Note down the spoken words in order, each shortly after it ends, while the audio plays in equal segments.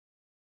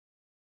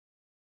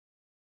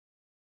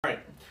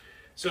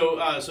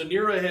So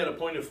Nero had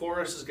appointed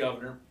Florus as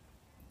governor.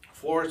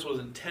 Florus was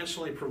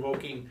intentionally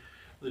provoking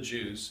the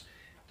Jews.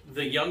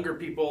 The younger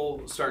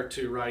people start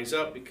to rise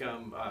up,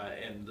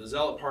 and the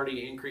Zealot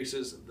party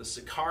increases. The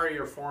Sicarii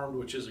are formed,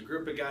 which is a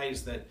group of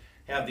guys that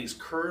have these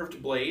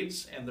curved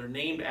blades, and they're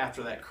named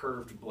after that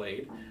curved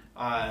blade.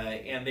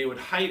 And they would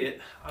hide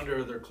it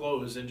under their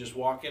clothes and just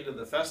walk into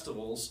the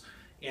festivals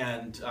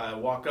and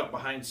walk up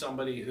behind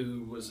somebody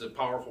who was a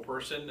powerful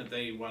person that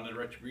they wanted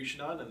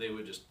retribution on, and they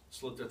would just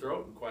slit their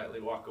throat and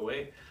quietly walk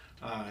away.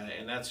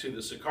 And that's who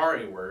the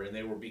Sicarii were, and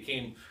they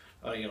became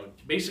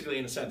basically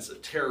in a sense a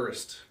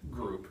terrorist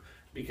group,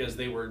 because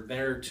they were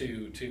there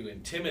to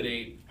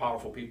intimidate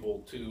powerful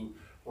people to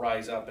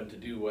rise up and to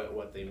do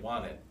what they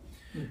wanted.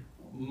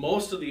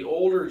 Most of the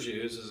older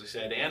Jews, as I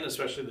said, and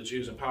especially the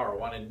Jews in power,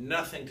 wanted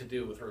nothing to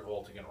do with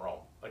revolting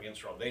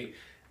against Rome.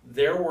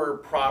 There were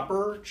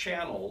proper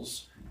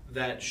channels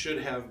that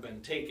should have been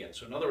taken.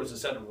 So in other words,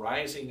 instead of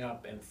rising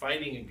up and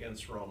fighting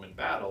against Rome in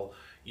battle,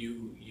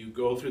 you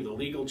go through the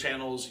legal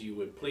channels, you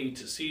would plead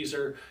to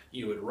Caesar,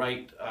 you would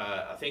write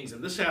things.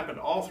 And this happened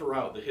all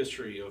throughout the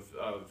history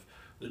of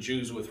the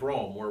Jews with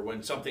Rome, where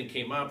when something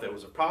came up that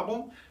was a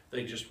problem,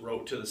 they just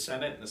wrote to the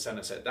Senate, and the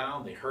Senate sat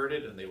down, they heard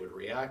it, and they would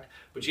react.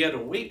 But you had to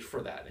wait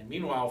for that. And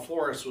meanwhile,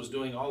 Florus was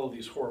doing all of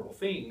these horrible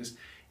things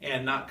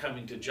and not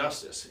coming to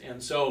justice.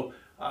 And so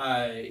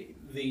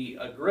the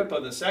Agrippa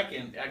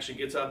II actually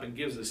gets up and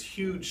gives this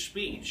huge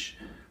speech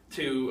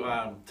to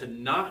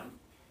not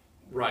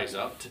rise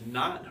up, to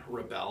not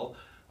rebel,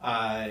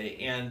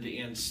 and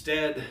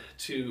instead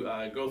to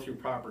go through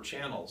proper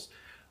channels.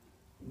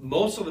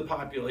 Most of the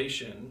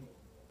population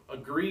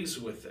agrees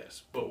with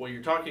this, but what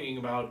you're talking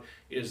about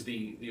is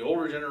the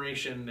older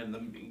generation and the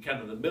kind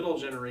of the middle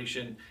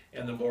generation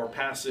and the more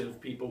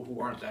passive people who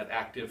aren't that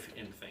active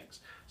in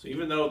things. So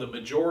even though the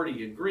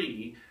majority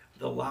agree,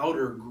 the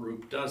louder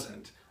group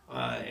doesn't,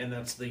 and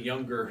that's the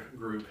younger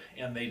group,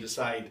 and they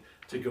decide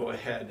to go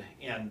ahead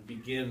and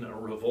begin a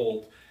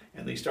revolt,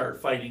 and they start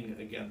fighting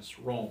against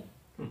Rome.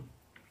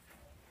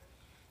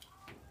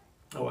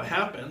 Now what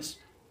happens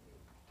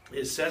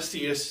is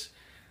Cestius,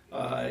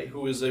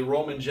 who is a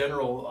Roman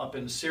general up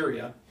in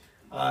Syria,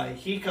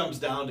 he comes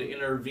down to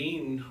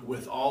intervene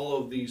with all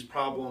of these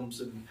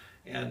problems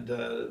and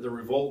the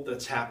revolt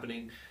that's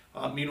happening.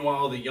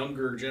 Meanwhile, the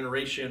younger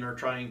generation are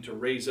trying to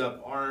raise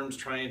up arms,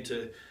 trying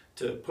to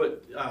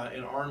put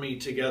an army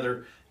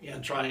together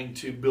and trying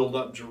to build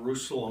up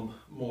Jerusalem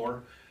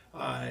more.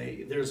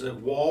 There's a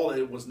wall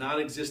that was not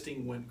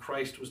existing when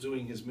Christ was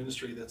doing his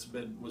ministry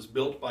was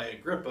built by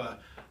Agrippa,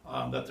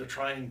 that they're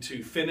trying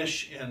to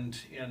finish and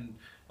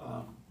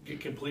get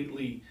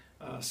completely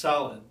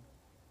solid.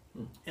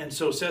 And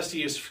so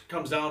Cestius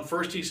comes down.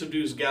 First he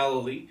subdues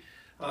Galilee,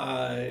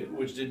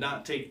 which did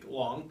not take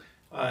long,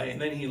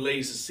 and then he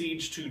lays a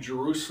siege to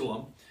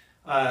Jerusalem.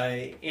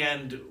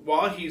 And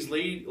while he's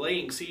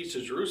laying siege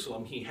to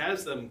Jerusalem, he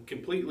has them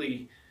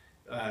completely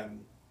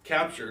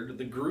captured.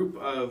 The group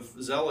of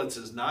zealots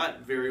is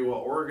not very well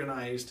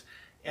organized,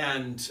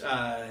 and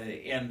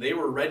they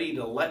were ready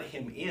to let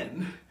him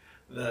in.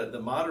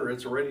 The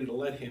moderates are ready to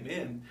let him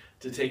in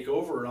to take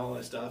over and all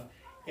that stuff,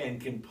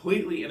 and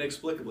completely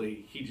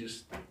inexplicably he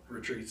just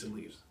retreats and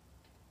leaves.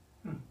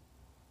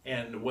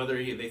 And whether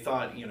they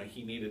thought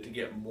he needed to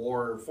get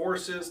more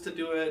forces to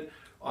do it,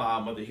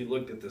 whether he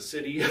looked at the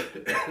city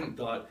and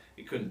thought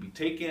it couldn't be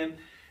taken,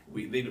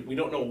 we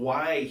don't know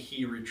why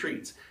he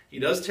retreats. He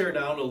does tear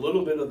down a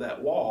little bit of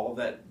that wall,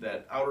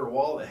 that outer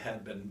wall that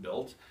had been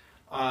built,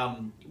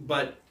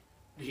 but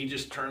he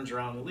just turns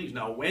around and leaves.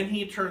 Now, when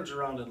he turns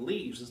around and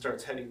leaves and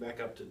starts heading back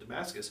up to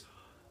Damascus,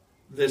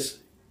 this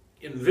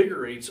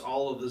invigorates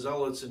all of the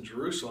zealots in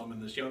Jerusalem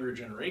and this younger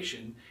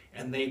generation,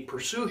 and they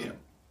pursue him.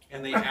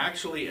 And they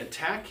actually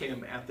attack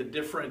him at the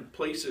different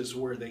places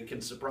where they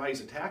can surprise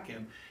attack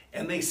him,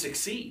 and they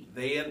succeed.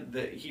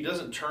 He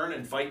doesn't turn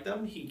and fight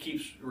them. He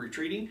keeps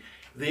retreating.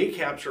 They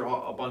capture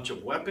a bunch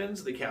of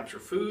weapons. They capture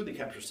food. They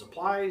capture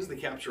supplies. They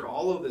capture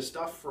all of this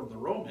stuff from the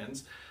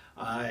Romans,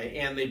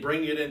 and they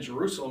bring it in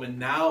Jerusalem. And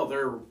now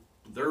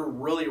they're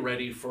really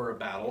ready for a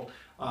battle,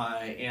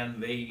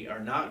 and they are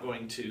not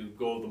going to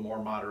go the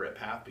more moderate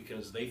path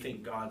because they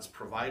think God's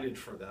provided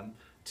for them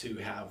to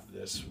have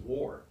this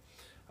war.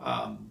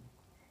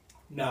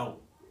 Now,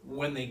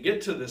 when they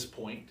get to this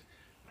point,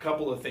 a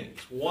couple of things.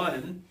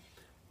 One,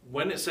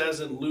 when it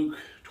says in Luke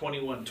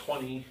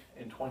 21:20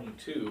 and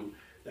 22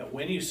 that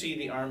when you see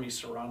the army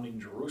surrounding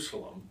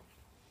Jerusalem,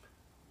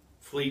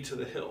 flee to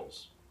the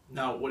hills.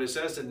 Now, what it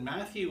says in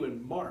Matthew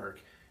and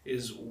Mark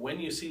is when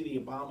you see the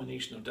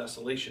abomination of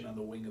desolation on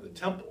the wing of the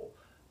temple,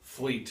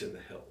 flee to the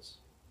hills.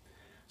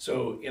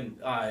 So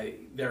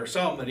there are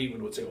some that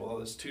even would say, well,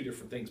 that's two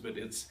different things, but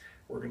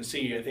we're going to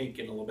see, I think,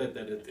 in a little bit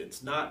that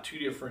it's not two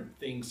different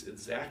things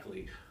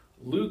exactly.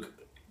 Luke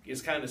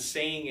is kind of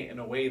saying it in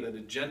a way that a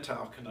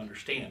Gentile can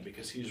understand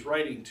because he's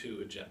writing to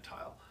a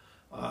Gentile.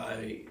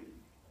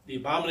 The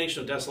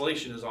abomination of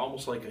desolation is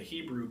almost like a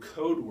Hebrew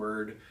code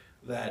word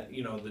that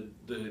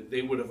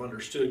they would have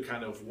understood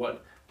kind of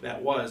what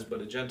that was, but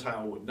a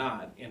Gentile would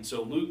not. And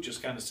so Luke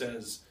just kind of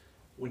says,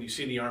 when you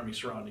see the army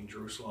surrounding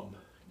Jerusalem,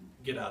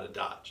 get out of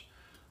Dodge.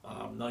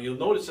 Now you'll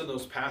notice in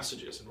those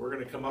passages, and we're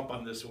going to come up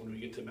on this when we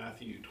get to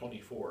Matthew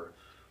 24,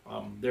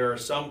 there are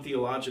some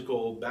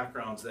theological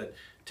backgrounds that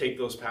take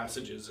those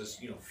passages as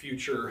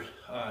future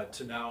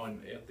to now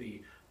and at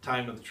the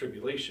time of the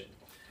tribulation.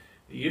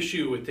 The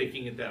issue with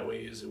taking it that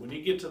way is that when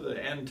you get to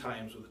the end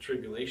times with the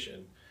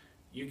tribulation,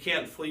 you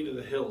can't flee to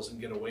the hills and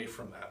get away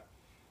from that.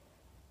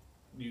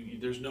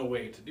 There's no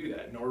way to do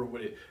that, nor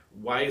would it.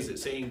 Why is it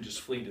saying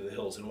just flee to the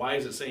hills? And why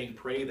is it saying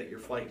pray that your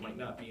flight might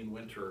not be in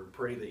winter, or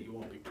pray that you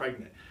won't be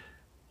pregnant?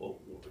 Well,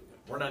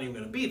 we're not even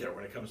going to be there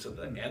when it comes to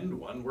the end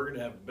one. We're going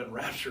to have been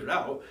raptured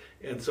out.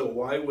 And so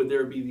why would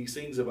there be these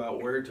things about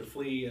where to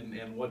flee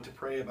and what to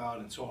pray about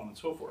and so on and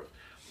so forth?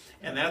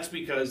 And that's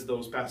because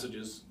those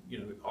passages,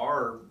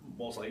 are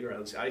most likely, or at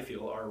least I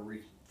feel, are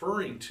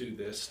referring to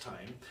this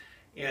time.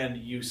 And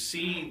you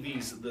see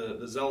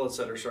the zealots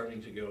that are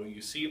starting to go.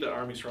 You see the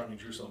army surrounding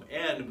Jerusalem.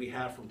 And we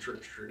have from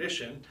church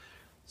tradition,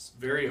 it's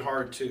very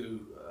hard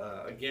to,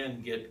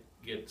 again,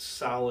 get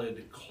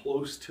solid,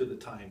 close to the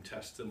time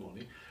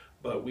testimony.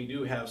 But we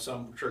do have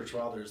some church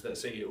fathers that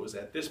say it was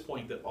at this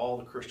point that all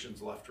the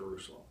Christians left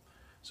Jerusalem.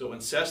 So when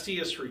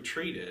Cestius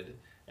retreated,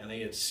 and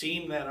they had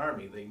seen that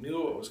army, they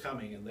knew what was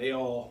coming, and they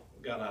all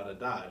got out of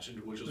Dodge,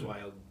 which is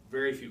why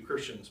very few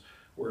Christians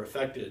were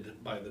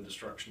affected by the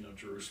destruction of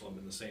Jerusalem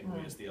in the same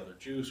way as the other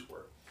Jews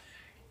were.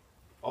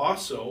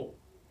 Also,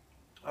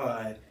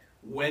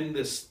 when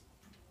this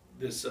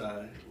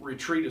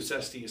retreat of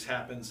Cestius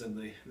happens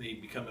and they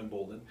become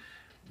emboldened,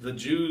 the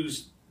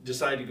Jews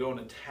decide to go and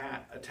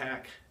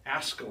attack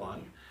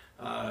Ascalon,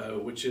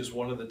 which is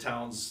one of the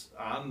towns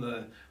on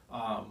the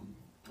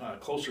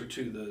closer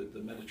to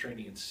the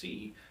Mediterranean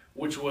Sea,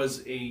 which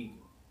was a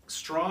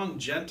strong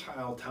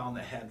Gentile town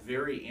that had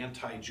very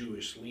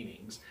anti-Jewish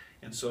leanings.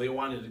 And so they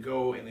wanted to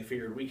go, and they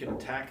figured we can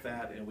attack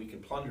that, and we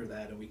can plunder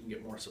that, and we can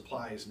get more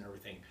supplies and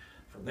everything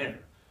from there.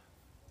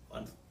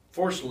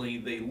 Unfortunately,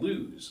 they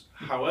lose.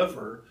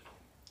 However,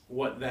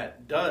 what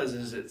that does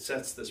is it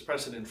sets this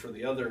precedent for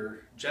the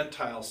other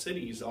Gentile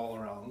cities all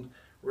around,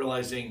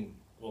 realizing,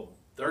 well,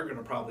 they're going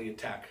to probably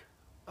attack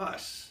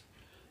us.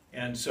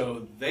 And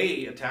so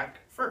they attack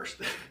first.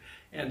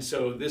 And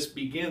so this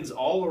begins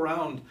all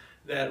around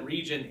that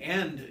region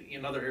and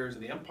in other areas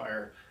of the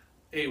empire,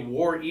 a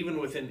war even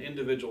within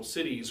individual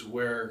cities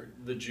where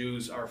the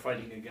Jews are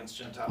fighting against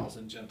Gentiles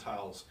and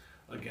Gentiles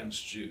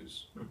against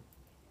Jews.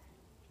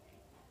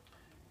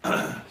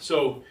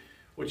 So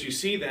what you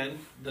see then,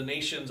 the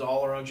nations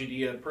all around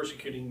Judea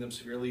persecuting them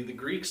severely. The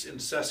Greeks in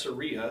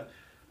Caesarea,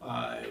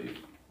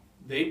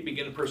 they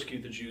begin to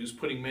persecute the Jews,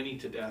 putting many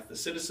to death. The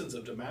citizens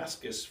of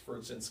Damascus, for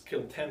instance,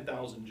 killed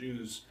 10,000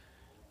 Jews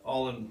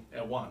all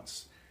at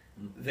once.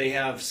 They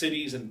have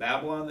cities in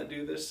Babylon that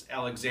do this.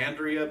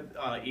 Alexandria,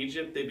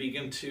 Egypt, they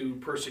begin to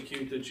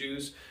persecute the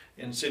Jews.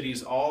 In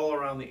cities all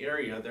around the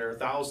area, there are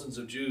thousands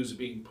of Jews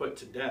being put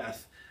to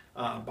death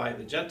by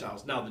the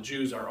Gentiles. Now, the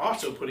Jews are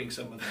also putting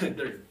some of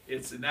that.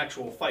 It's an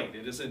actual fight.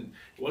 It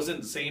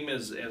wasn't the same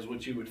as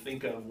what you would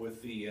think of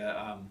with the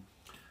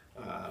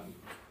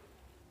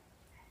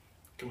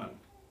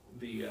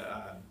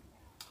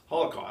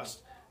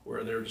Holocaust,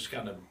 where they're just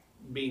kind of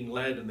being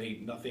led and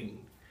they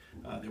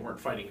weren't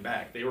fighting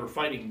back. They were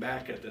fighting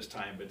back at this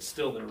time, but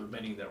still there were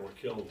many that were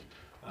killed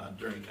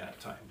during that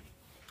time.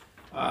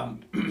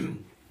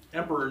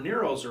 Emperor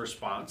Nero's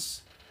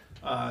response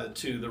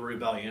to the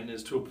rebellion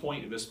is to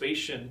appoint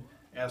Vespasian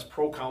as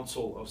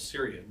proconsul of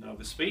Syria. Now,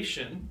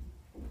 Vespasian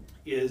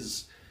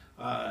is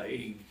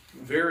a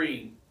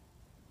very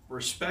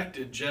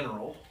respected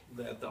general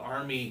that the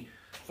army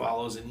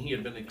follows, and he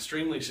had been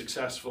extremely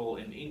successful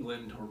in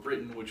England or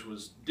Britain, which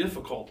was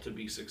difficult to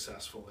be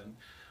successful in.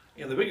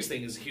 And the biggest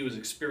thing is he was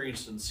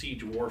experienced in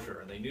siege warfare,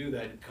 and they knew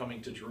that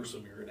coming to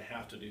Jerusalem you're going to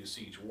have to do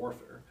siege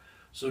warfare.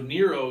 So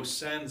Nero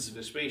sends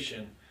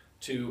Vespasian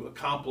to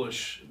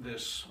accomplish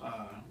this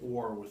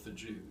war with the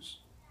Jews.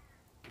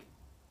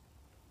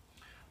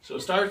 So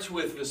it starts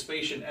with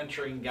Vespasian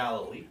entering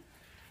Galilee,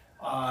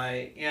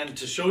 and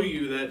to show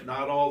you that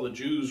not all the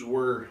Jews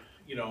were,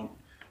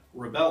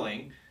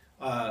 rebelling,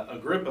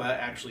 Agrippa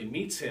actually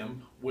meets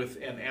him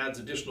and adds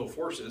additional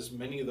forces,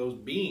 many of those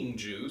being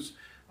Jews,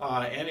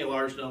 and a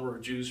large number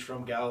of Jews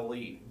from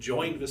Galilee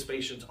joined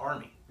Vespasian's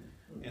army.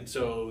 And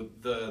so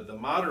the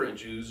moderate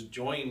Jews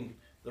join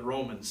the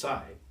Roman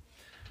side.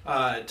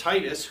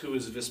 Titus, who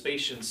is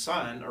Vespasian's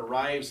son,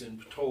 arrives in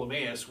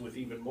Ptolemais with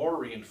even more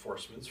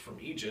reinforcements from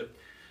Egypt.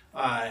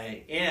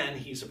 And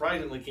he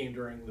surprisingly came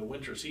during the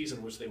winter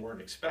season, which they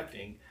weren't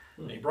expecting.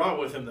 And he brought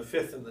with him the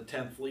 5th and the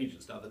 10th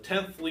legions. Now, the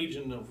 10th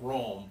legion of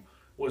Rome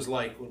was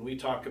like when we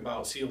talk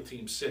about SEAL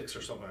Team 6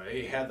 or something.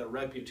 It had the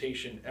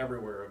reputation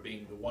everywhere of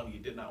being the one you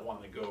did not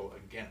want to go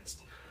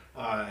against.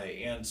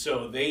 And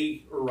so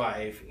they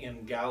arrive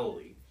in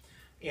Galilee.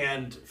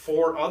 And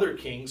 4 other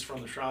kings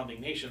from the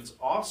surrounding nations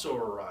also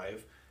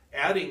arrive,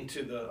 adding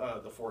to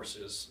the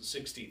forces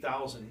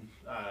 60,000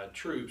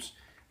 troops.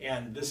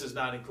 And this is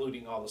not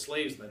including all the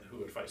slaves then who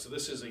would fight. So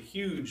this is a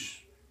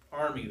huge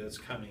army that's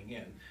coming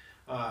in.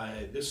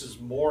 This is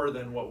more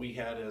than what we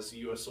had as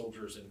U.S.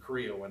 soldiers in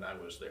Korea when I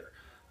was there.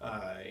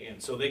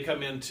 And so they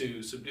come in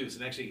to subdue this.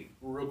 And actually,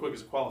 real quick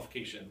as a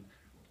qualification,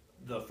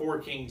 the four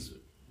kings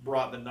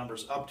brought the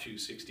numbers up to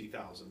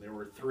 60,000. There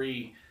were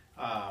three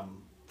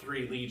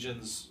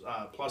legions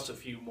plus a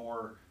few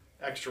more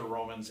extra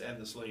Romans and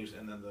the slaves,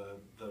 and then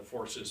the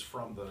forces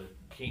from the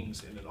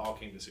kings, and it all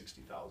came to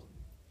 60,000.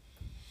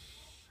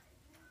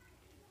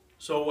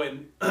 So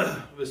when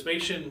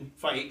Vespasian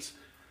fights,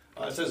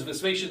 it says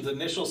Vespasian's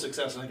initial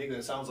success, and I think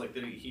that sounds like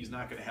that he's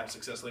not going to have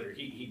success later.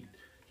 He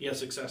has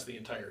success the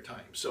entire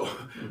time. So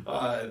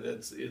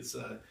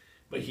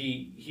but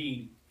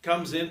he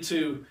comes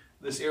into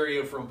this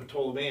area from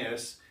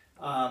Ptolemais,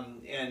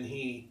 and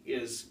he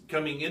is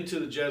coming into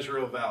the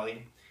Jezreel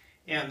Valley,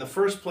 and the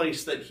first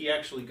place that he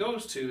actually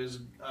goes to is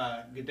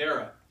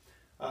Gadara.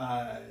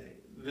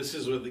 This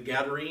is with the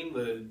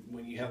Gadarene,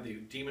 when you have the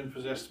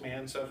demon-possessed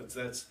man stuff.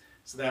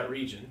 It's that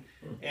region,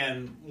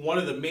 and one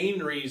of the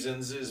main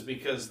reasons is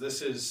because this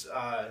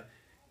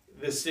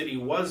city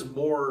was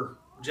more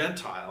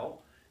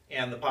Gentile,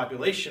 and the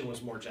population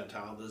was more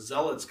Gentile. The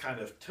Zealots kind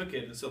of took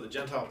it, and so the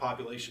Gentile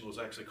population was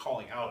actually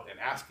calling out and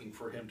asking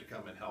for him to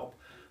come and help.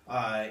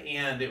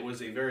 And it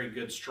was a very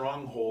good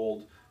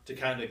stronghold to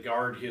kind of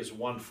guard his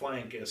one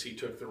flank as he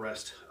took the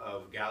rest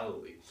of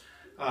Galilee.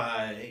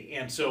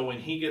 And so when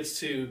he gets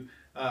to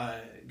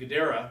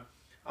Gadara,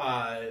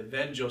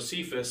 then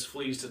Josephus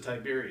flees to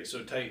Tiberias.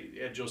 So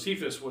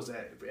Josephus was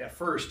at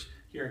first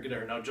here in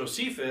Gadara. Now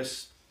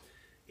Josephus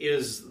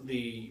is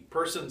the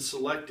person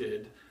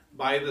selected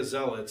by the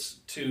Zealots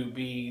to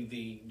be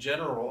the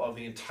general of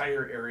the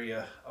entire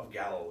area of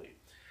Galilee.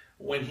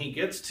 When he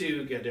gets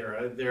to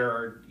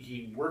Gadara,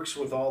 he works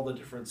with all the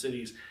different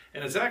cities,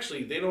 and it's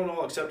actually, they don't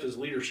all accept his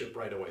leadership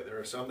right away. There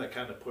are some that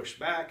kind of push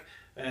back,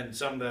 and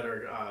some that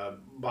are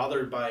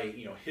bothered by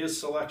his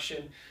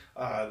selection.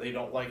 They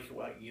don't like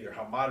either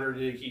how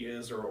moderate he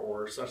is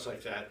or such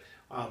like that.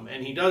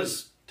 And he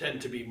does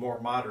tend to be more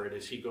moderate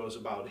as he goes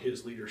about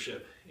his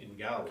leadership in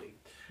Galilee.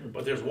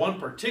 But there's one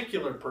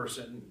particular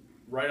person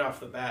right off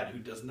the bat who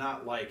does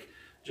not like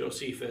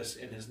Josephus,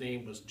 and his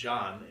name was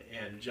John.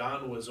 And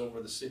John was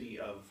over the city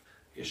of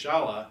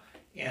Gischala,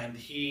 and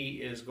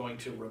he is going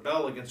to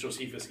rebel against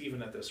Josephus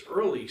even at this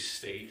early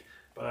state.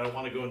 But I don't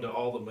want to go into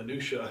all the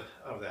minutia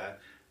of that.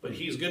 But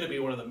he's going to be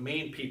one of the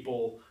main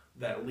people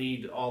that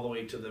lead all the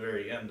way to the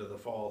very end of the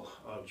fall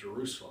of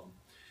Jerusalem.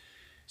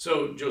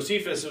 So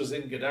Josephus was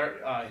in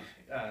Gadara,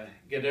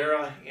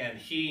 and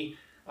he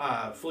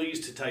flees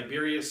to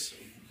Tiberias.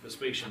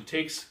 Vespasian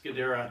takes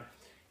Gadara,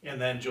 and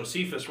then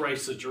Josephus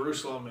writes to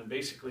Jerusalem and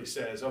basically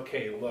says,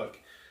 okay, look,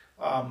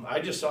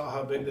 I just saw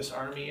how big this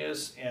army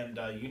is, and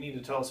you need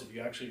to tell us if you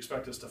actually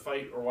expect us to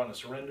fight or want to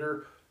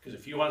surrender, because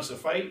if you want us to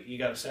fight, you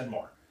got to send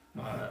more,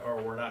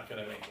 or we're not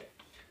going to make it.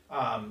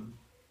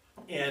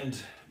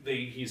 And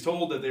he's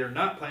told that they're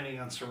not planning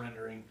on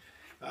surrendering.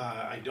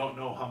 I don't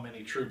know how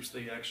many troops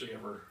they actually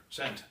ever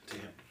sent to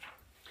him.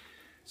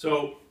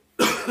 So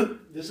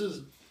this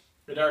is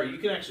Gadara. You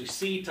can actually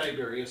see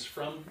Tiberias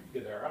from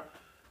Gadara.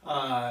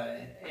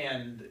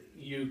 And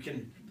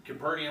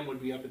Capernaum would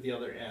be up at the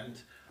other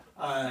end.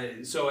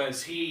 So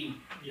as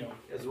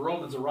as the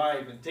Romans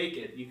arrive and take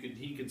it,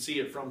 he could see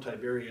it from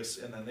Tiberias,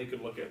 and then they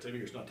could look at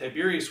Tiberias. Now,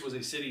 Tiberias was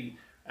a city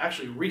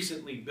actually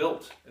recently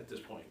built at this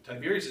point.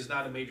 Tiberias is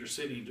not a major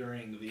city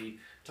during the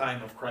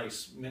time of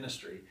Christ's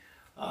ministry.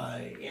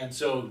 And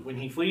so when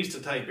he flees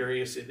to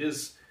Tiberias, it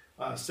is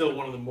still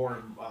one of the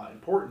more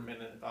important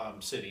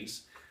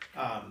cities.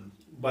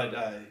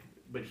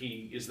 But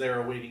he is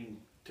there awaiting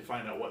to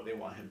find out what they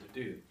want him to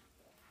do.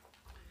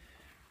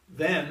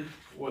 Then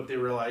what they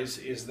realize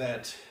is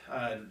that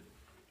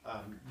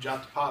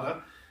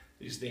Jotapata,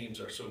 these names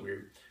are so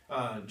weird,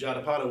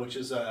 Jotapata, which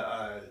is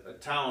a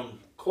town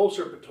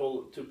closer to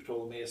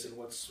Ptolemais in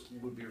what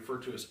would be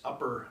referred to as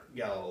Upper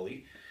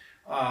Galilee,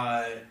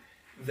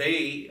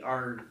 they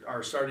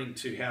are starting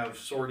to have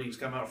sorties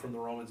come out from the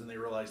Romans, and they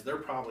realize they're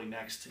probably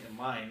next in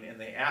line, and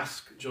they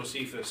ask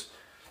Josephus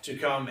to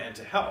come and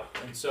to help.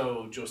 And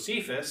so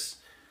Josephus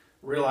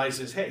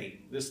realizes, hey,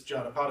 this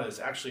Jotapata is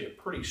actually a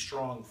pretty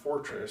strong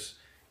fortress,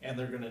 and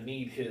they're going to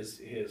need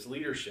his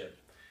leadership.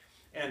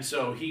 And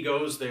so he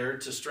goes there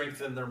to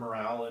strengthen their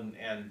morale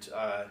and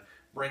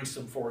bring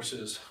some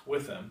forces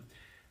with him.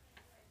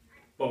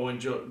 But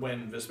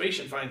when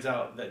Vespasian finds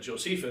out that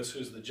Josephus,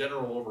 who's the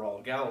general over all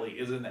of Galilee,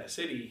 is in that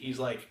city, he's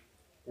like,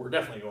 we're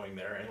definitely going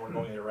there, and we're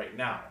going there right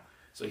now.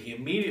 So he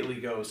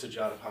immediately goes to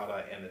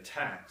Jotapata and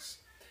attacks.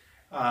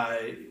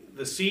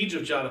 The siege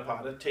of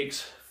Jotapata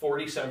takes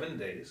 47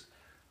 days,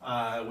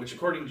 which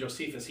according to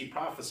Josephus, he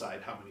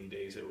prophesied how many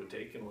days it would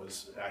take and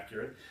was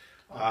accurate.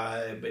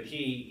 But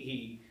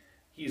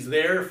he's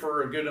there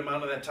for a good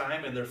amount of that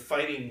time, and they're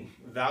fighting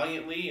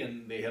valiantly,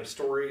 and they have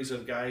stories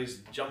of guys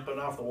jumping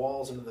off the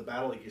walls into the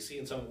battle, like you see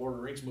in some Lord of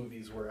the Rings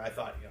movies, where I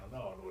thought, no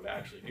one would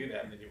actually do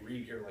that, and then you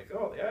read here like,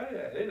 oh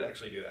yeah, they did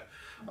actually do that.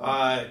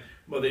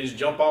 But they just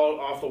jump out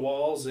off the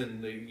walls,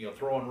 and they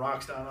throwing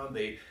rocks down on them.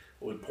 They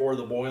would pour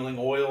the boiling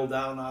oil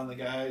down on the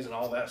guys and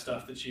all that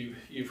stuff that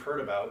you've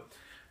heard about.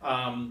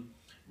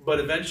 But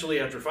eventually,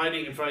 after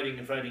fighting and fighting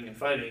and fighting and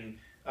fighting,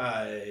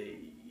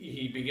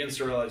 he begins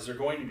to realize they're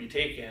going to be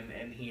taken,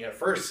 and he at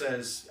first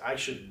says, I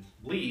should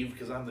leave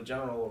because I'm the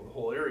general of the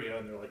whole area,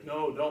 and they're like,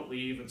 no, don't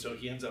leave, and so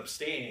he ends up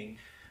staying.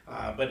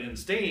 But in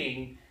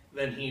staying,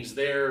 then he's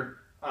there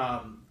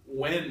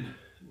when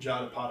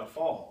Jotapata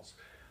falls.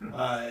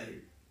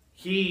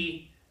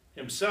 He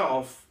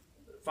himself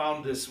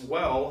found this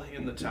well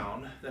in the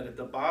town, that at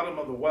the bottom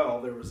of the well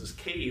there was this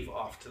cave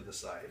off to the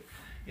side.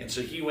 And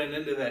so he went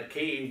into that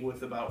cave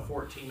with about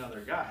 14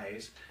 other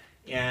guys,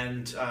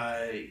 and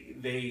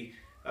they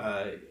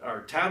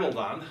are tattled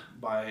on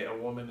by a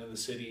woman in the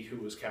city who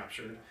was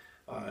captured.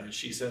 And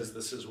she says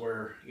this is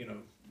where,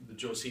 the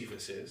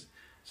Josephus is.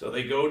 So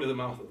they go to the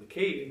mouth of the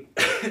cave,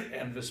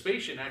 and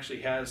Vespasian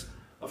actually has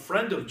a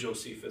friend of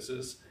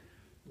Josephus's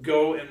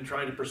go and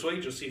try to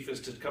persuade Josephus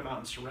to come out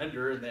and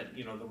surrender, and that,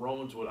 the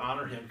Romans would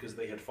honor him because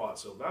they had fought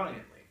so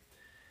valiantly.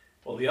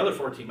 Well, the other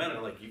 14 men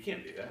are like, you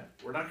can't do that.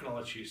 We're not going to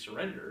let you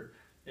surrender.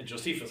 And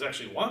Josephus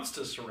actually wants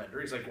to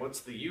surrender. He's like, what's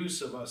the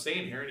use of us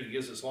staying here? And he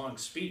gives this long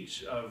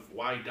speech of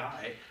why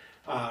die.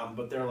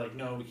 But they're like,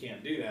 no, we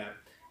can't do that.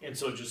 And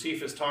so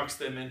Josephus talks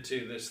them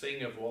into this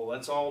thing of, well,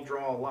 let's all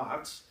draw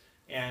lots.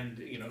 And,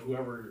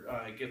 whoever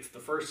gets the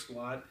first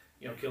lot,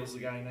 kills the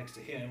guy next to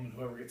him. And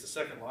whoever gets the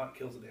second lot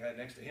kills the guy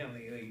next to him.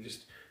 They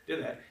just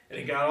did that. And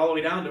it got all the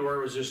way down to where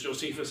it was just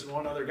Josephus and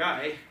one other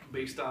guy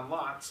based on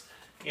lots.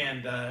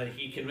 And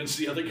he convinced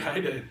the other guy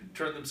to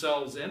turn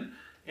themselves in.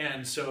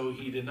 And so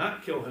he did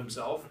not kill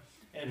himself.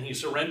 And he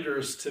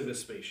surrenders to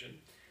Vespasian.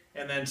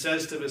 And then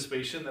says to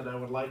Vespasian that I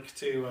would like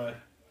to,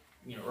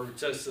 or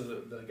says to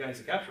the guys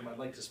that captured him, I'd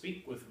like to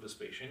speak with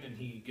Vespasian. And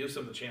he gives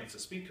them a chance to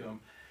speak to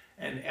him.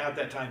 And at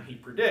that time he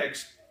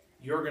predicts,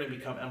 you're going to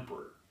become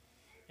emperor.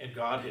 And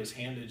God has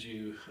handed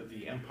you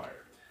the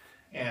empire.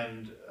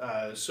 And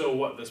so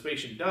what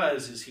Vespasian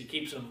does is he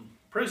keeps him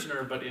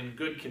prisoner, but in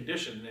good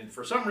condition. And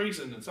for some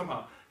reason, and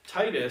somehow,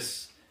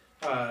 Titus,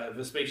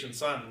 Vespasian's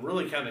son,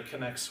 really kind of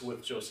connects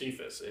with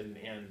Josephus. And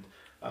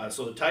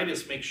so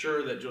Titus makes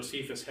sure that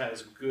Josephus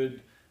has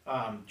good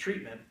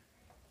treatment,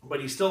 but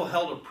he's still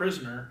held a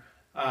prisoner.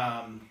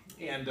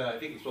 And I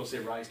think it's supposed to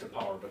say rise to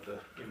power, but the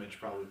image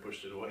probably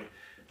pushed it away.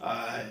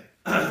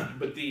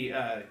 But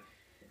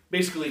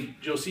basically,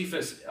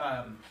 Josephus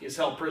is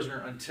held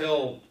prisoner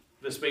until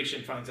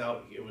Vespasian finds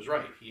out it was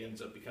right. He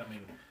ends up becoming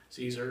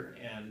Caesar,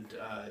 and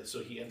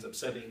so he ends up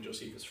setting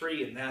Josephus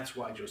free, and that's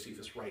why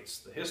Josephus writes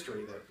the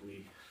history that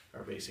we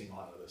are basing a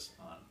lot of this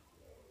on.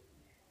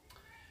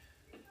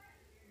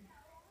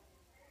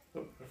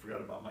 Oh, I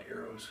forgot about my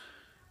arrows.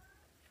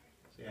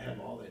 See, I have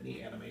all that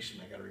neat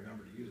animation. I got to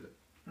remember to use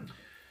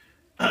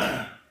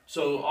it.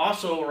 So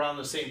also around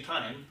the same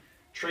time,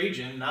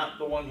 Trajan, not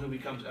the one who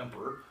becomes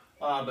emperor,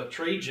 but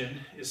Trajan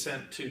is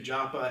sent to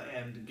Joppa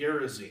and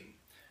Gerazim.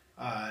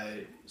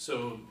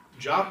 So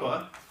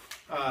Joppa,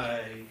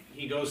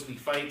 he goes and he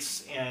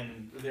fights,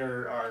 and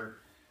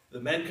the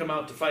men come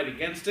out to fight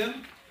against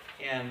him,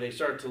 and they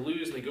start to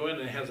lose, and they go in,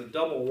 and it has a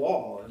double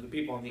wall, and the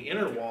people on the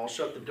inner wall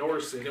shut the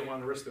doors so they didn't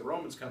want to risk the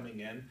Romans coming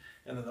in,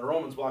 and then the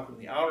Romans blocked them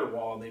the outer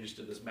wall, and they just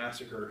did this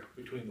massacre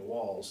between the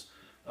walls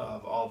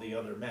of all the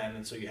other men,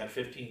 and so you had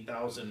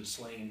 15,000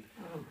 slain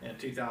and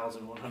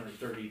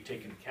 2,130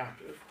 taken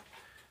captive.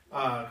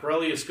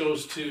 Corellius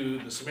goes to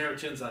the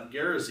Samaritans on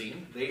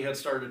Gerazim. They had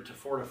started to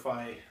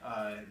fortify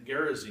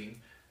Gerazim,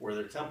 where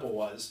their temple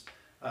was,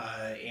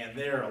 and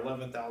there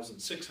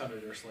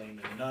 11,600 are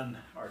slain and none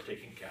are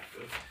taken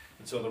captive.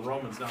 And so the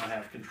Romans now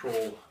have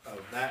control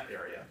of that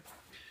area.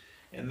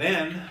 And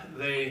then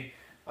they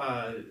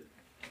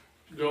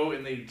go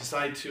and they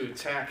decide to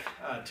attack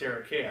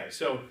Tarichaea.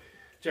 So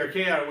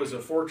Tarichaea was a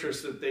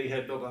fortress that they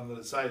had built on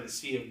the side of the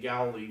Sea of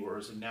Galilee, where it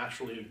was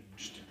naturally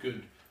just a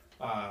good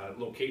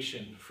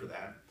location for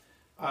that.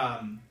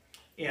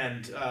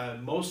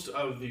 And most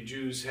of the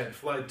Jews had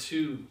fled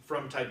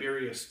from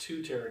Tiberias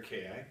to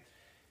Tarichaea.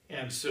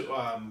 And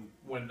so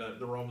when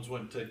the Romans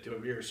went to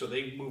Tiberias, so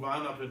they move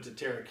on up into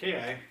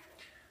Tarichaea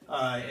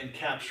and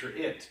capture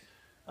it.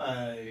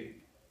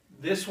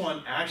 This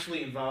one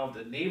actually involved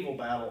a naval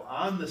battle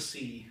on the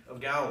Sea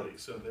of Galilee.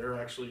 So there are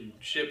actually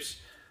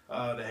ships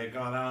that had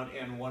gone out,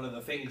 and one of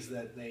the things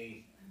that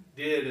they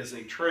did as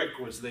a trick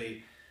was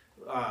they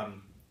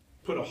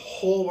put a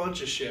whole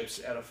bunch of ships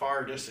at a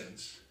far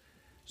distance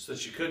so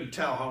that you couldn't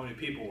tell how many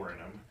people were in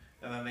them.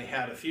 And then they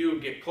had a few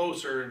get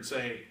closer and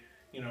say,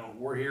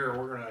 we're here,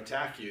 we're going to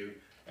attack you.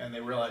 And they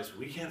realized,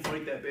 we can't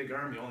fight that big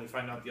army. Only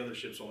find out the other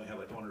ships only had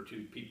like 1 or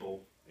 2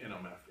 people in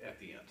them at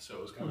the end. So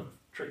it was kind of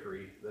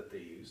trickery that they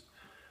used.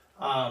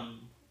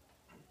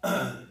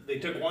 They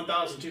took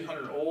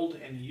 1,200 old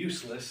and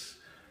useless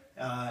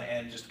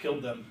and just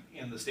killed them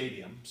in the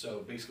stadium.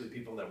 So basically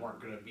people that weren't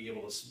going to be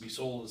able to be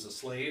sold as a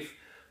slave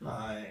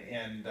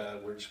and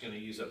were just going to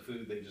use up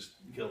food, they just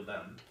killed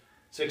them.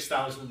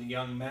 6,000 of the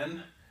young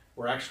men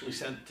were actually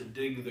sent to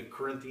dig the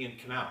Corinthian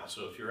Canal.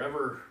 So if you're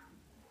ever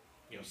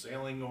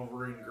sailing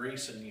over in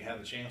Greece and you have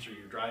the chance, or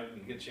you're driving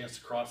and you get a chance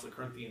to cross the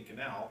Corinthian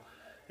Canal,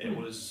 it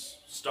was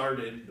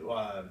started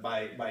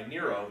by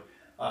Nero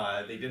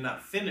They did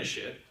not finish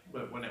it,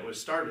 but when it was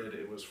started,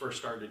 it was first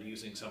started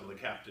using some of the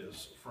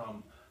captives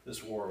from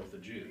this war with the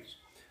Jews.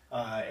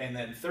 And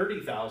then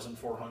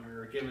 30,400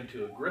 are given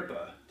to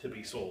Agrippa to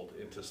be sold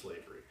into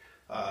slavery,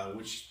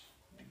 which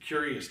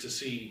curious to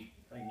see.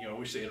 I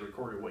wish they had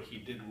recorded what he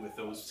did with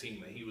those, seeing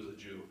that he was a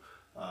Jew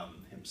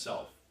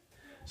himself.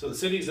 So the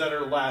cities that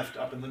are left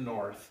up in the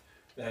north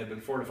that had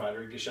been fortified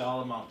are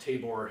Gischala, Mount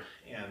Tabor,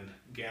 and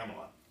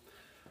Gamla.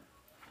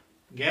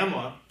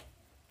 Gamla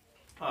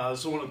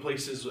is one of the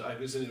places I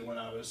visited when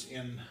I was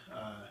in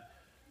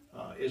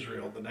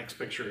Israel. The next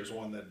picture is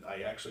one that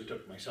I actually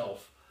took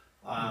myself.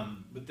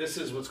 But this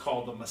is what's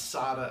called the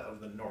Masada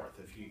of the North.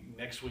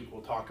 Next week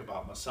we'll talk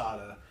about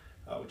Masada,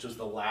 which is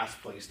the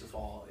last place to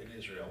fall in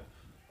Israel.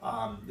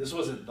 This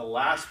wasn't the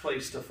last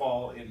place to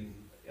fall in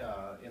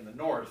the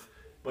north,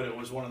 but it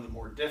was one of the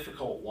more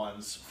difficult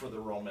ones for the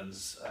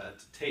Romans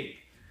to take.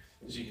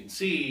 As you can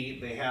see,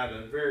 they had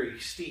a very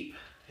steep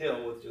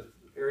hill with just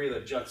area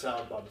that juts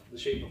out about the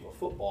shape of a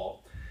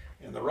football,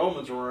 and the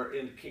Romans were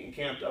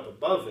encamped up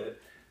above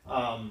it.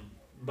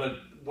 But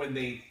when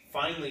they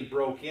finally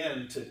broke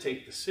in to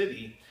take the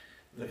city,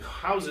 the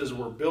houses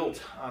were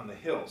built on the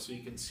hill. So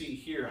you can see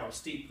here how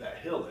steep that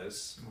hill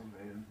is. Oh,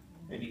 man.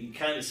 And you can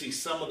kind of see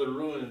some of the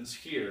ruins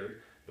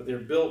here, but they're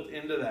built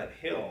into that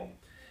hill.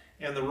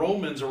 And the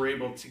Romans were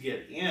able to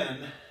get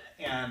in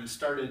and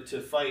started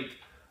to fight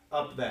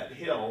up that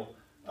hill,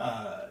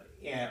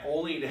 and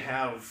only to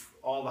have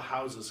all the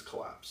houses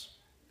collapse.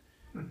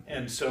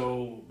 And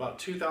so about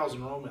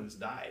 2,000 Romans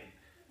died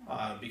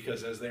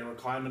because as they were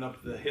climbing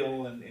up the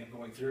hill and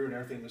going through and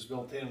everything was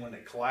built in, when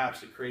it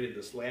collapsed, it created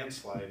this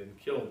landslide and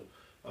killed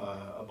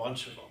a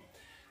bunch of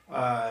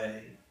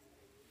them.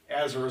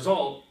 As a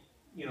result,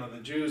 the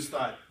Jews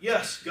thought,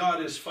 yes,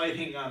 God is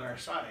fighting on our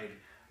side.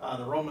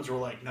 The Romans were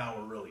like, now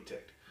we're really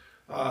ticked.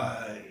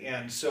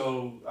 And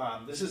so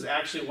this is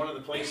actually one of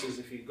the places,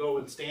 if you go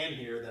and stand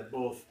here, that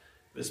both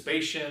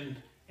Vespasian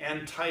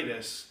and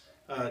Titus,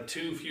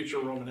 two future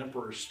Roman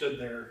emperors, stood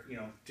there,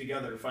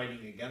 together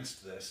fighting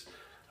against this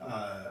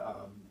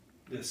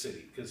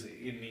city. Because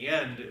in the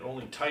end,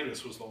 only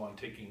Titus was the one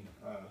taking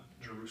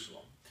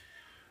Jerusalem.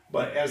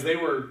 But as they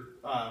were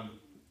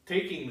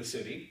taking the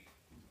city,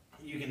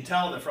 you can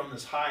tell that from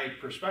this high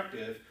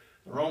perspective,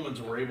 the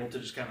Romans were able to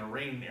just kind of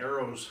rain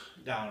arrows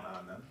down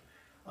on them.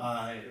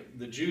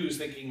 The Jews,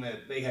 thinking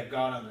that they had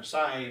God on their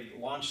side,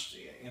 launched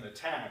an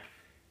attack,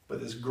 but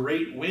this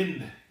great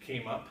wind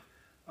came up,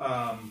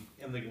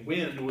 and the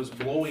wind was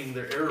blowing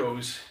their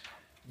arrows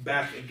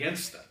back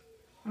against them.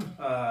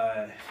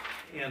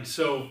 And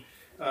so,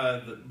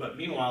 but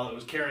meanwhile, it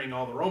was carrying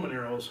all the Roman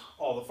arrows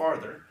all the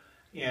farther,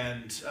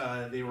 and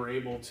they were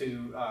able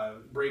to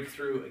break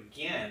through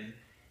again.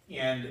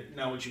 And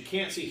now what you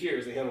can't see here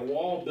is they had a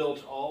wall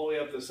built all the way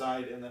up the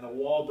side, and then a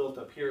wall built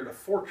up here, and a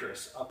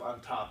fortress up on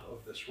top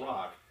of this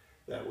rock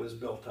that was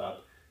built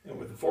up. And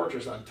with the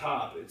fortress on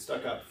top, it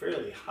stuck up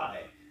fairly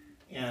high.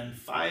 And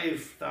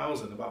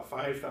about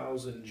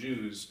 5,000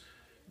 Jews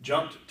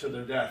jumped to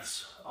their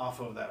deaths off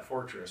of that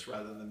fortress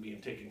rather than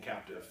being taken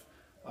captive,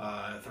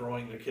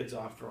 throwing their kids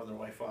off, throwing their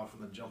wife off,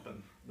 and then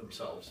jumping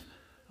themselves.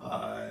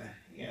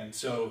 And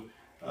so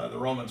the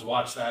Romans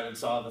watched that and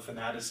saw the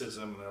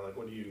fanaticism, and they're like,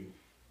 what do you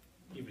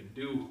even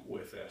do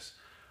with this?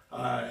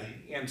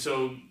 And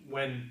so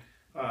when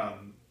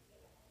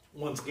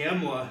once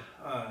Gamla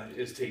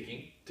is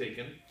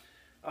taken,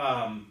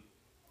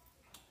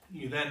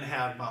 you then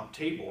have Mount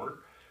Tabor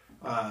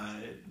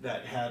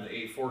that had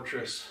a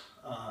fortress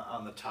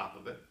on the top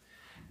of it.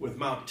 With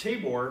Mount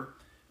Tabor,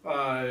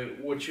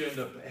 what you end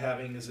up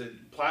having is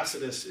that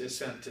Placidus is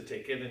sent to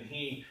take it, and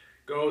he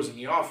goes and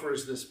he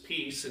offers this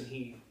peace, and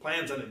he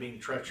plans on it being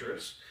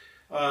treacherous.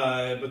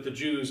 But the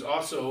Jews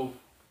also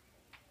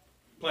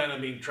plan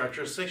on being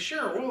treacherous, say,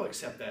 sure, we'll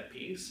accept that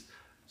peace.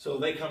 So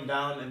they come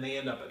down and they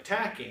end up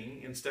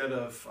attacking instead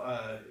of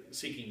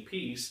seeking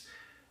peace.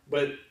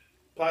 But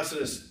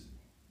Placidus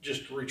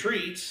just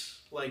retreats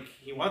like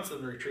he wants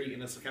them to retreat,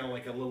 and it's kind of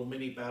like a little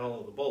mini battle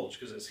of the Bulge,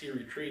 because as he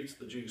retreats,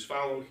 the Jews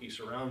follow, he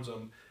surrounds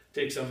them,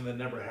 takes them, and then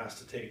never has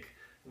to take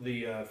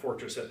the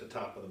fortress at the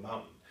top of the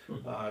mountain,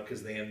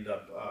 because they end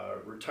up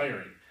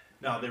retiring.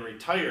 Now, they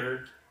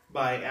retire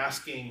by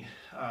asking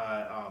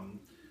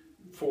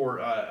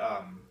for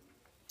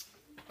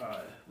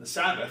the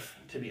Sabbath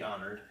to be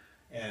honored,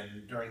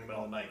 and during the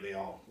middle of the night they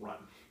all run,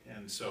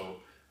 and so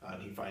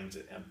he finds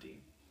it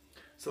empty.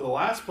 So the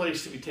last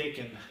place to be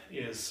taken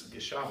is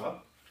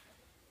Gischala,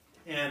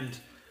 and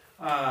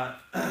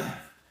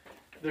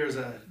there's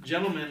a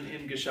gentleman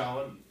in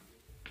Gischala,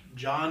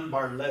 John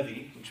Bar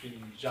Levi, which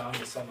means John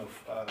the son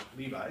of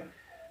Levi,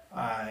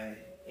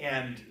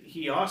 and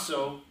he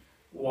also,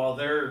 while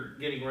they're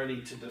getting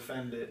ready to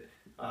defend it,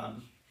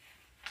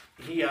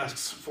 he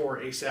asks for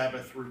a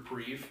Sabbath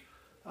reprieve.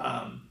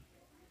 And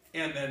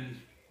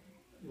then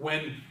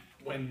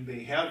when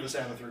they have the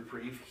Sabbath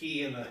reprieve,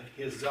 he and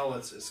his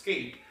zealots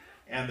escape,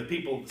 and the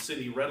people of the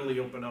city readily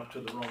open up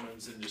to the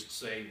Romans and just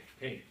say,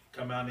 hey,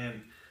 come on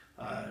in.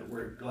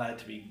 We're glad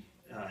to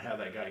have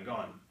that guy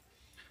gone.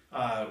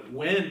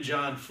 When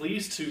John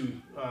flees to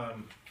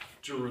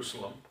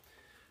Jerusalem,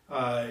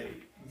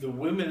 the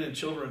women and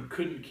children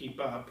couldn't keep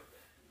up,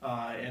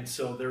 and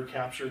so they're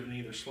captured and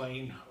either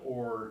slain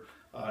or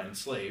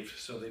enslaved,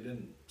 so they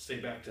didn't stay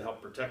back to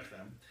help protect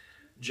them.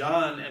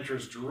 John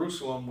enters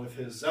Jerusalem with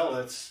his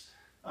zealots,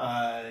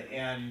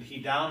 and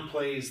he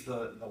downplays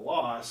the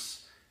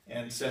loss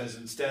and says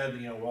instead,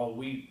 well,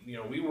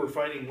 we were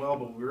fighting well,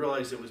 but we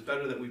realized it was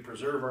better that we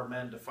preserve our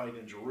men to fight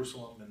in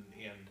Jerusalem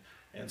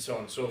and so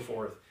on and so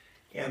forth.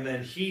 And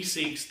then he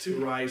seeks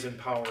to rise in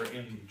power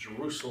in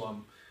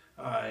Jerusalem.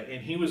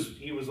 And he was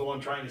the one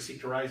trying to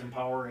seek to rise in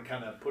power and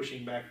kind of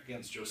pushing back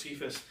against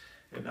Josephus,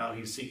 and now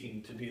he's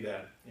seeking to do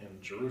that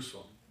in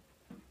Jerusalem.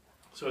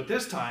 So at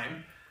this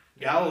time,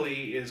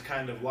 Galilee is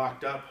kind of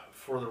locked up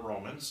for the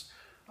Romans,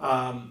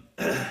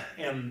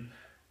 and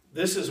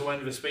this is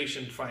when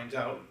Vespasian finds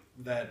out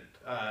that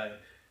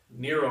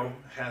Nero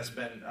has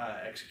been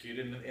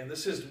executed, and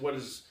this is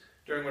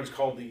during what is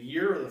called the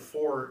Year of the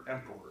Four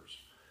Emperors.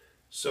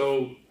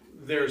 So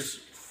there's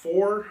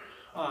four.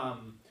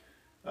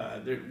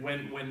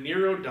 When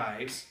Nero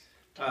dies,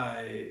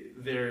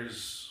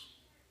 there's,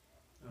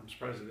 I'm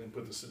surprised I didn't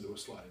put this into a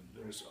slide.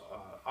 There's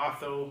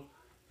Otho,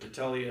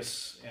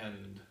 Vitellius,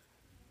 and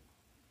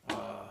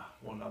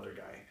one other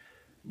guy.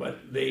 But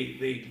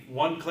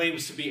one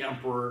claims to be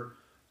emperor,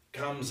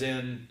 comes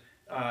in,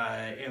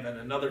 and then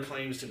another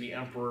claims to be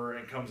emperor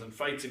and comes and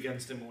fights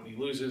against him. When he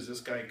loses,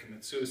 this guy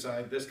commits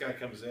suicide. This guy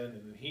comes in,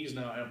 and then he's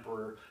now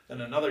emperor.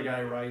 Then another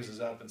guy rises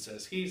up and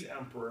says he's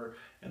emperor,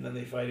 and then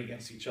they fight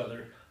against each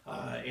other.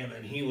 And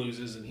then he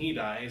loses and he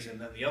dies,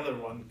 and then the other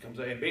one comes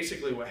in. And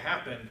basically what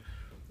happened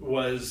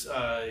was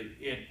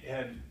it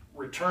had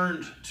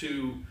returned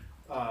to,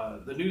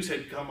 the news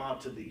had come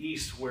out to the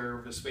east where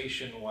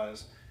Vespasian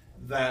was,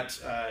 that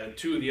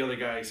two of the other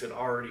guys had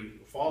already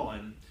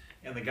fallen,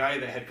 and the guy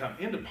that had come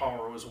into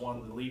power was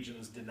one the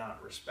legions did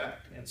not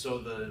respect. And so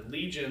the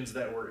legions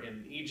that were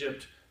in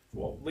Egypt,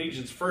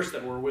 legions first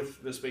that were with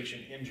Vespasian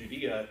in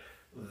Judea,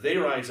 they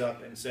rise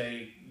up and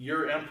say,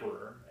 "You're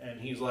emperor." And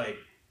he's like,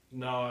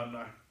 "No, I'm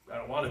not. I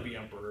don't want to be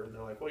emperor." And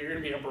they're like, "Well, you're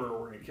going to be emperor, or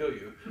we're going to kill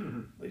you."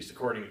 At least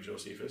according to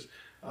Josephus.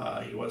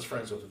 He was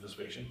friends with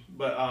Vespasian.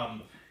 But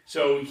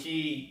so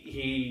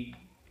he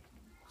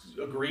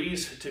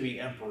agrees to be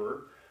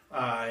emperor.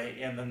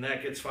 And then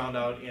that gets found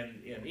out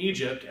in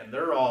Egypt, and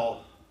they're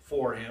all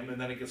for him. And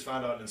then it gets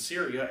found out in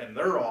Syria, and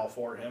they're all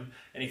for him.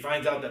 And he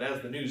finds out that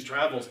as the news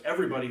travels,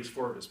 everybody's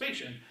for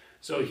Vespasian.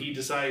 So he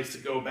decides to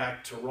go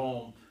back to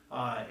Rome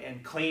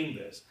and claim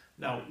this.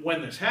 Now,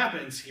 when this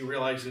happens, he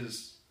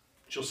realizes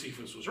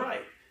Josephus was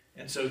right.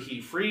 And so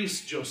he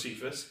frees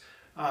Josephus,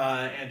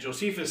 and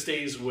Josephus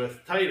stays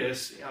with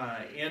Titus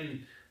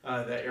in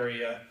that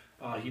area.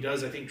 He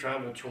does, I think,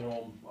 travel to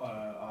Rome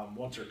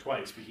once or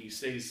twice, but he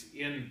stays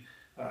in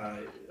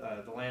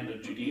the land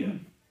of Judea.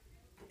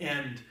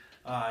 And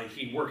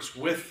he works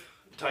with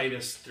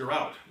Titus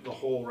throughout the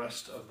whole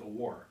rest of the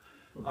war.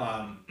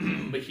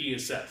 But he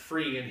is set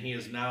free, and he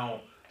is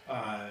now,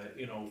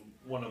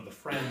 one of the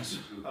friends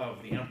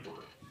of the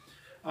emperor.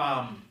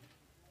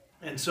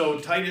 And so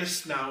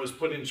Titus now is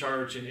put in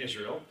charge in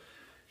Israel.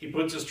 He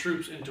puts his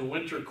troops into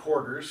winter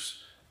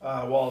quarters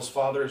while his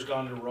father has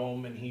gone to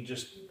Rome, and he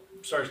just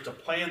starts to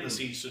plan the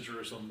siege to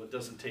Jerusalem, but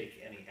doesn't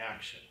take any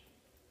action.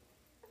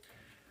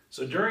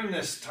 So during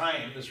this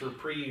time, this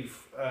reprieve,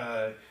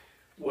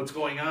 what's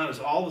going on is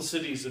all the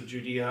cities of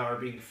Judea are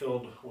being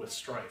filled with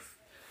strife.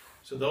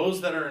 So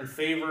those that are in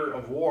favor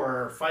of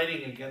war are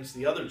fighting against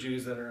the other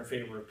Jews that are in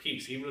favor of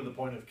peace, even to the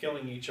point of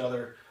killing each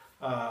other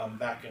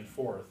back and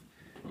forth.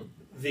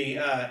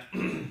 The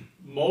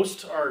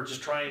most are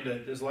just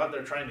there's a lot that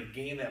are trying to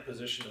gain that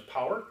position of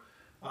power.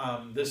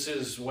 This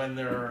is when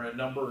there are a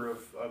number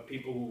of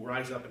people who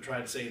rise up and try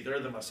to say they're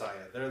the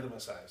Messiah, they're the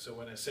Messiah. So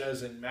when it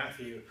says in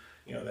Matthew,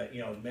 that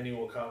many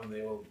will come and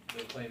they'll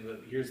claim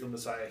that here's the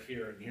Messiah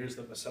here and here's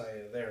the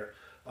Messiah there,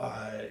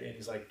 and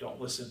he's like, don't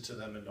listen to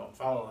them and don't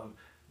follow them.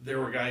 There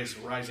were guys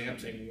rising up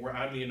saying,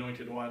 I'm the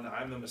anointed one,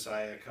 I'm the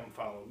Messiah, come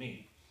follow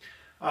me.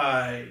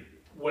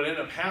 What ended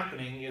up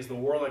happening is the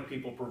warlike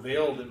people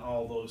prevailed in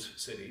all those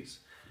cities.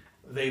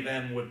 They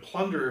then would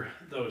plunder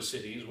those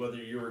cities, whether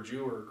you were a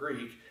Jew or a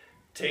Greek,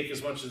 take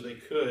as much as they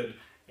could,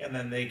 and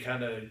then they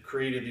kind of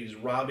created these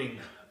robbing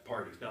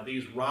parties. Now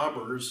these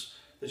robbers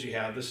that you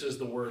have, this is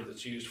the word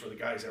that's used for the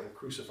guys that were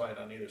crucified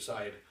on either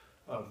side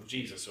of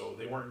Jesus. So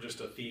they weren't just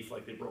a thief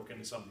like they broke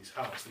into somebody's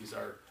house. These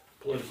are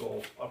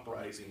political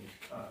uprising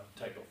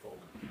type of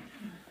folk.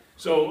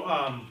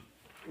 So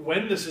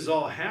when this is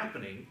all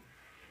happening,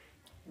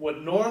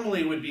 what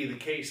normally would be the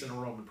case in a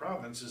Roman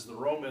province is the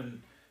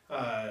Roman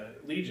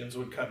legions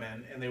would come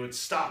in and they would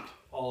stop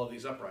all of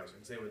these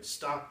uprisings. They would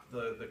stop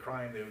the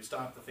crime. They would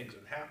stop the things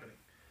that were happening.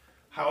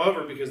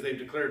 However, because they've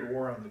declared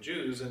war on the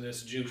Jews and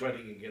it's Jew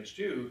fighting against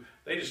Jew,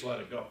 they just let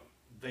it go.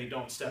 They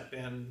don't step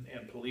in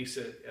and police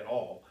it at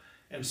all.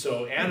 And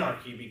so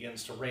anarchy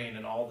begins to reign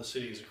in all the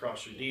cities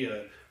across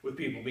Judea, with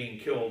people being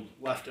killed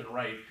left and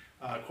right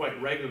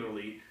quite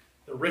regularly.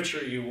 the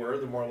richer you were,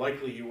 the more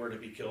likely you were to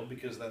be killed,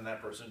 because then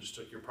that person just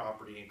took your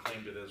property and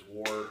claimed it as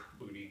war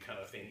booty kind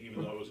of thing,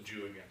 even though it was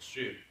Jew against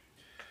Jew.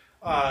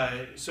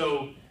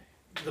 So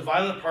the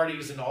violent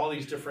parties in all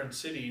these different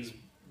cities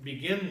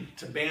begin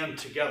to band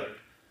together,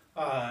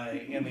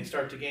 and they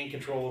start to gain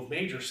control of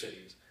major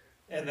cities.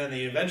 And then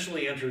they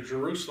eventually enter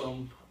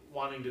Jerusalem,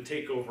 wanting to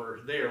take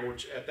over there,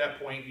 which at that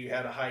point you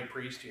had a high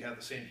priest, you had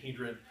the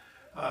Sanhedrin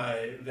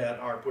that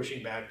are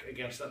pushing back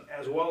against them,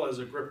 as well as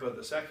Agrippa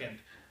II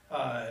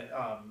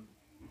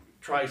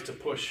tries to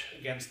push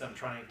against them,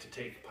 trying to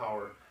take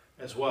power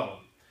as well.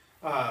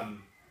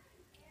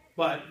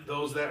 But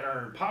those that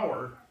are in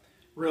power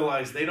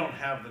realize they don't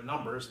have the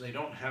numbers, they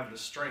don't have the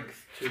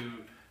strength to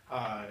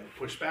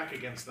push back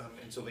against them,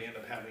 and so they end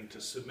up having to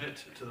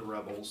submit to the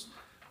rebels,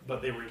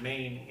 but they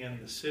remain in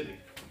the city.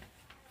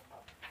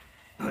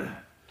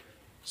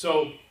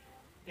 So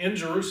in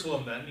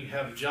Jerusalem then, you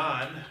have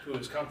John, who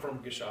has come from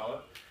Gischala,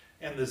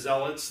 and the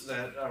zealots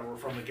that were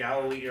from the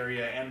Galilee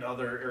area and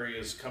other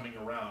areas coming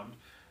around.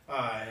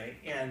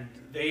 And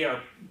they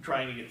are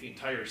trying to get the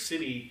entire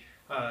city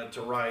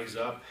to rise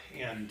up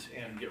and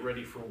get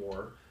ready for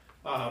war.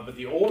 But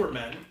the older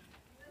men,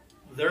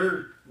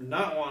 they're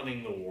not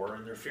wanting the war,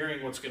 and they're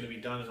fearing what's going to be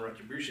done in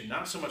retribution.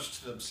 Not so much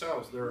to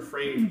themselves. They're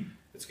afraid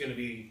it's going to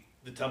be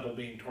the temple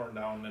being torn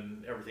down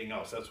and everything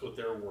else. That's what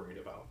they're worried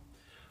about.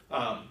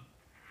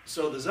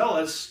 So the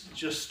zealots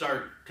just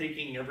start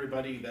taking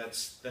everybody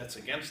that's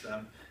against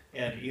them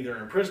and either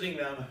imprisoning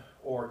them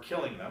or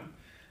killing them.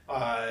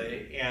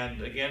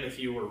 And again, if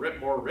you were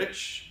more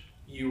rich,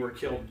 you were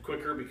killed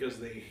quicker because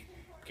they,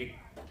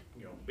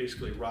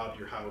 basically robbed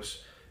your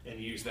house and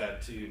used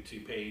that to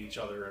pay each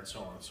other and so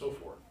on and so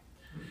forth.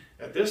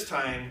 At this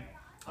time,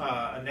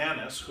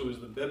 Ananus, who is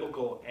the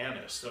biblical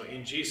Annas, so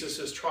in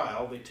Jesus'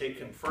 trial, they take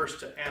him first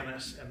to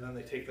Annas and then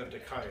they take them to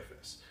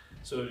Caiaphas.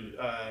 So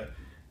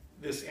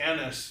this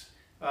Annas,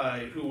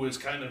 who was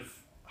kind of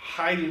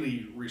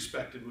highly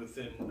respected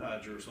within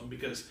Jerusalem,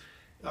 because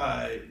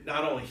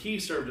not only he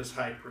served as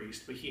high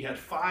priest, but he had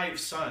 5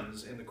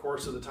 sons in the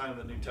course of the time of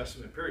the New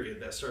Testament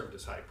period that served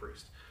as high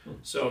priest.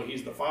 So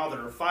he's the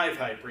father of 5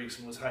 high priests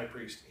and was high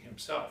priest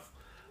himself.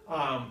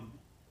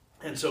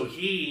 And so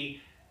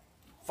he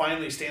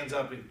finally stands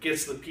up and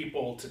gets the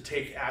people to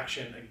take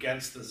action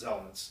against the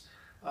zealots.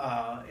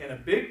 And a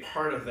big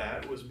part of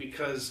that was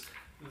because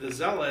the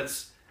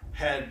zealots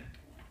had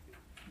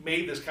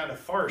made this kind of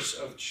farce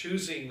of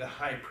choosing the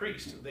high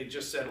priest. They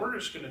just said, we're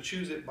just going to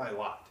choose it by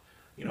lot,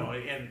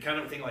 and kind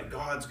of thing like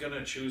God's going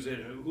to choose it.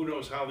 Who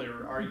knows how they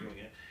were arguing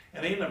it.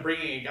 And they ended up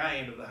bringing a guy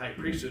into the high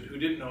priesthood who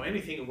didn't know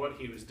anything of what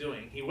he was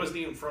doing. He wasn't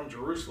even from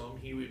Jerusalem.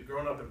 He had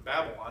grown up in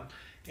Babylon,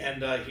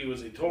 and he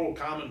was a total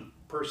common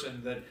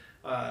person that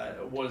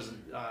was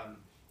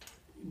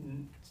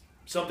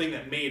something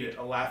that made it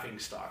a laughing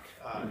stock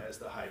as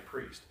the high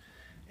priest.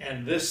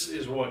 And this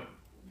is what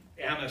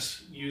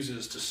Annas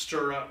uses to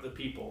stir up the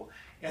people,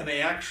 and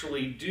they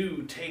actually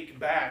do take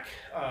back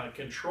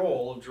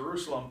control of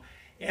Jerusalem,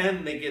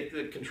 and they get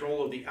the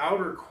control of the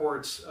outer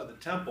courts of the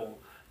temple.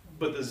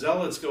 But the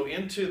zealots go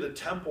into the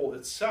temple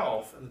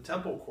itself, in the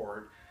temple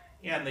court,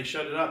 and they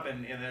shut it up,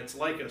 and it's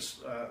like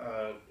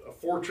a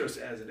fortress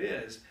as it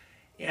is.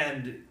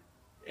 And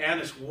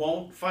Annas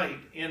won't fight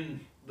in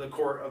the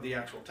court of the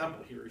actual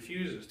temple. He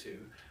refuses to.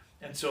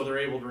 And so they're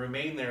able to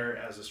remain there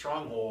as a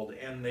stronghold,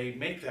 and they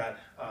make that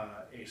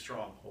a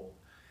stronghold.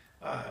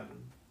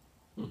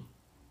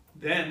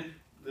 Then,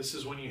 this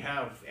is when you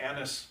have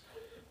Annas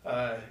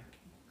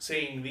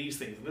saying these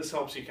things. And this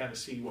helps you kind of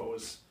see what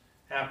was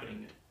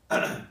happening.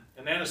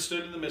 And Annas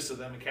stood in the midst of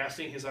them, and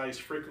casting his eyes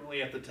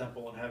frequently at the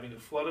temple, and having a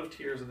flood of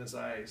tears in his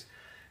eyes,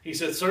 he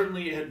said,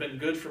 certainly it had been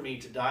good for me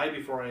to die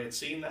before I had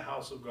seen the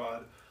house of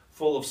God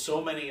full of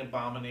so many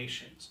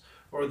abominations,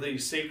 or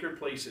these sacred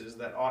places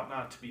that ought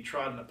not to be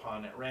trodden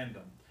upon at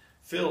random,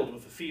 filled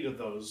with the feet of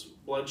those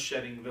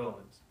blood-shedding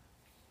villains.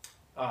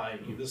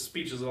 This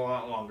speech is a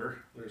lot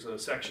longer. There's a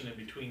section in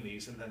between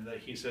these, and then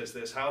he says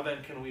this, how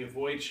then can we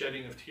avoid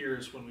shedding of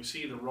tears when we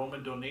see the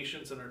Roman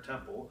donations in our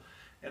temple,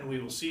 and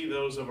we will see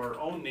those of our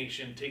own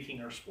nation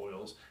taking our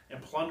spoils,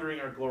 and plundering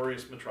our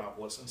glorious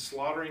metropolis, and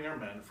slaughtering our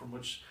men, from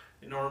which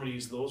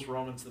enormities those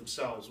Romans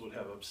themselves would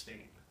have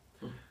abstained.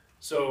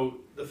 So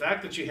the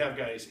fact that you have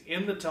guys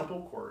in the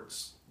temple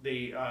courts,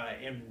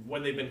 and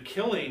when they've been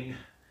killing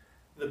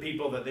the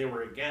people that they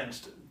were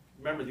against,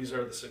 remember these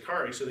are the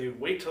Sicarii, so they would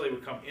wait till they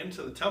would come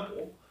into the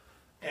temple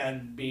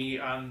and be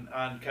on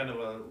kind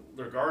of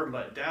their guard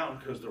let down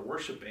because they're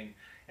worshiping,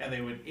 and they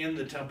would in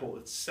the temple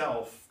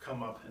itself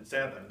come up and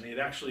stab them. And they had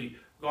actually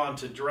gone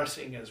to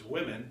dressing as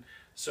women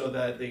so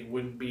that they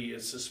wouldn't be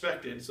as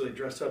suspected. So they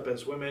dressed up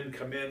as women,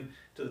 come in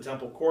to the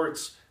temple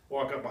courts,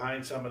 walk up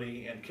behind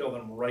somebody and kill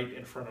them right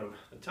in front of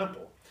the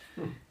temple.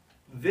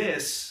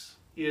 This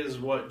is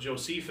what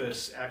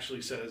Josephus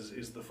actually says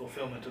is the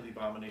fulfillment of the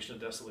abomination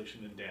of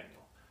desolation in Daniel.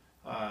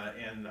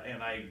 And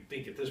I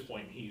think at this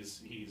point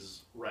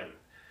he's right.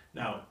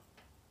 Now,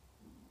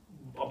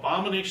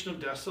 abomination of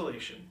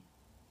desolation,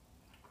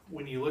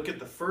 when you look at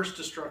the first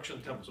destruction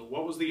of the temple, so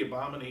what was the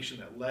abomination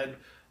that led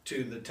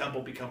to the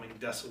temple becoming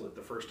desolate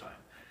the first time.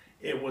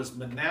 It was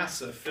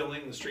Manasseh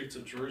filling the streets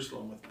of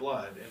Jerusalem with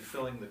blood and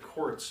filling the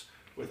courts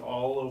with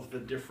all of the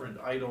different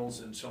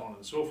idols and so on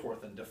and so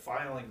forth, and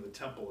defiling the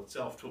temple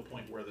itself to a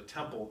point where the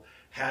temple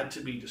had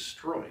to be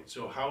destroyed.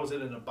 So how is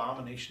it an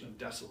abomination of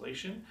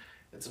desolation?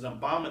 It's an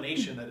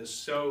abomination that is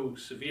so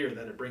severe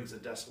that it brings the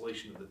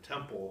desolation of the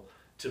temple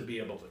to be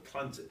able to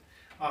cleanse it.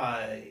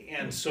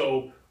 And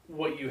so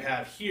what you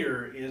have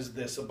here is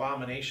this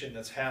abomination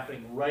that's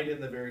happening right in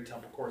the very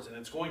temple courts, and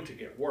it's going to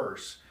get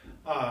worse.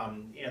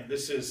 And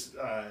this is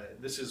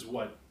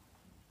what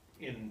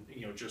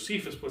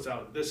Josephus puts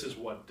out. This is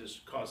what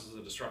causes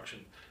the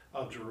destruction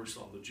of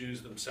Jerusalem. The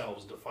Jews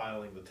themselves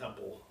defiling the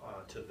temple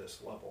to this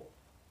level.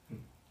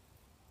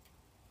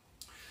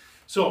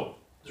 So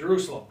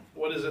Jerusalem,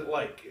 what is it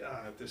like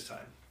at this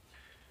time?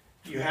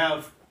 You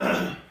have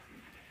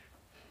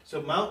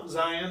so Mount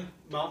Zion,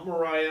 Mount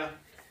Moriah,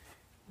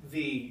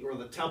 the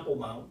Temple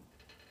Mount.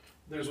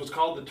 There's what's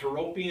called the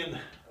Tyropoeon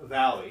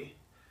Valley,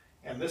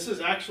 and this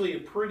is actually a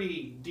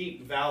pretty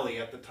deep valley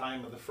at the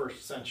time of the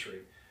 1st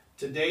century.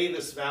 Today,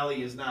 this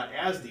valley is not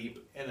as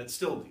deep, and it's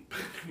still deep.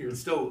 It's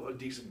still a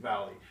decent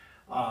valley,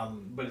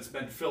 but it's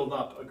been filled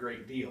up a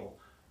great deal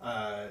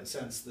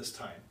since this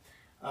time.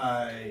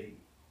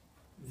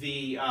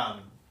 The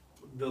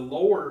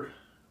lower,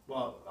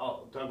 well,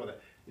 I'll talk about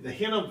that. The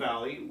Hinnom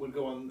Valley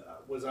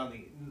was on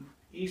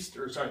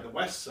the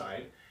west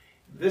side.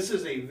 This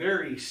is a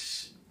very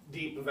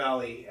deep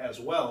valley as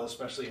well,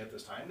 especially at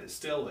this time. It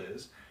still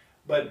is.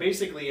 But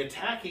basically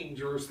attacking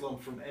Jerusalem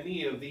from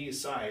any of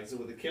these sides,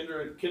 with the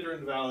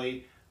Kidron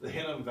Valley, the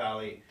Hinnom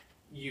Valley,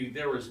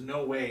 there was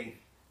no way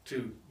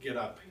to get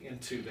up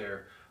into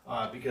there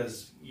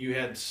because you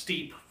had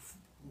steep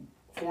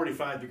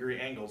 45-degree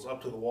angles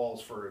up to the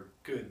walls for a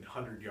good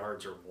 100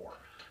 yards or more.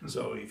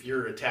 So if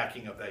you're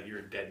attacking up that,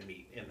 you're dead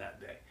meat in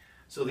that day.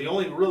 So the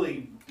only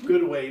really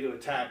good way to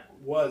attack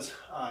was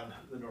on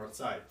the north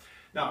side.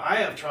 Now, I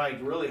have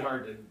tried really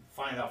hard to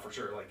find out for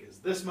sure, like, is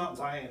this Mount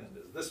Zion and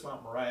is this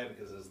Mount Moriah,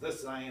 because is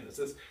this Zion, is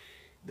this...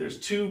 There's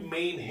two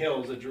main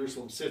hills that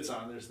Jerusalem sits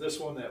on. There's this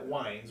one that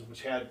winds,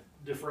 which had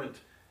different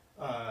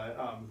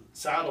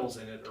saddles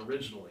in it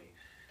originally.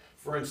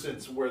 For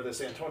instance, where this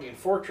Antonian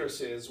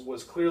fortress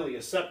was clearly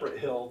a separate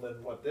hill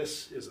than what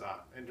this is on.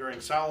 And during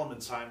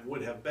Solomon's time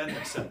would have been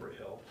a separate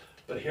hill,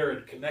 but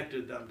Herod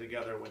connected them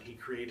together when he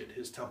created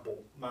his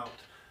temple mount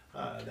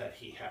that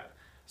he had.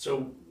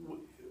 So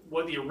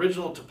what the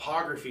original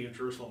topography of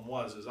Jerusalem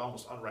was is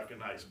almost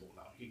unrecognizable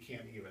now. You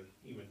can't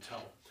even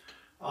tell.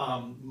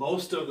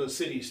 Most of the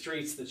city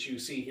streets that you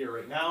see here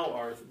right now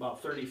are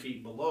about 30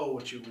 feet below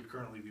what you would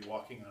currently be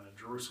walking on in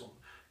Jerusalem,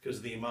 because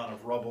of the amount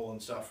of rubble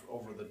and stuff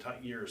over the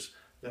years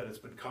that it's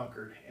been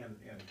conquered and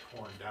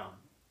torn down.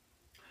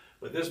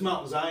 But this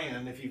Mount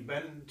Zion, if you've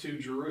been to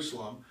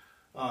Jerusalem,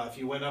 if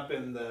you went up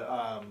in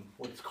the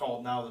what's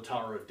called now the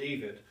Tower of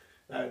David,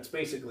 it's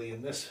basically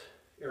in this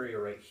area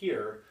right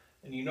here,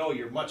 and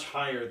you're much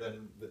higher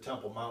than the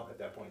Temple Mount at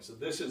that point. So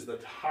this is the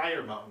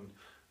higher mountain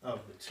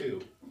of the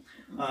two.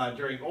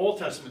 During Old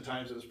Testament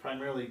times, it was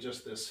primarily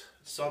just this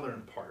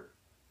southern part.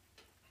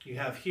 You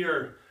have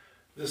here,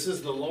 this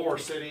is the lower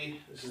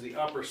city, this is the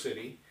upper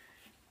city.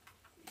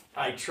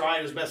 I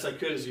tried as best I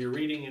could as you're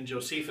reading in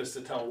Josephus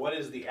to tell what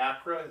is the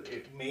Acra.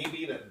 It may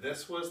be that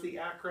this was the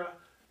Acra.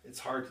 It's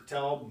hard to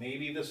tell.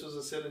 Maybe this was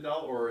a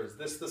citadel, or is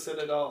this the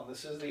citadel and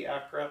this is the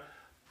Acra?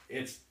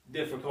 It's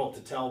difficult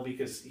to tell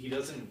because he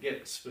doesn't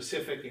get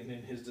specific, and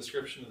in his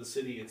description of the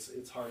city,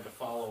 it's hard to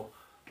follow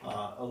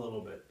a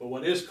little bit. But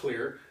what is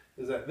clear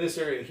is that this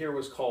area here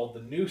was called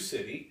the New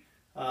City,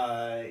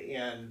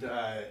 and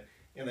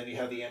then you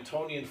have the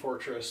Antonian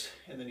fortress,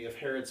 and then you have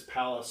Herod's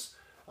palace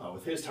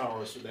with his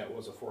towers, so that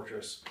was a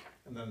fortress,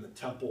 and then the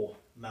Temple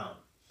Mount.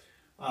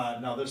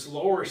 Now this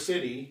lower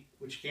city,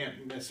 which you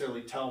can't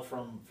necessarily tell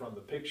from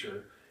the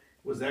picture,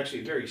 was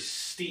actually a very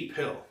steep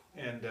hill.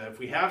 And if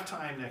we have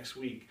time next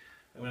week,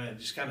 I'm going to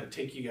just kind of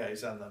take you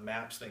guys on the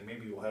maps thing.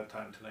 Maybe we'll have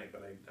time tonight,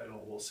 but I don't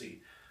know, we'll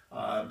see.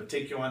 But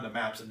take you on the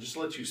maps and just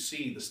let you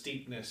see the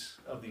steepness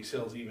of these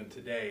hills even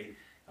today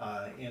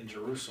in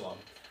Jerusalem.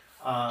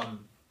 So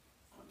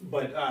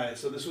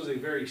this was a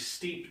very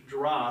steep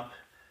drop.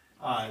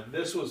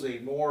 This was a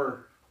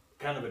more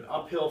kind of an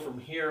uphill from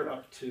here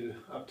up to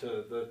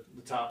the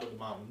top of the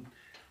mountain.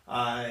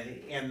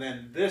 And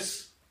then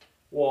this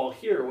wall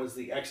here was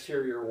the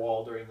exterior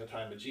wall during the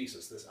time of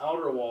Jesus. This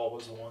outer wall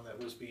was the one that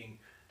was being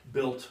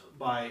built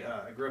by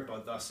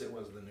Agrippa, thus it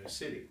was the new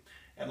city.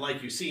 And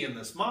like you see in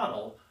this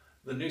model,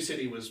 the new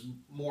city was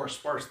more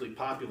sparsely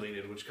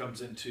populated, which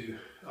comes into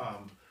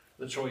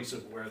the choice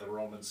of where the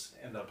Romans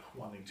end up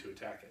wanting to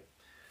attack it.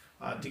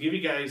 To give you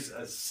guys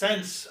a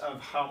sense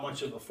of how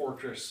much of a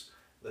fortress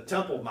the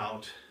Temple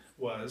Mount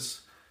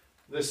was,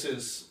 this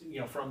is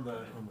from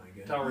the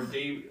Tower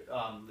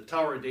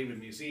of David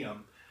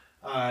Museum,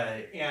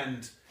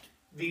 and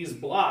these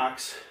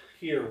blocks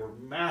here were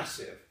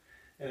massive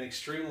and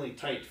extremely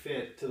tight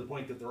fit, to the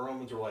point that the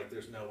Romans were like,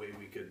 "There's no way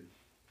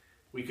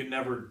we could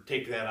never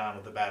take that on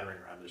with a battering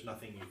ram. There's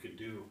nothing you could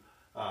do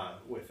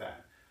with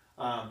that."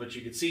 But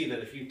you could see that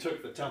if you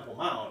took the Temple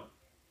Mount,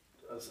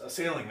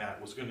 assailing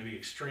that was going to be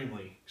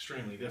extremely,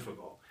 extremely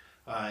difficult.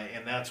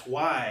 And that's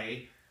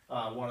why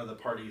one of the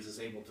parties is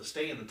able to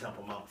stay in the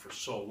Temple Mount for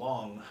so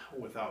long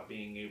without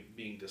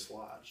being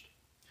dislodged.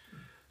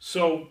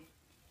 So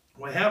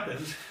what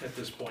happened at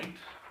this point,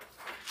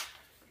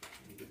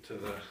 get to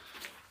the...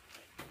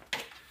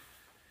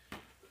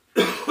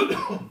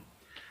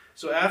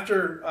 So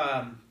after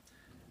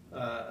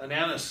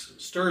Ananus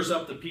stirs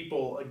up the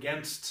people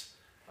against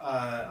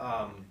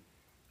the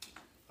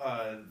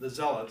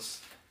Zealots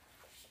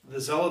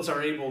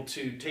are able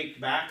to take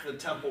back the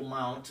Temple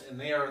Mount, and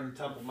they are in the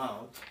Temple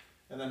Mount.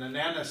 And then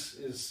Ananus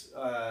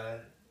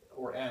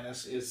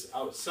is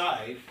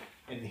outside,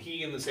 and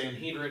he and the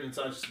Sanhedrin and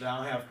such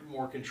now have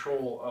more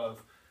control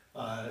of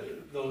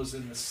those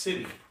in the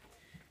city.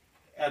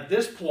 At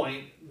this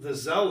point, the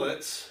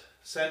Zealots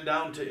send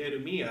down to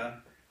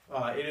Idumea.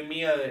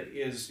 Idumea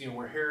is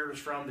where Herod is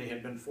from. They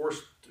had been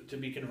forced to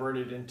be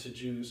converted into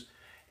Jews,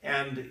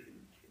 and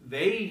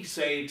they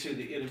say to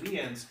the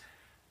Idumeans,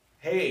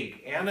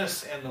 hey,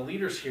 Annas and the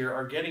leaders here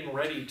are getting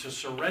ready to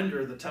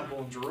surrender the temple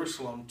in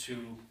Jerusalem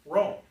to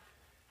Rome.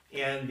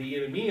 And the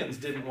Idumeans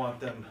didn't want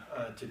them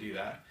to do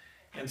that.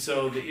 And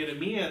so the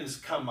Idumeans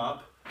come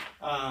up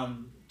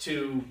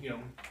to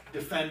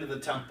defend the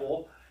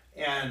temple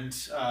and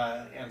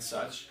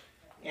such.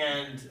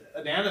 And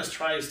Ananus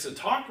tries to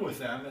talk with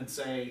them and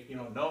say,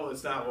 no,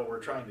 that's not what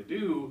we're trying to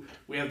do.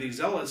 We have these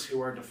zealots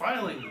who are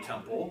defiling the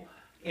temple,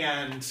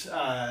 and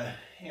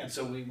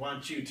so we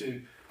want you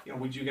to,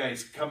 would you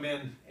guys come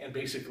in and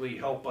basically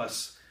help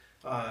us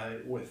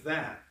with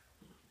that?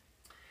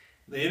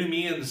 The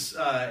Idumeans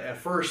at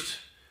first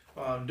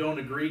don't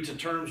agree to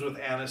terms with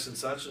Annas and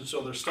such, and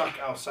so they're stuck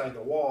outside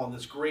the wall, and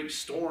this great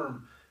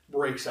storm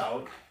breaks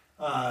out,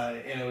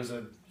 and it was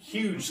a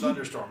huge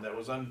thunderstorm that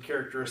was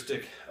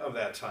uncharacteristic of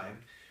that time.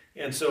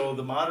 And so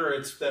the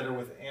moderates that are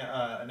with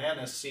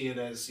Ananus see it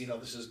as,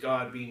 this is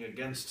God being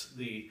against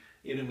the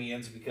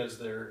Idumeans because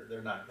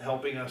they're not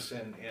helping us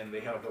and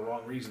they have the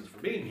wrong reasons for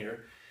being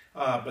here.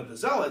 But the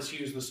Zealots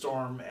use the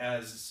storm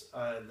as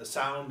the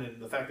sound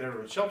and the fact that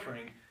everyone's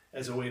sheltering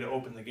as a way to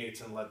open the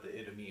gates and let the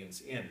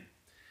Idumeans in.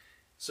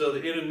 So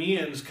the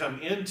Idumeans come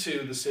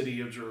into the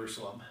city of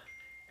Jerusalem,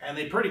 and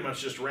they pretty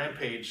much just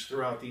rampage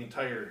throughout the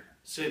entire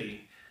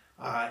city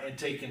and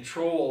take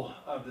control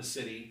of the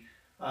city,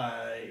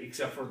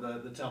 except for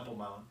the Temple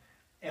Mount.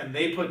 And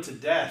they put to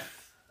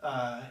death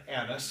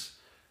Annas,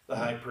 the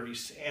high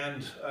priest,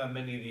 and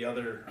many of the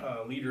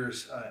other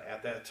leaders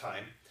at that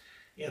time.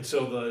 And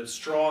so the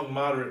strong,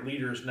 moderate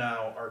leaders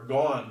now are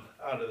gone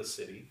out of the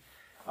city.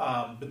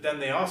 But then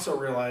they also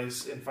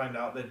realize and find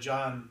out that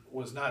John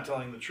was not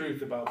telling the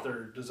truth about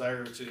their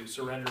desire to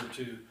surrender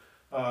to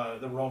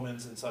the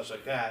Romans and such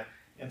like that.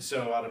 And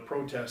so out of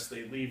protest,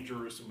 they leave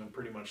Jerusalem and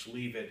pretty much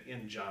leave it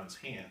in John's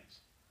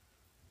hands.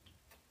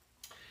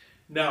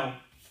 Now,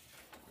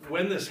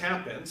 when this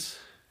happens,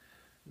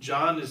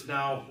 John is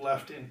now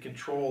left in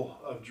control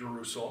of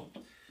Jerusalem.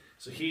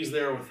 So he's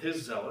there with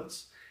his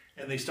zealots,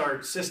 and they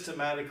start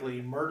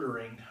systematically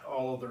murdering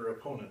all of their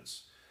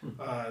opponents.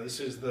 This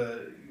is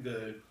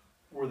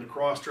where the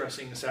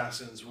cross-dressing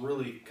assassins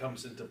really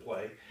comes into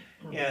play.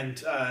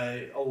 And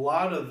a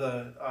lot of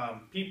the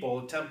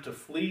people attempt to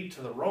flee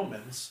to the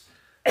Romans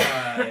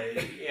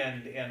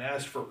and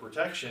ask for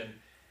protection,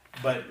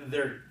 but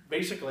they're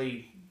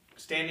basically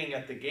standing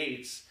at the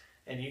gates,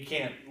 and you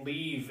can't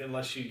leave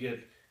unless you get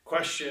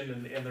questioned,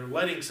 and they're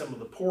letting some of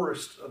the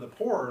poorest of the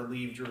poor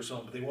leave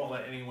Jerusalem, but they won't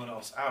let anyone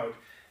else out.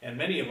 And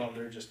many of them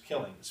they're just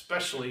killing,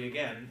 especially,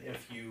 again,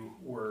 if you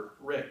were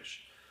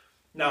rich.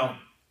 Now,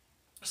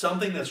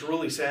 something that's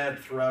really sad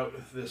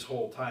throughout this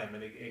whole time,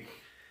 and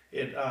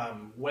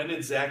when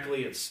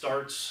exactly it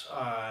starts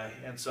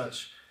and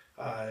such,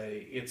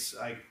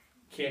 I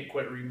can't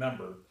quite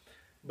remember.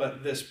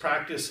 But this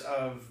practice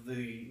of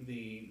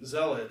the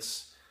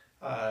zealots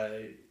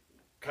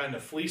kind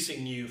of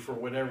fleecing you for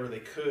whatever they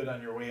could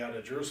on your way out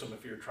of Jerusalem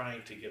if you're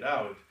trying to get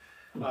out,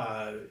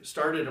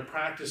 started a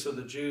practice of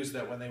the Jews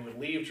that when they would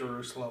leave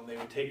Jerusalem, they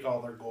would take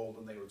all their gold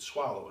and they would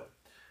swallow it.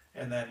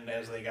 And then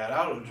as they got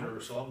out of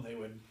Jerusalem, they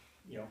would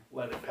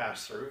let it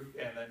pass through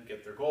and then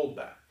get their gold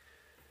back.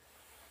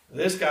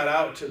 This got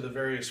out to the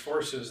various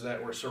forces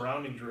that were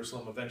surrounding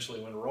Jerusalem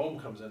eventually when Rome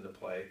comes into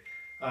play,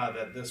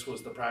 that this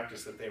was the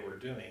practice that they were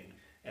doing.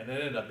 And it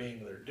ended up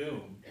being their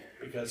doom,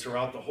 because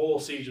throughout the whole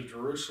siege of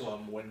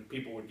Jerusalem, when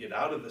people would get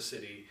out of the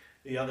city,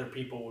 the other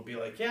people would be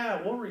like,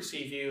 yeah, we'll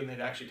receive you, and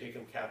they'd actually take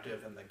them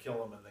captive and then kill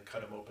them and then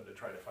cut them open to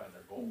try to find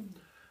their gold.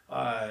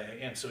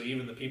 And so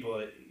even the people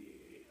that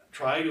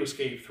try to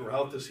escape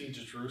throughout the siege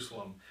of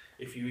Jerusalem,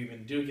 if you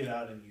even do get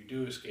out and you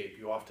do escape,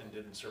 you often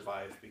didn't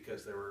survive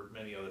because there were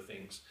many other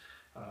things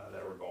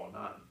that were going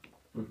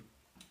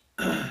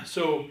on.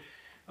 So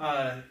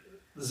the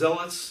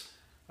Zealots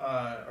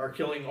are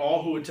killing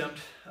all who attempt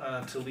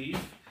to leave,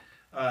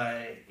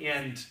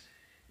 and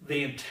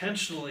they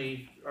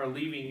intentionally are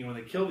leaving, when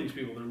they kill these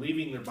people, they're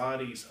leaving their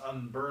bodies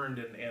unburned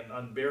and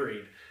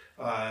unburied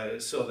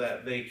so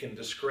that they can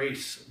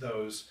disgrace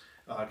those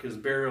because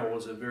burial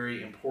was a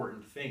very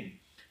important thing.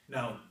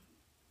 Now,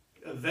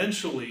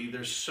 eventually,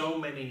 there's so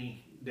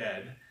many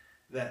dead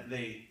that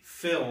they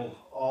fill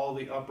all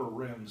the upper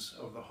rooms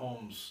of the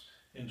homes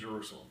in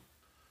Jerusalem.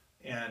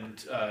 And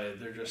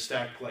they're just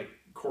stacked like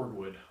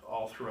cordwood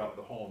all throughout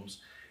the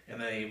homes. And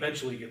they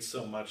eventually get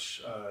so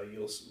much,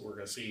 we're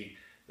going to see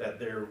that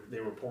they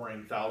were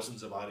pouring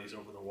thousands of bodies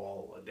over the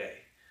wall a day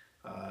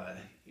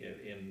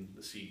in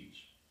the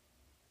siege.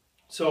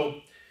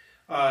 So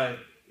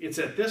it's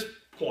at this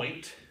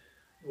point,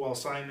 while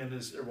John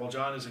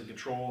is in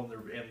control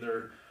and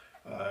they're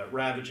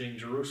ravaging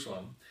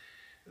Jerusalem,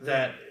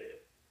 that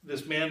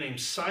this man named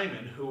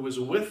Simon, who was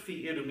with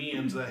the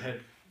Idumeans that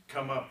had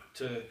come up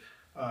to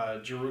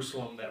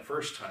Jerusalem that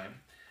first time,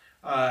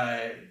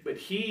 but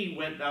he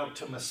went out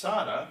to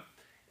Masada,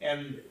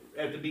 and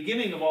at the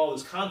beginning of all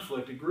this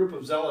conflict, a group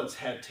of zealots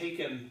had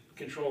taken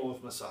control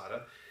of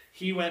Masada.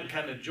 He went and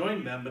kind of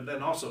joined them, but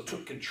then also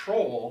took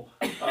control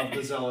of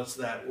the zealots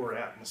that were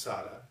at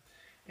Masada.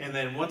 And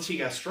then once he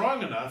got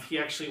strong enough, he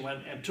actually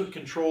went and took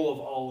control of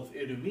all of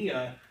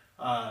Idumea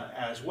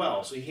as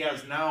well. So he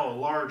has now a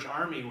large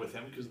army with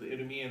him because the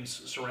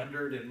Idumeans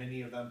surrendered and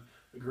many of them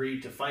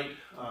agreed to fight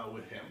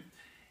with him.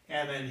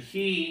 And then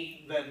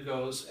he then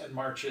goes and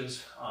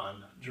marches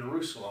on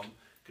Jerusalem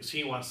because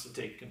he wants to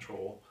take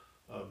control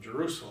of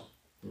Jerusalem.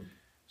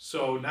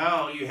 So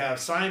now you have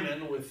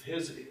Simon with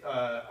his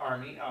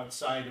army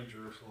outside of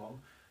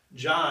Jerusalem,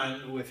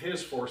 John with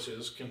his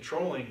forces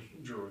controlling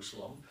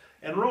Jerusalem,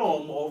 and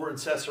Rome over in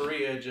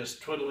Caesarea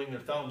just twiddling their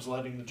thumbs,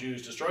 letting the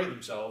Jews destroy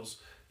themselves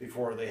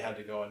before they had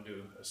to go and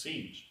do a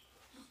siege.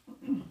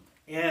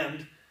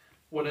 And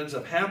what ends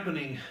up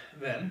happening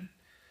then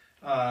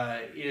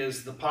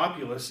is the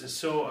populace is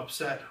so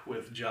upset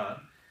with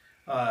John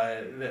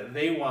that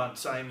they want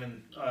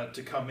Simon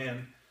to come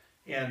in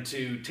and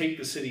to take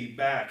the city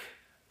back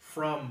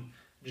from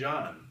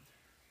John.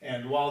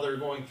 And while they're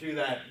going through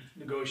that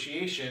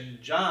negotiation,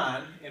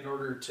 John, in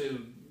order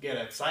to get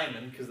at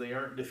Simon, because they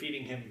aren't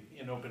defeating him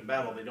in open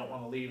battle, they don't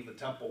want to leave the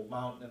Temple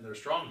Mount and their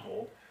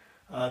stronghold,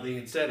 they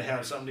instead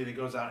have somebody that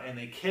goes out and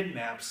they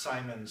kidnap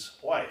Simon's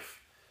wife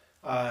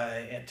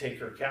and take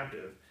her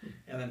captive.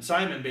 And then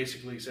Simon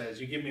basically says,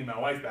 you give me my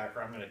wife back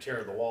or I'm going to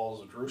tear the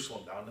walls of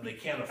Jerusalem down. And they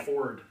can't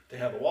afford to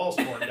have the walls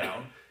torn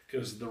down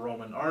because the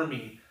Roman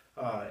army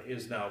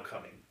is now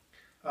coming.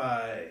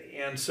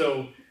 And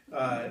so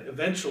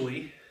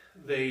eventually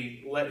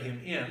they let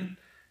him in,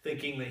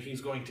 thinking that he's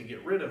going to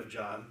get rid of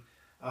John.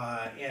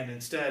 And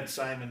instead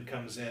Simon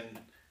comes in,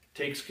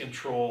 takes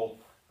control,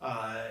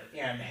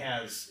 and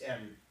has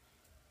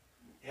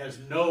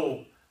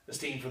no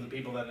esteem for the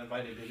people that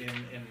invited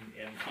him in,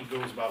 and he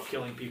goes about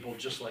killing people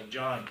just like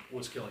John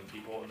was killing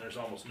people, and there's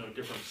almost no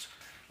difference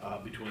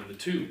between the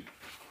two.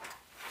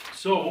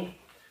 So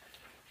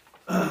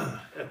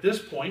at this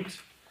point,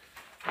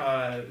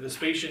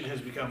 Vespasian has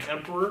become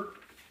emperor,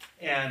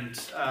 and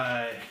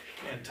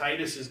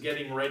Titus is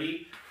getting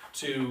ready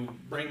to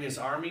bring his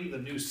army. The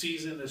new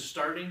season is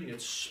starting.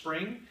 It's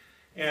spring,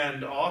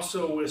 and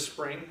also with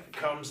spring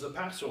comes the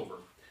Passover.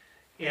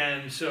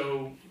 And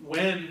so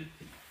when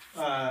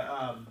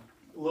a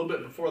little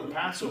bit before the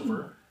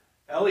Passover,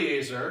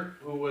 Eleazar,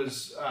 who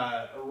was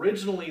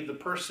originally the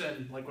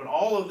person, like when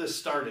all of this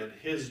started,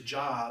 his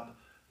job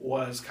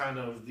was kind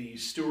of the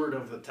steward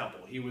of the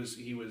temple. He was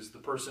the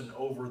person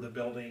over the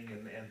building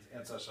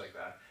and such like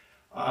that.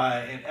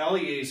 And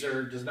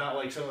Eleazar does not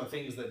like some of the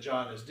things that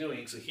John is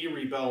doing, so he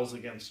rebels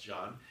against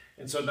John.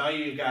 And so now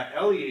you've got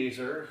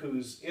Eleazar,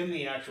 who's in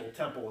the actual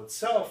temple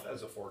itself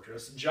as a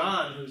fortress,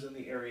 John, who's in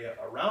the area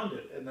around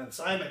it, and then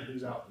Simon,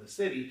 who's out in the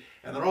city,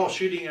 and they're all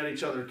shooting at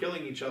each other,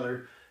 killing each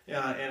other,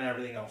 and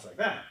everything else like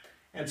that.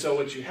 And so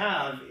what you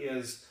have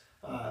is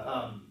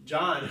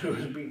John, who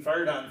is being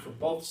fired on from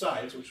both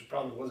sides, which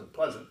probably wasn't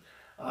pleasant,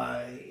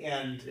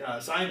 and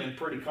Simon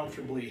pretty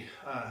comfortably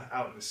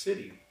out in the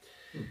city.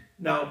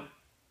 Now,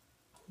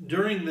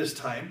 during this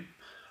time,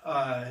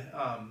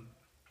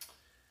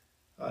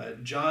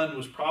 John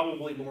was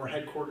probably more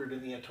headquartered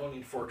in the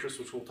Antonian fortress,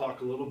 which we'll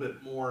talk a little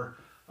bit more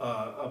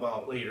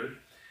about later.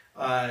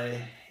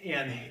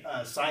 And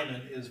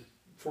Simon is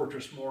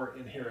fortress more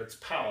in Herod's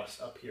palace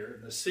up here.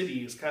 And the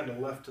city is kind of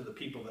left to the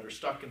people that are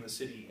stuck in the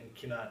city and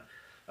cannot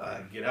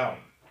get out.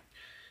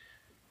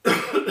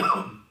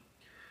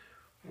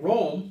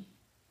 Rome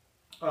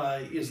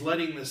is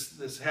letting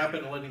this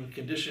happen, letting the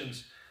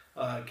conditions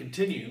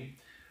continue.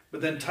 But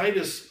then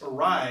Titus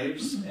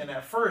arrives, and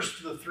at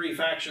first the three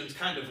factions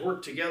kind of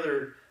work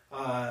together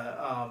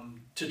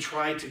to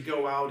try to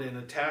go out and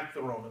attack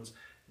the Romans,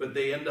 but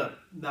they end up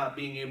not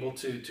being able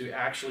to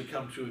actually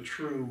come to a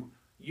true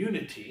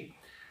unity,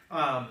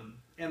 and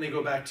they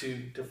go back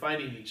to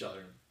fighting each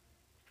other.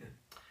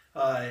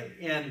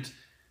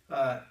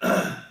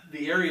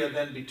 The area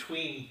then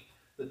between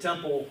the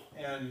temple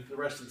and the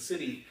rest of the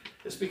city,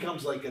 this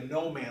becomes like a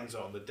no man's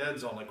zone, the dead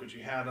zone, like what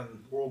you had in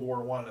World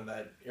War I in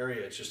that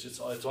area. It's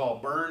all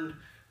burned.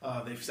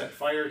 They've set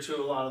fire to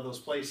a lot of those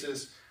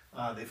places.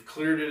 They've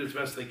cleared it as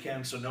best they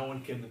can so no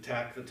one can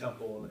attack the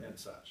temple and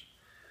such.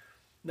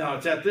 Now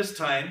it's at this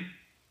time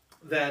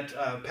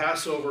that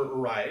Passover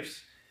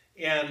arrives,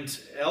 and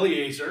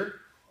Eleazar,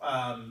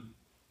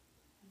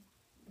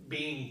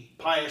 being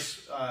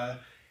pious,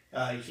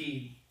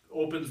 he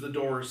opens the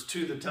doors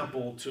to the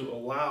temple to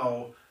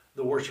allow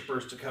the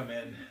worshipers to come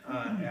in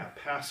at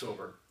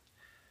Passover.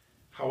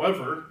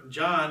 However,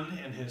 John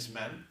and his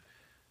men,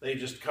 they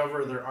just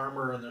cover their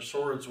armor and their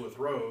swords with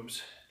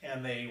robes,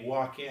 and they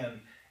walk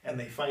in and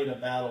they fight a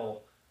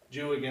battle,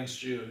 Jew against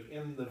Jew,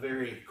 in the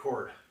very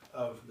court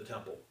of the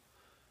temple,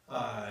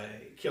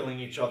 killing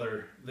each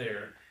other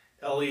there.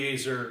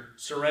 Eleazar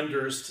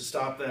surrenders to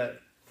stop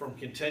that from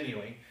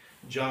continuing.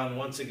 John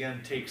once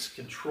again takes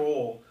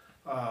control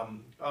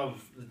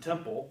of the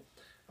temple,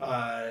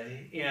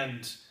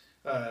 and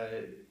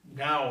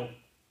now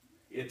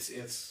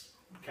it's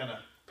kind of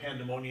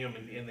pandemonium,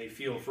 and they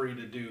feel free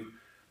to do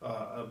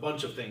a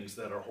bunch of things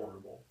that are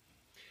horrible.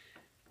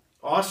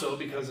 Also,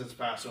 because it's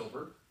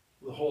Passover,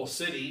 the whole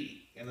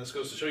city, and this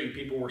goes to show you,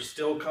 people were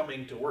still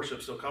coming to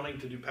worship, still coming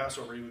to do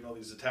Passover, even though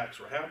these attacks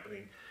were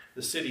happening.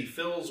 The city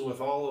fills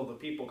with all of the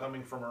people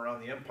coming from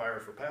around the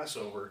empire for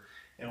Passover,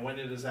 and when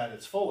it is at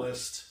its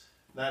fullest,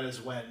 that is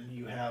when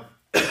you have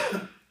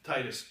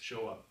Titus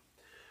show up.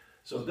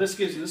 So this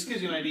gives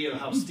you an idea of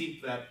how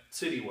steep that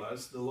city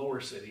was, the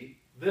lower city.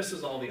 This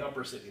is all the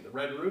upper city. The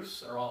red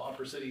roofs are all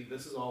upper city.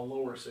 This is all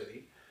lower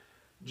city.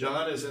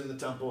 John is in the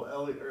temple,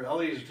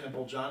 Eleazar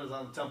temple. John is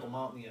on the Temple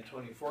Mount in the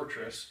Antonian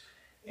fortress.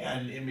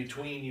 And in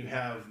between you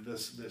have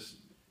this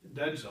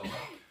dead zone.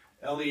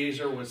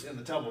 Eleazar was in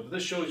the temple. But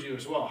this shows you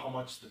as well how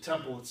much the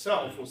temple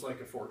itself was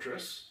like a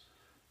fortress.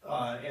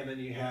 And then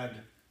you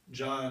had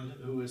John,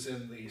 who was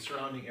in the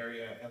surrounding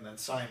area, and then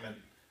Simon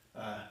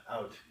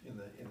out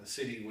in the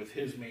city with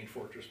his main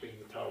fortress being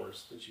the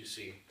towers that you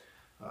see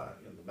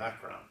in the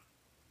background.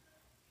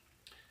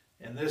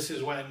 And this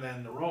is when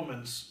then the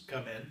Romans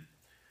come in.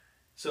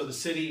 So the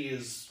city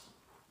is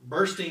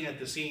bursting at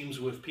the seams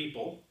with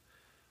people.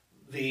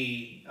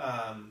 The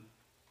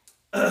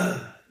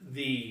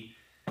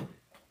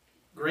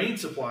grain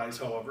supplies,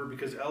 however,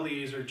 because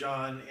Eleazar,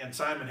 John, and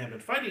Simon have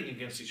been fighting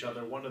against each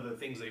other, one of the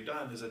things they've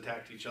done is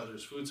attacked each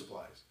other's food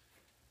supplies,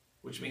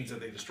 which means that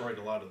they destroyed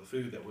a lot of the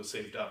food that was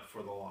saved up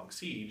for the long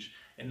siege.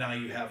 And now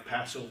you have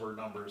Passover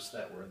numbers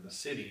that were in the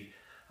city,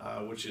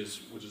 which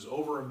is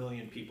over 1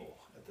 million people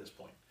at this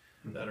point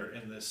that are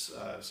in this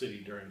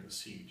city during the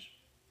siege.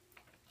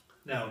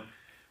 Now,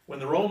 when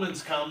the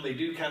Romans come, they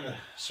do kind of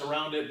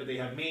surround it, but they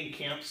have main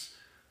camps.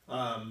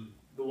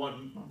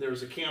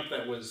 There's a camp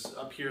that was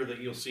up here that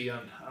you'll see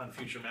on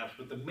future maps,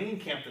 but the main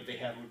camp that they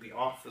had would be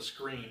off the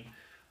screen,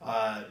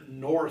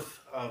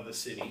 north of the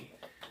city.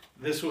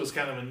 This was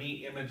kind of a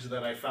neat image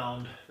that I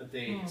found that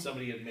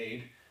somebody had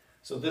made.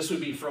 So this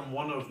would be from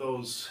one of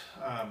those.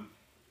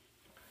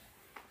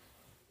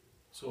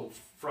 So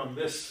from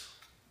this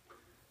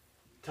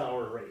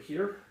tower right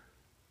here.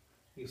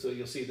 So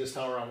you'll see this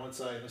tower on one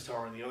side and this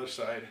tower on the other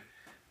side.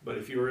 But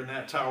if you were in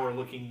that tower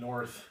looking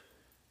north,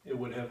 it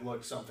would have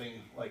looked something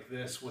like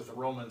this, with the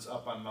Romans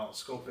up on Mount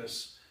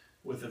Scopus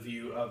with a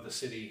view of the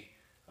city,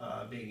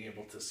 being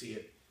able to see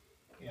it.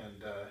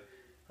 And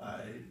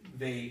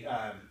they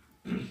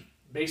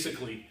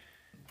basically,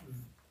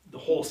 the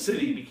whole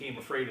city became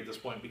afraid at this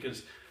point,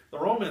 because the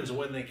Romans,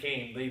 when they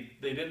came, they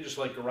didn't just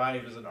like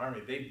arrive as an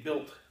army. They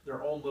built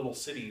their own little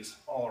cities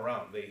all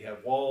around. They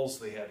had walls,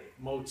 they had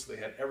moats, they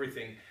had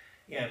everything.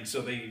 And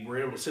so they were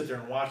able to sit there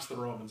and watch the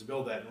Romans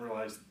build that and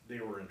realize they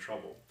were in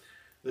trouble.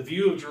 The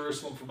view of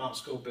Jerusalem from Mount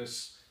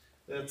Scopus,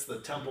 that's the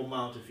Temple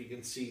Mount, if you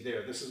can see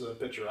there. This is a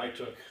picture I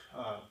took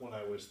when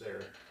I was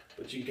there.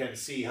 But you can kind of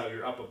see how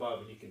you're up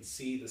above and you can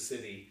see the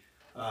city.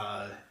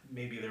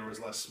 Maybe there was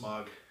less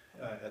smog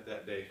at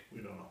that day. We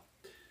don't know.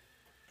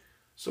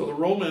 So the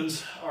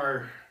Romans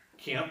are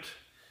camped.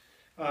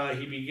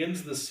 He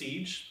begins the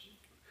siege.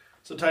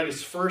 So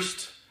Titus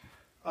first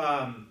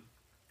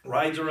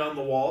rides around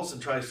the walls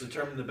and tries to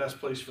determine the best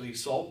place for the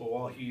assault. But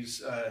while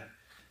he's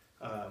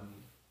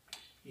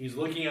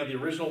looking at the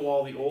original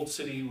wall, the old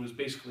city was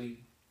basically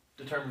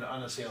determined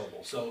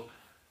unassailable. So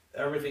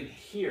everything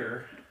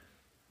here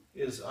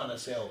is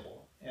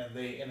unassailable. And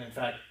in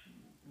fact,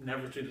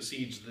 never through the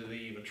siege did they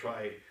even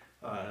try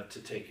to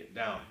take it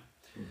down.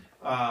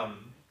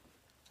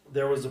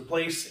 There was a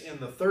place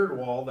in the third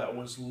wall that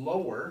was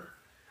lower.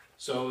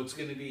 So it's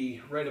going to be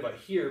right about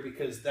here,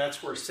 because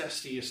that's where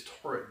Cestius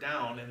tore it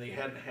down and they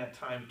hadn't had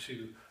time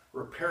to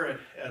repair it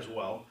as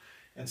well.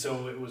 And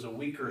so it was a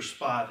weaker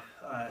spot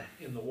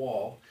in the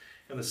wall.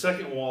 And the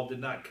second wall did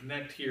not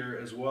connect here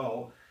as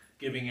well,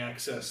 giving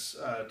access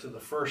to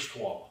the first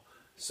wall.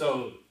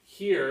 So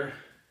here,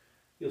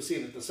 you'll see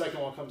that the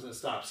second wall comes and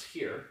stops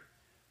here.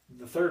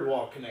 The third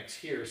wall connects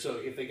here. So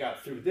if they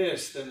got through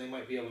this, then they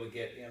might be able to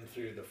get in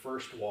through the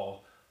first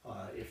wall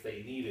if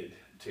they needed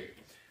to.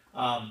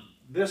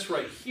 This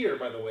right here,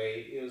 by the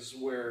way, is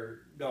where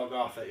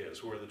Golgotha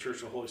is, where the Church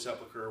of the Holy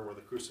Sepulchre, where the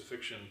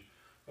crucifixion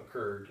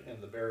occurred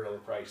and the burial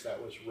of Christ.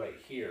 That was right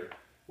here,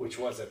 which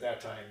was at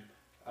that time,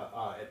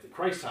 at the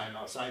Christ time,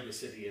 outside the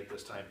city, at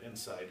this time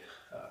inside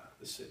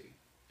the city.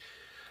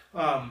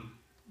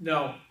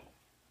 Now,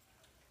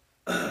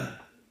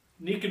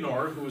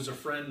 Nicanor, who was a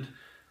friend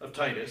of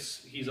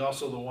Titus, he's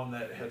also the one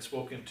that had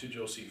spoken to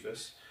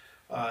Josephus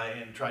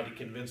and tried to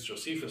convince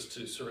Josephus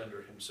to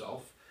surrender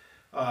himself.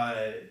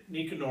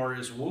 Nicanor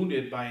is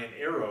wounded by an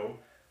arrow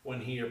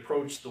when he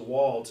approached the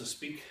wall to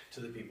speak to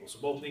the people. So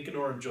both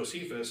Nicanor and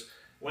Josephus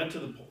went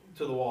to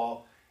the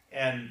wall,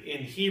 and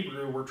in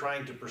Hebrew were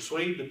trying to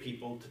persuade the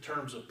people to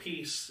terms of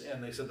peace.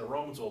 And they said the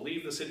Romans will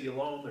leave the city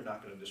alone; they're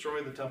not going to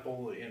destroy the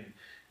temple. And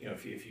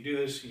if you do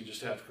this, you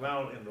just have to come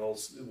out, and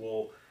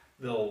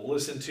they'll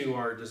listen to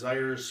our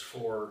desires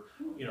for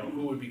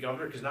who would be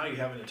governor. Because now you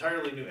have an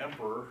entirely new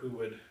emperor who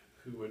would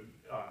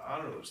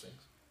honor those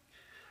things.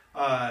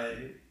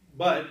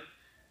 But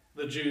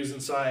the Jews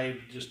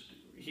inside just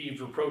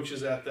heaved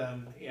reproaches at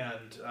them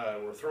and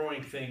were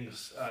throwing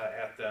things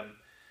at them.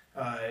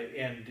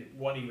 And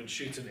one even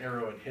shoots an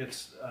arrow and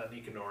hits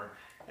Nicanor.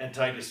 And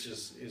Titus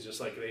is just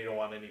like, they don't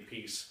want any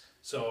peace,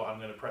 so I'm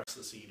going to press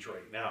the siege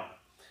right now.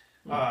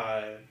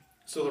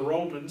 So the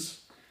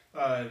Romans,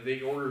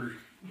 he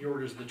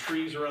orders the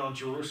trees around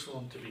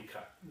Jerusalem to be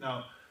cut.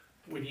 Now,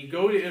 when you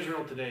go to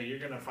Israel today, you're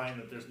going to find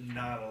that there's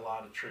not a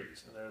lot of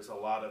trees, and there's a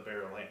lot of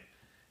bare land.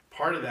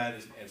 Part of that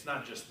is, it's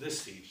not just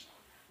this siege.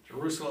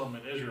 Jerusalem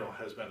and Israel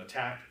has been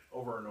attacked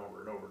over and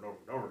over and over and over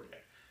and over again.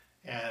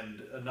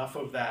 And enough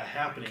of that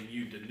happening,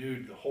 you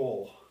denude the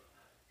whole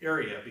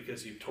area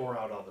because you tore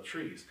out all the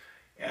trees.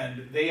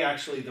 And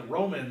the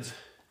Romans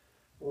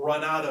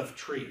run out of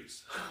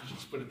trees.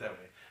 Just put it that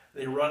way.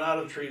 They run out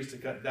of trees to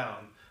cut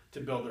down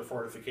to build their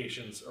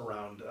fortifications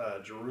around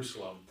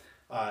Jerusalem.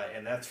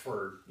 And that's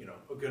for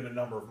a good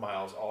number of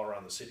miles all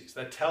around the cities.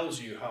 That tells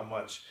you how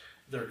much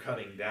they're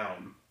cutting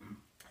down.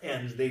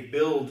 And they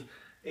build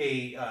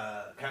a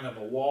kind of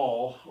a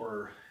wall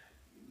or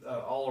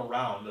all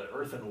around, an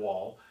earthen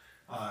wall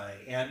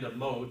and a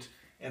moat,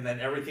 and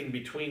then everything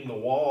between the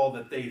wall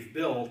that they've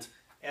built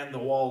and the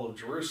wall of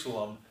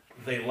Jerusalem,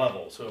 they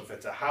level. So if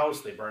it's a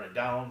house, they burn it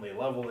down, they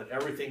level it.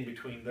 Everything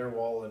between their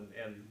wall and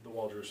the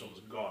wall of Jerusalem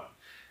is gone.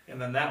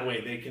 And then that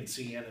way they can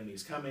see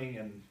enemies coming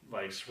and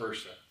vice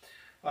versa.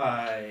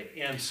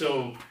 And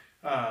so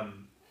at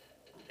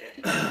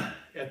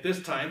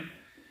this time,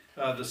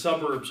 the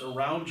suburbs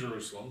around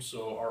Jerusalem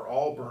are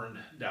all burned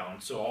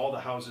down. So all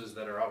the houses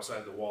that are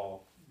outside the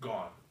wall,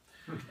 gone.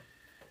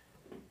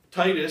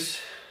 Titus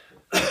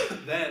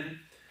then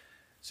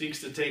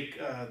seeks to take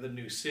the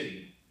new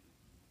city.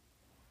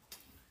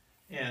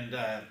 And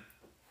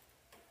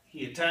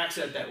he attacks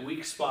at that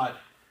weak spot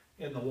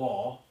in the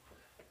wall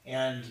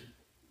and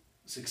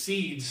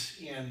succeeds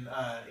in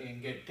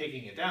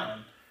taking it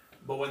down.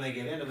 But when they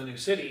get into the new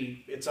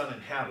city, it's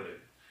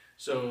uninhabited.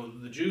 So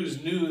the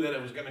Jews knew that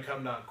it was going to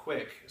come down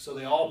quick. So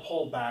they all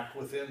pulled back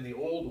within the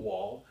old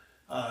wall.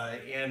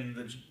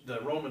 And the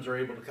Romans are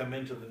able to come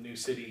into the new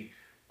city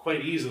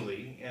quite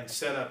easily and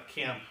set up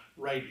camp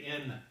right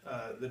in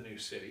the new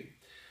city.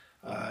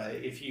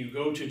 If you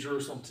go to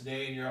Jerusalem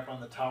today and you're up on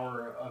the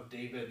Tower of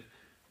David,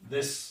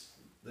 the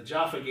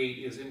Jaffa Gate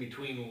is in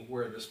between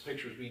where this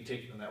picture is being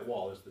taken in that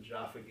wall. There's the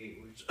Jaffa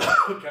Gate, which is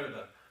kind of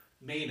the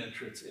main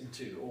entrance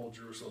into Old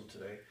Jerusalem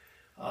today.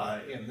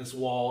 And this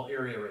wall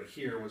area right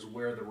here was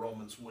where the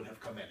Romans would have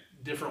come in.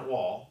 Different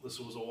wall. This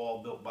was a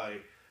wall built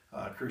by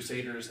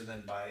Crusaders and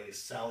then by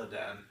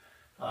Saladin.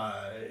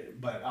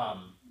 But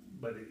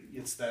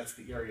that's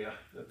the area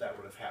that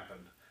would have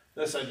happened.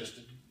 This I just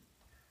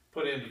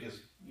put in because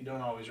you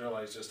don't always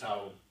realize just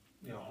how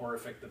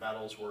horrific the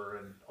battles were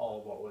and all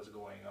of what was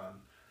going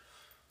on.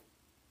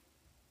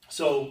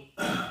 So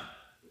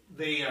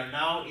they are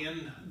now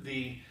in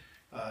the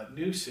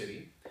new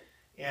city,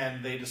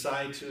 and they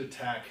decide to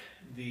attack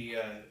the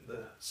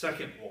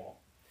second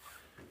wall.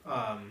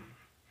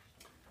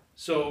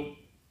 So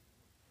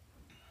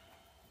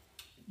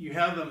you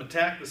have them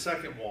attack the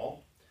second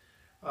wall.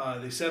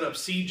 They set up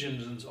siege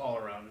engines all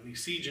around, and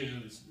these siege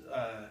engines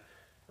are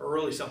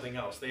really something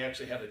else. They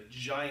actually had a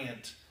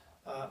giant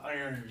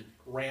iron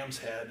ram's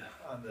head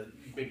on the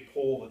big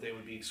pole that they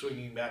would be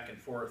swinging back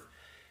and forth.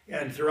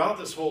 And throughout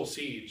this whole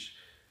siege,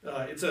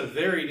 it's a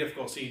very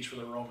difficult siege for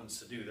the Romans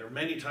to do. There are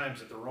many times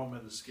that the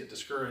Romans get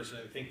discouraged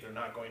and they think they're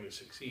not going to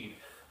succeed.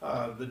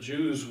 The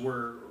Jews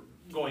were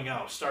going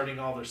out, starting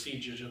all their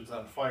siege engines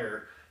on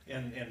fire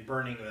and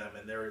burning them.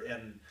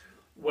 And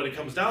what it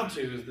comes down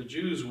to is the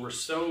Jews were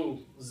so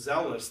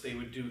zealous they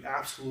would do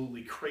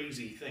absolutely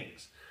crazy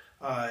things.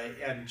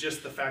 And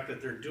just the fact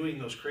that they're doing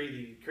those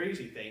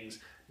crazy things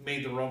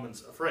made the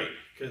Romans afraid,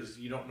 because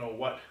you don't know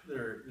what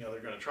they're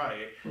going to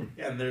try.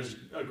 And there's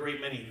a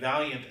great many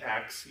valiant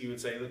acts, you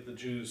would say, that the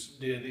Jews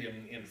did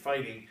in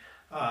fighting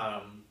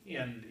and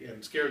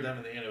scared them.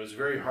 And it was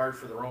very hard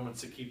for the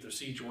Romans to keep their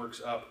siege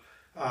works up,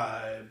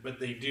 but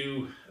they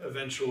do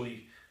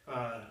eventually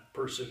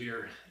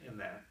persevere in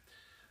that.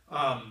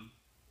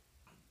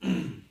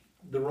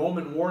 The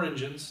Roman war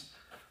engines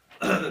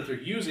that they're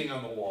using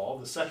on the wall,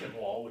 the second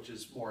wall, which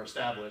is more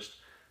established,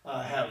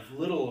 have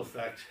little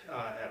effect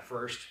at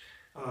first,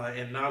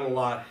 and not a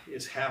lot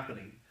is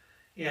happening.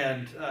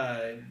 And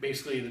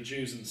basically the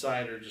Jews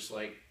inside are just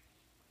like,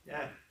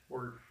 yeah,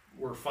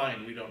 we're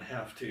fine. We don't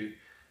have to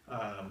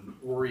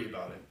worry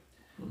about it.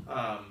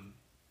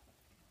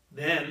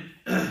 Then,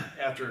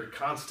 after a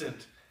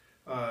constant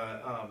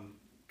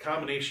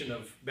combination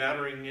of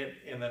battering it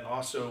and then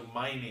also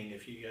mining,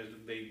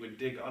 they would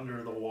dig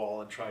under the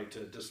wall and try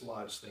to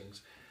dislodge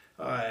things.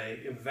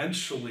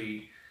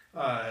 Eventually,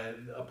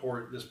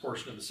 this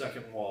portion of the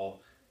second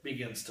wall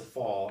begins to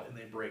fall and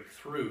they break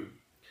through.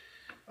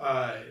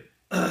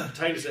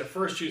 Titus at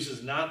first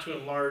chooses not to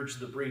enlarge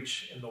the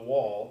breach in the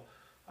wall,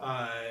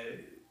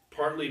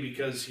 partly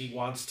because he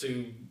wants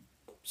to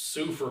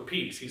sue for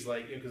peace. He's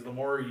like, because the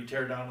more you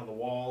tear down on the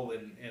wall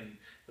and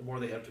the more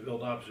they have to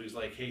build up, so he's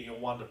like, hey, you'll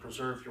want to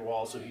preserve your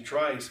wall. So he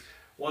tries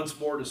once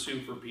more to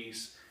sue for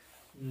peace.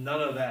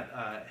 None of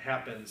that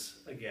happens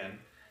again.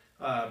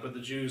 But the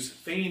Jews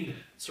feigned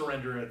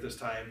surrender at this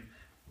time,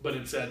 but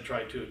instead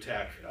tried to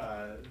attack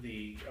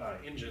the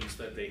engines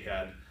that they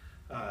had.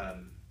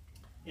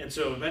 And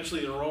so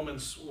eventually the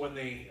Romans, when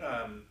they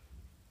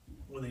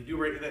do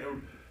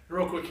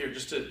real quick here,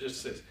 just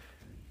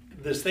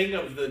this thing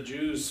of the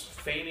Jews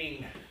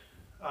feigning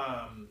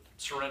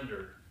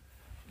surrender,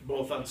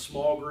 both on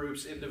small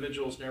groups,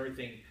 individuals, and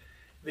everything,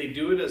 they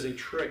do it as a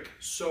trick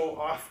so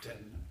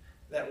often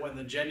that when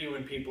the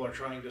genuine people are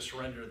trying to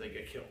surrender, they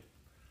get killed.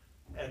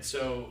 And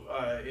so,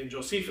 and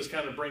Josephus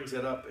kind of brings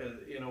it up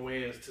in a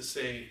way as to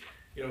say,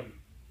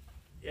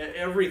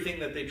 everything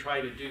that they try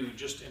to do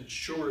just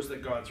ensures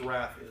that God's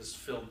wrath is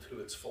filled to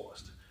its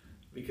fullest.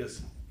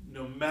 Because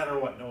no matter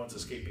what, no one's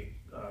escaping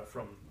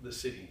from the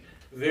city.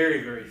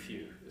 Very, very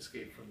few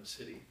escape from the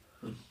city.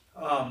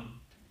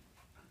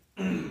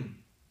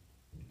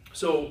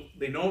 So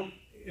they don't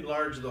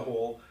enlarge the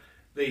hole.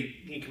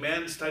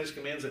 Titus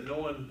commands that no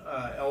one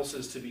else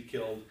is to be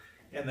killed.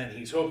 And then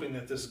he's hoping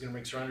that this is going to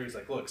make surrender. He's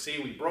like, look,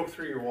 see, we broke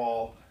through your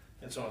wall,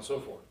 and so on and so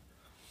forth.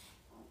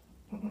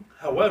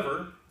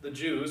 However, the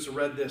Jews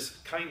read this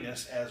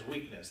kindness as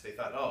weakness. They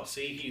thought, oh,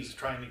 see, he's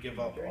trying to give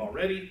up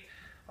already.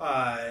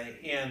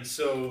 And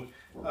so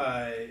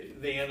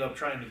they end up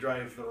trying to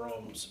drive the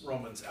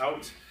Romans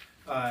out.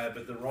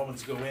 But the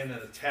Romans go in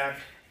and attack,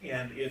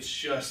 and it's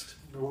just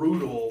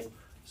brutal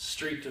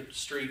street to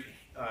street,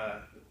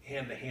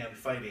 hand to hand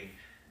fighting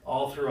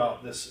all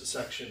throughout this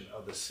section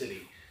of the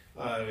city.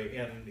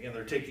 And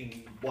they're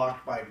taking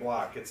block by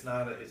block. It's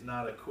not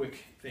a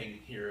quick thing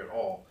here at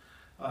all.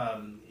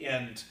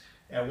 And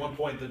at one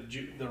point,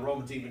 the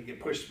Romans even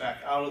get pushed back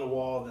out of the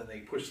wall, and then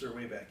they push their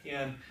way back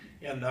in.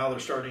 And now they're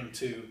starting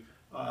to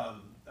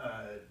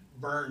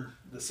burn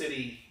the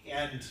city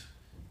and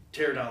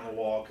tear down the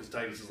wall, because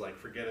Titus is like,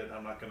 forget it,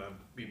 I'm not going to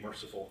be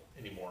merciful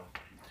anymore.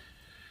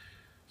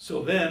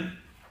 So then,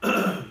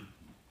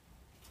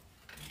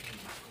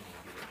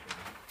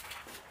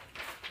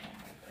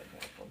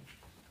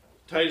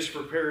 Titus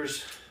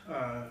prepares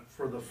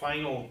for the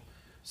final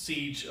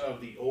siege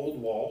of the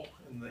old wall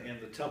and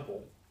the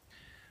temple.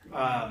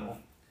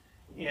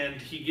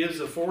 And he gives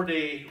a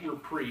 4-day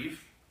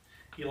reprieve.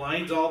 He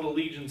lines all the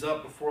legions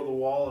up before the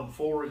wall in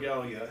full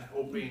regalia,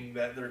 hoping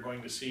that they're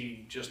going to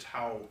see just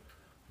how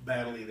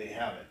badly they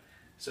have it.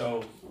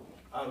 So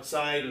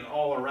outside and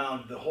all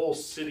around, the whole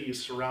city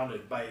is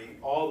surrounded by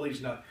all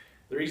these. Now,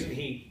 the reason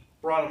he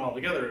brought them all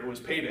together, it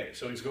was payday.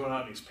 So he's going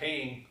out and he's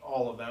paying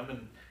all of them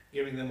and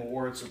giving them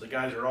awards. So the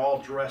guys are all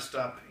dressed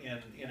up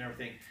in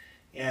everything.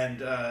 And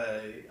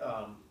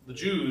the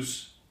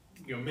Jews,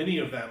 many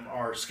of them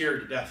are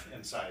scared to death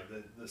inside.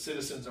 The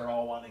citizens are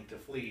all wanting to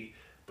flee,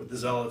 but the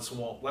zealots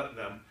won't let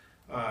them.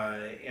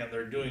 And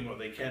they're doing what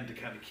they can to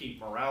kind of keep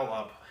morale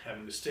up,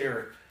 having to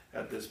stare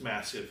at this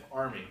massive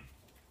army.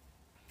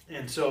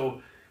 And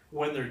so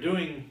when they're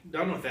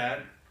done with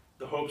that,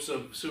 the hopes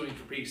of suing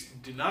for peace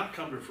do not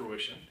come to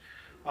fruition.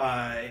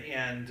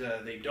 And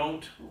they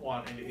don't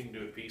want anything to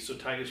do with peace. So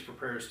Titus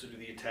prepares to do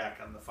the attack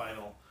on the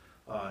final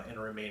and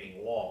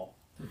remaining wall.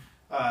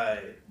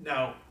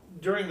 Now,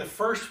 during the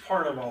first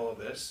part of all of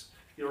this,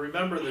 you'll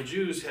remember the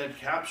Jews had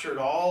captured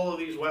all of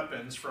these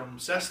weapons from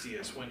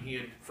Cestius when he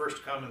had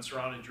first come and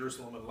surrounded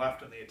Jerusalem and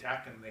left, and they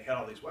attacked him and they had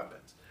all these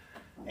weapons.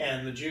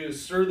 And the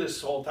Jews through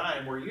this whole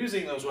time were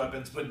using those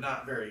weapons, but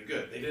not very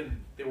good.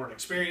 They weren't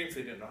experienced,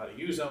 they didn't know how to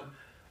use them.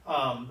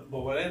 But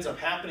what ends up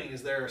happening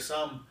is there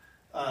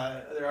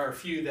are a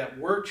few that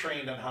were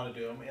trained on how to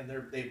do them, and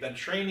they've been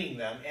training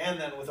them, and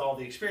then with all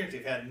the experience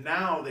they've had,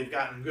 now they've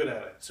gotten good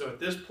at it. So at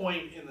this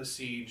point in the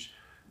siege,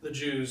 the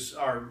Jews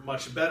are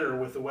much better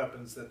with the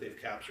weapons that they've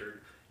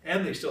captured,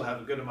 and they still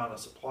have a good amount of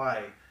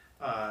supply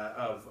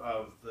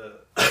of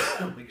the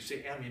you could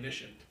say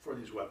ammunition for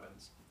these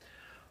weapons.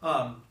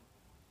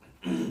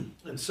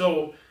 And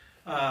so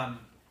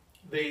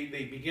they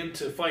begin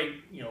to fight,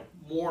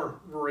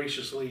 more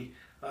voraciously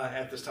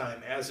at this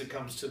time as it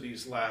comes to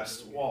these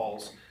last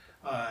walls.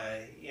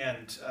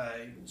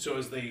 So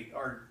as they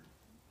are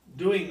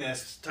doing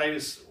this,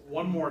 Titus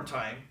one more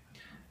time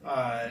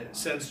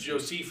sends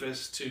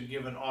Josephus to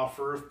give an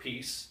offer of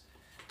peace.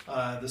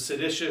 The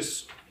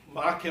seditious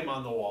mock him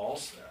on the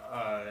walls,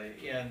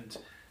 and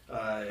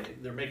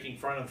they're making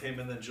fun of him,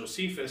 and then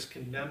Josephus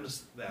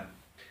condemns them.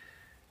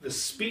 The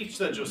speech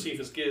that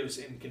Josephus gives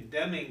in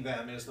condemning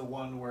them is the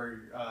one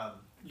where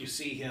you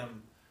see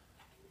him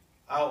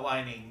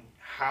outlining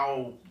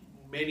how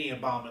many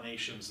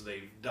abominations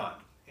they've done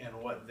and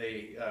what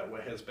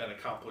has been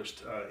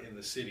accomplished in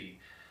the city,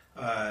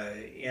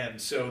 and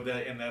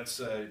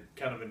that's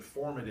kind of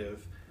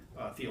informative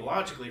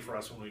theologically for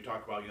us when we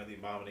talk about the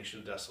abomination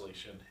of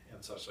desolation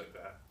and such like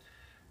that.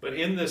 But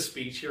in this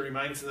speech, he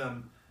reminds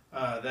them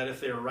that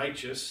if they are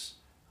righteous,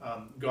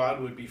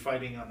 God would be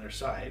fighting on their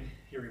side.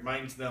 He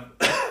reminds them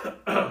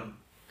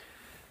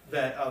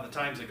that the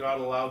times that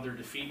God allowed their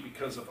defeat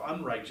because of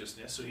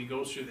unrighteousness. So he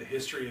goes through the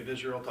history of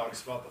Israel,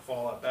 talks about the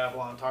fall of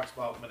Babylon, talks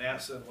about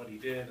Manasseh and what he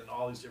did and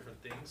all these different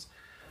things.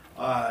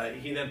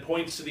 He then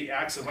points to the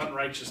acts of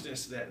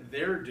unrighteousness that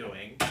they're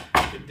doing,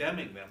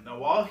 condemning them. Now,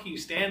 while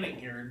he's standing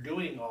here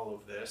doing all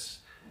of this,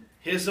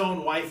 his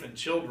own wife and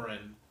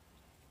children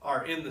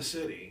are in the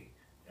city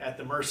at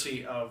the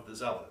mercy of the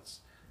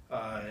zealots.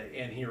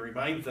 And he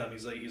reminds them,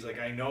 he's like,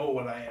 I know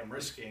what I am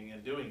risking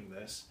in doing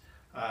this.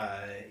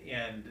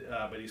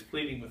 But he's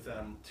pleading with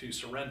them to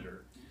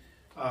surrender.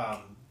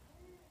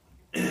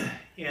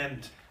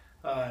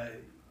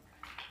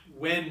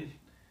 When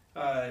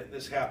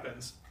this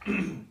happens,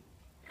 and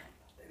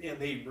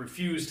they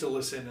refuse to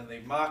listen and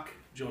they mock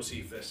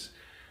Josephus,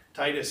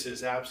 Titus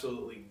is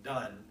absolutely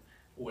done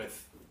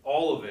with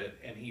all of it,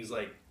 and he's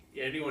like,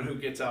 anyone who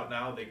gets out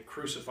now, they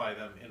crucify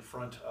them in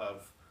front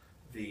of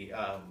the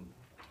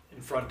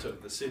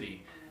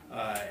city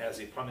as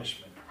a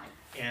punishment.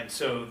 And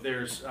so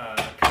there's a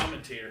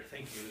commentator,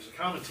 there's a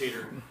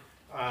commentator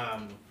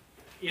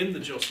in the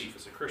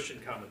Josephus, a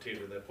Christian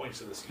commentator, that points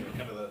to this,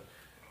 kind of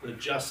the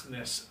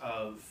justness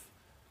of,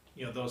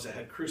 those that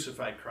had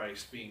crucified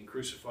Christ being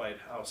crucified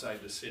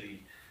outside the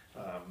city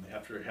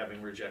after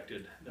having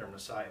rejected their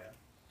Messiah.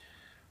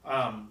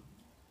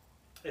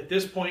 At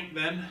this point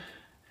then,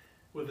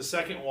 with the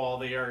second wall,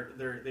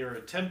 they're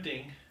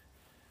attempting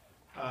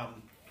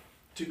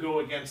to go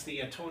against the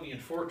Antonian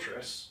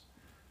fortress.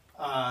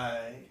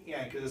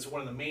 Because it's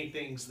one of the main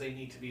things they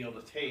need to be able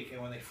to take.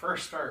 And when they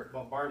first start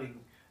bombarding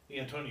the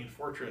Antonian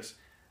fortress,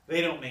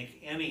 they don't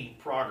make any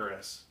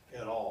progress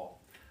at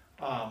all.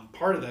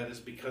 Part of that is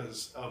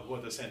because of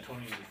what this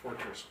Antonian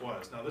fortress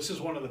was. Now, this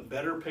is one of the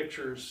better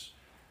pictures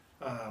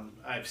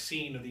I've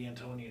seen of the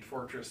Antonian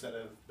fortress that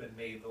have been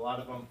made. A lot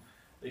of them,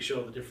 they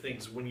show the different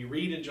things. When you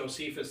read in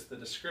Josephus the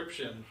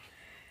description,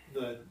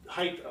 the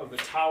height of the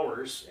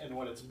towers and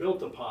what it's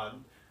built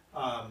upon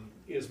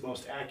is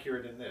most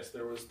accurate in this.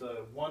 There was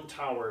the one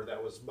tower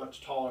that was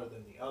much taller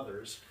than the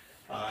others.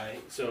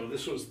 So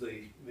this was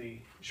the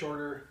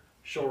shorter,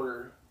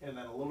 and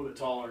then a little bit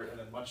taller, and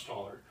then much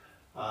taller.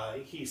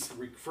 He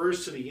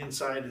refers to the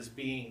inside as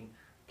being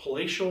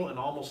palatial and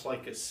almost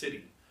like a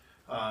city.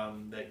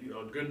 That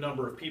a good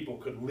number of people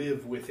could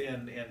live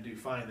within and do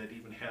fine, that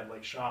even had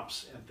like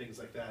shops and things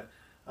like that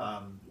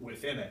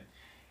within it.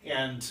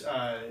 And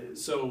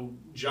so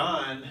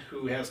John,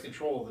 who has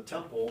control of the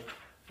temple,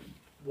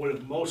 would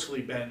have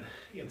mostly been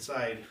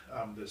inside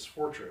this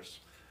fortress.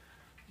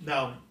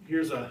 Now,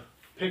 here's a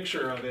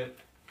picture of it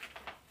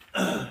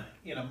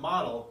in a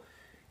model,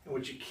 in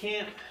which you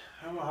can't,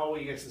 I don't know how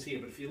well you guys can see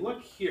it, but if you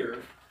look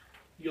here,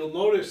 you'll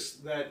notice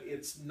that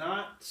it's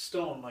not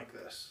stone like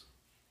this.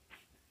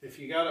 If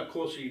you got up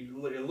closer,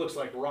 it looks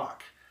like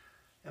rock.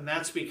 And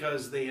that's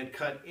because they had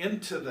cut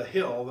into the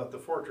hill that the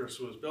fortress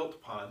was built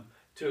upon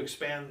to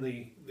expand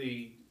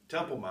the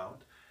Temple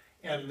Mount.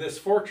 And this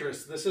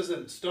fortress, this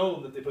isn't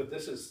stone that they put,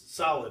 this is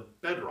solid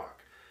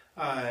bedrock.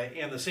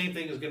 And the same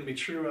thing is going to be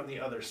true on the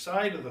other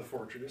side of the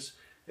fortress.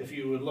 If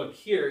you would look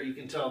here, you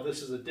can tell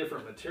this is a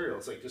different material.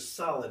 It's like just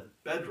solid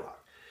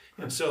bedrock.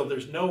 And so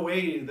there's no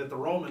way that the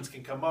Romans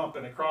can come up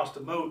and across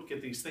the moat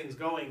get these things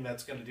going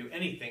that's going to do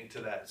anything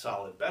to that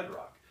solid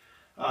bedrock.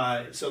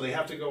 So they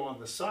have to go on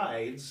the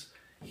sides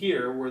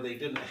here where they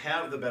didn't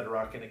have the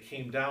bedrock, and it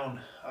came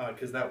down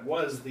because that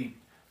was the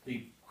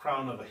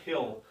crown of a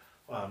hill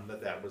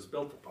that was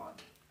built upon.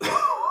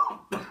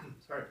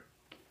 Sorry.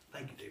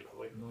 Thank you, Dave, by the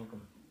way. You're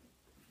welcome.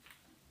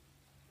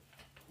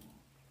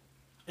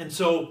 And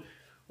so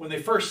when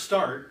they first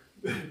start,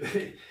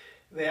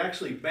 they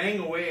actually bang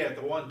away at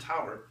the one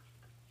tower,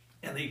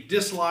 and they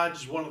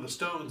dislodge one of the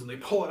stones, and they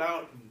pull it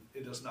out, and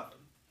it does nothing.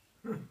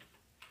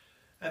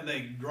 And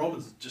the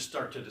Romans just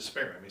start to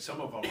despair. I mean,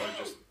 some of them are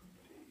just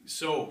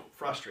so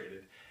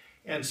frustrated.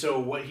 And so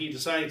what he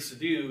decides to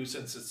do,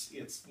 since it's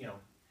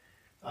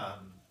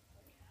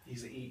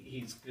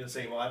he's going to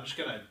say, well, I'm just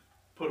going to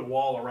put a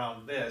wall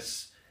around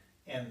this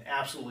and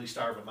absolutely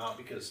starve them out,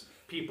 because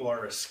people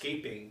are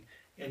escaping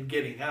and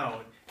getting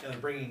out and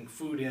bringing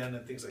food in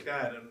and things like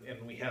that,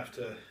 and we have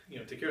to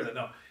take care of that.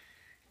 Now,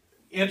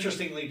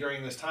 interestingly,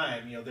 during this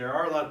time, there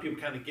are a lot of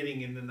people kind of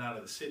getting in and out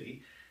of the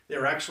city.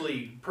 They're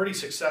actually pretty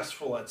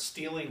successful at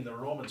stealing the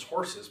Romans'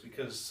 horses,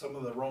 because some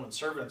of the Roman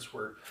servants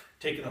were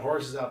taking the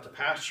horses out to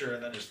pasture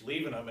and then just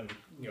leaving them and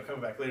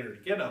coming back later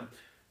to get them.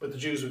 But the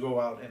Jews would go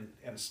out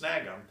and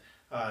snag them.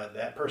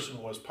 That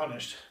person was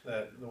punished,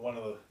 that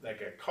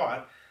got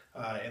caught,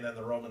 and then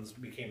the Romans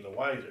became the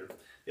wiser.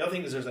 The other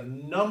thing is there's a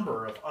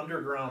number of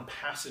underground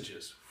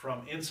passages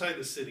from inside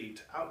the city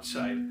to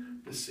outside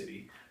the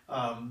city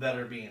that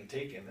are being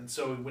taken. And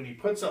so when he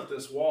puts up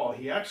this wall,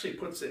 he actually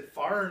puts it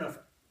far enough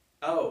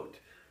out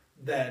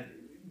that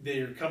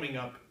they're coming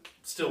up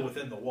still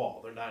within the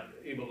wall. They're not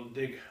able to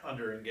dig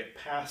under and get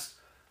past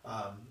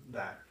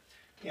that.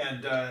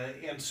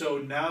 And so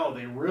now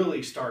they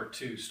really start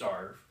to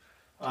starve.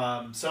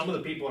 Some of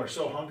the people are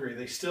so hungry,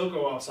 they still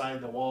go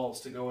outside the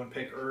walls to go and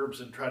pick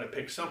herbs and try to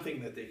pick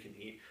something that they can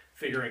eat,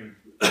 figuring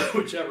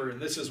whichever.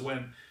 And this is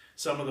when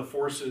some of the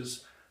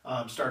forces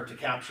start to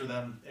capture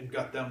them and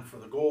gut them for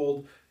the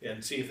gold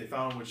and see if they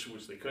found which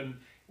they couldn't.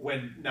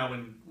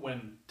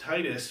 When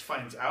Titus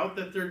finds out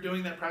that they're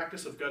doing that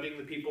practice of gutting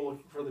the people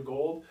for the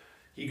gold,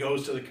 he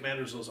goes to the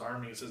commanders of those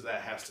armies and says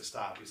that has to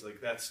stop. He's like,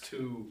 that's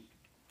too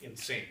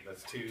insane.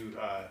 That's too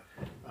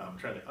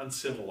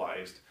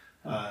uncivilized.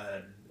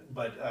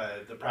 But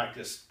the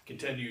practice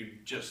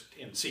continued just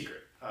in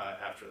secret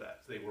after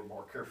that. They were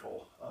more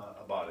careful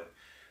about it.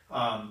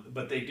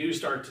 But they do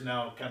start to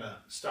now kind of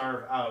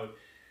starve out.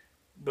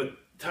 But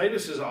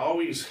Titus is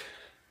always,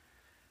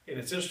 and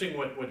it's interesting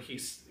what he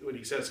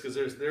says, because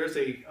there's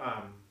a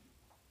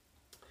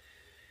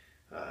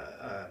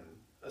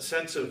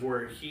sense of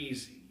where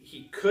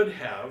he could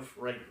have,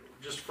 right,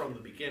 just from the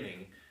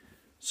beginning,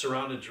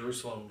 surrounded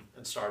Jerusalem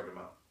and starved them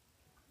out.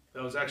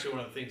 That was actually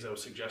one of the things that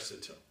was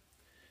suggested to him.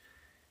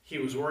 He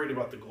was worried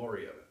about the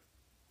glory of it.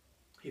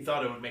 He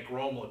thought it would make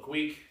Rome look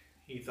weak.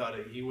 He thought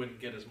he wouldn't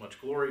get as much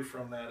glory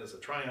from that as a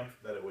triumph,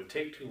 that it would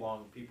take too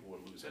long, people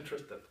would lose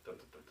interest,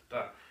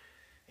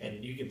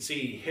 And you can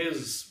see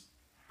his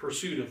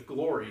pursuit of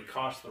glory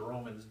cost the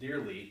Romans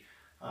dearly,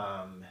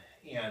 and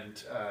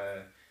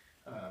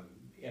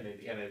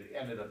it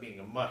ended up being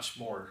a much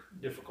more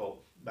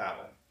difficult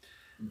battle.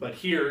 But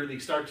here, they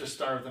start to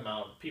starve them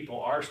out.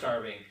 People are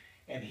starving,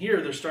 and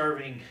here they're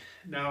starving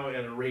now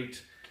at a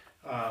rate.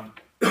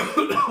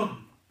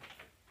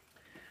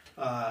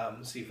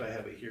 Let's see if I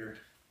have it here.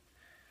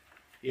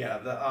 Yeah,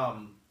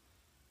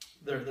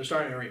 they're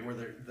starting at a rate where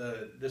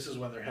this is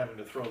when they're having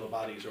to throw the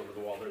bodies over the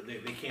wall.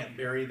 They can't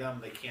bury them.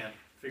 They can't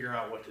figure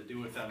out what to do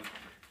with them,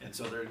 and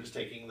so they're just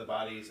taking the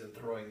bodies and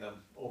throwing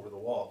them over the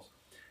walls.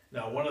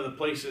 Now, one of the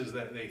places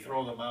that they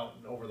throw them out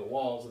and over the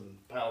walls and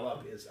pile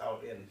up is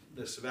out in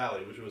this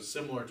valley, which was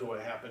similar to what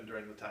happened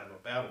during the time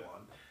of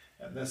Babylon.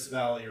 And this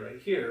valley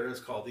right here is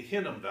called the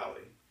Hinnom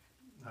Valley.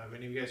 Have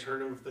any of you guys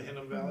heard of the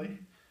Hinnom Valley?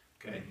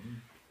 Okay. Mm-hmm.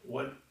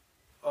 What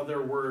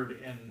other word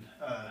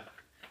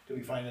do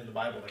we find in the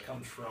Bible that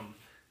comes from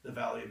the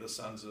valley of the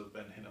sons of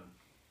Ben Hinnom?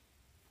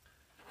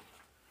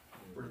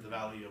 Or the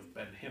valley of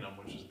Ben Hinnom,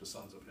 which is the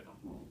sons of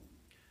Hinnom.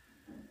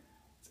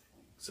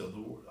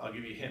 So I'll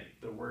give you a hint.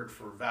 The word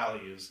for valley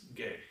is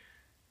Gay.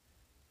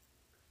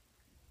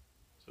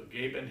 So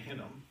Gay Ben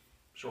Hinnom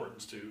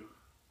shortens to,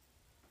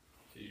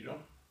 did you know?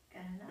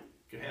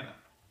 Gehenna.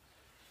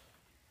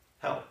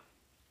 Hell.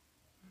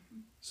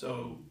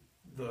 So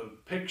the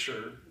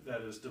picture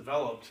that is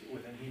developed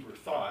within Hebrew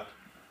thought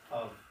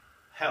of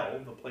hell,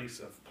 the place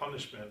of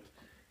punishment,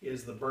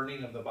 is the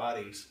burning of the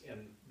bodies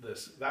in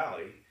this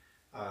valley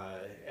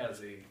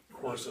as a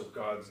course of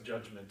God's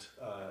judgment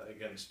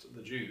against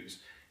the Jews.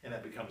 And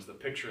that becomes the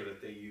picture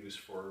that they use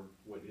for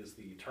what is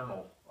the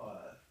eternal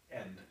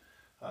end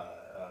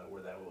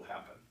where that will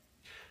happen.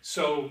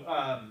 So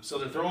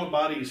they're throwing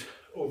bodies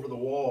over the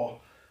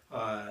wall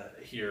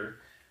here.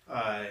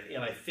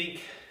 And I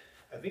think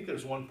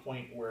there's one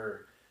point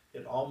where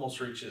it almost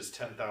reaches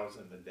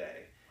 10,000 a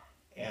day,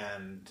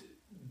 and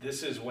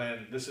this is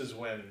when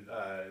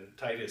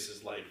Titus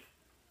is like,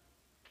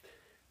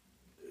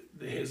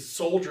 his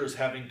soldiers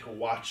having to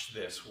watch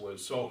this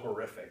was so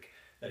horrific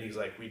that he's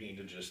like, we need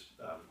to just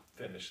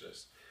finish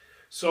this.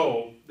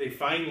 So they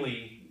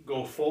finally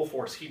go full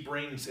force. He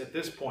brings, at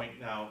this point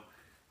now,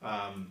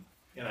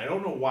 and I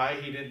don't know why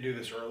he didn't do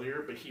this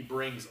earlier, but he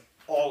brings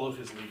all of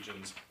his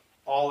legions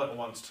all at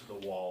once to the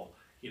wall.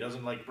 He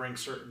doesn't like bring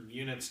certain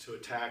units to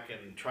attack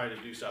and try to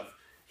do stuff.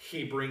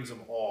 He brings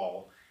them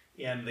all,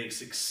 and they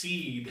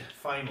succeed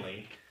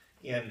finally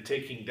in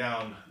taking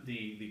down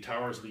the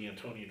towers of the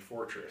Antonian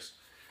fortress.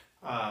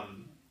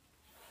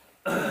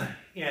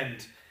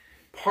 And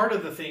part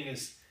of the thing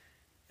is,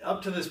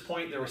 up to this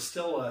point, there was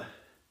still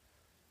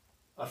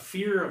a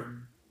fear of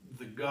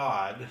the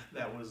god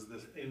that was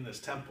in this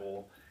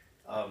temple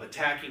of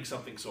attacking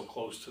something so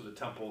close to the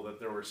temple that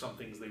there were some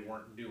things they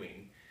weren't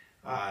doing.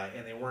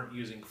 And they weren't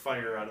using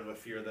fire out of a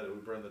fear that it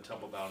would burn the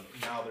temple down.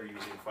 Now they're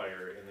using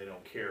fire, and they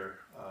don't care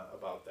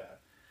about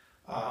that.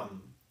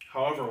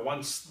 However,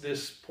 once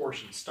this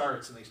portion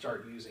starts and they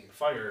start using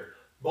fire,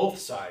 both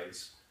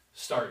sides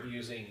start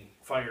using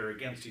fire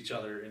against each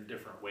other in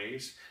different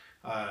ways.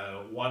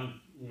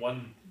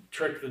 One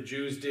trick the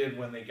Jews did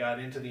when they got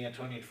into the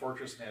Antonian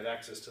fortress and had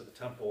access to the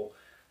temple,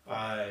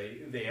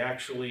 they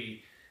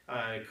actually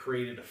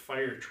created a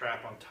fire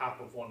trap on top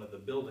of one of the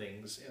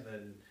buildings, and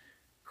then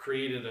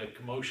created a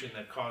commotion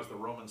that caused the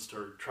Romans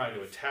to try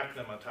to attack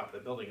them on top of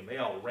the building, and they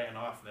all ran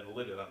off and then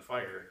lit it on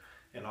fire,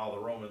 and all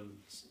the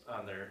Romans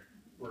on there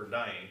were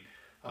dying.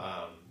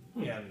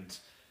 And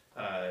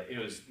it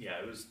was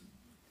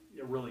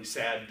a really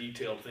sad,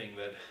 detailed thing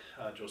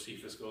that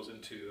Josephus goes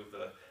into,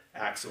 the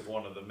axe of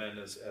one of the men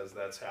as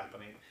that's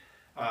happening.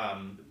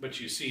 But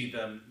you see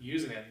them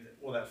using it.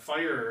 Well, that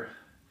fire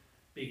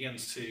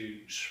begins to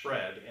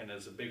spread and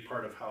is a big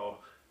part of how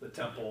the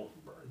temple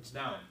burns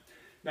down.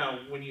 Now,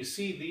 when you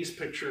see these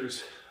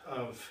pictures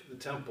of the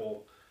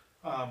temple,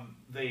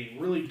 they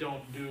really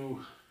don't do.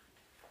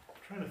 I'm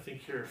trying to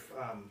think here if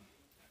I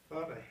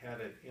thought I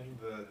had it in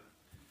the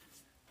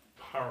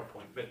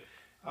PowerPoint, but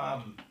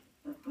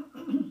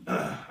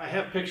I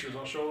have pictures.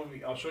 I'll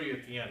show you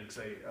at the end because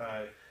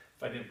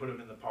if I didn't put them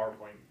in the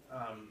PowerPoint.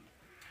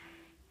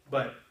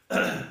 But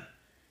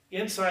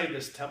inside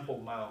this Temple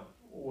Mount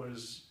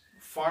was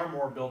far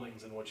more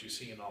buildings than what you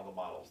see in all the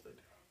models they do.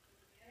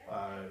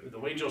 The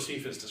way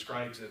Josephus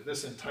describes it,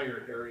 this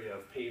entire area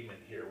of pavement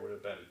here would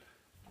have been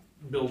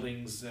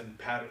buildings and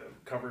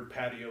covered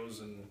patios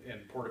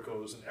and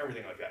porticos and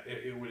everything like that.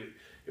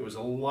 It was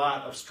a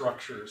lot of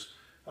structures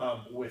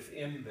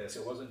within this.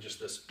 It wasn't just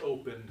this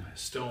open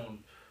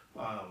stone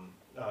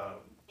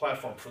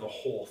platform for the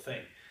whole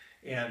thing.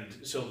 And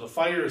so the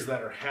fires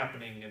that are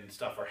happening and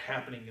stuff are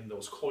happening in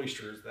those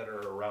cloisters that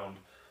are around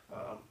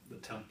the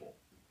temple.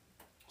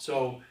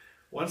 So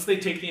once they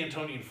take the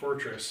Antonian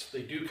fortress,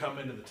 they do come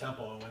into the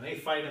temple, and when they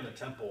fight in the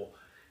temple,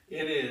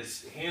 it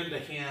is hand to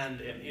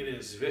hand and it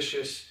is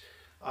vicious.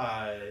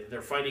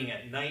 They're fighting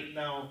at night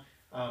now.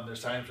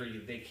 There's times where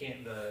they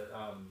can't.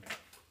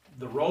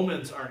 The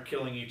Romans aren't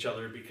killing each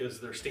other because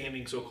they're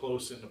standing so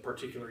close in a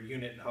particular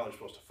unit and how they're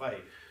supposed to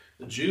fight.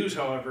 The Jews,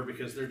 however,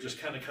 because they're just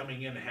kind of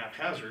coming in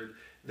haphazard,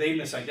 they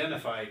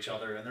misidentify each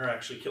other and they're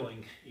actually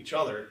killing each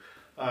other.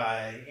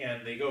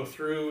 And they go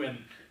through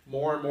and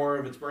more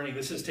of it's burning.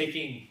 This is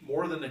taking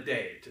more than a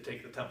day to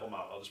take the Temple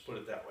Mount, I'll just put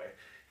it that way.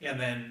 And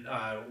then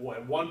at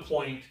one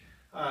point,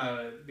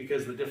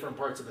 because the different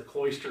parts of the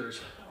cloisters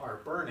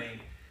are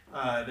burning,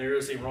 there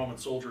is a Roman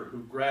soldier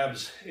who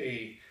grabs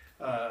a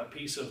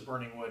piece of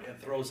burning wood and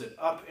throws it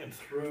up and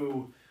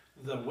through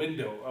the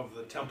window of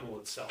the temple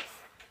itself.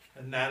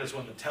 And that is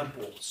when the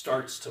temple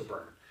starts to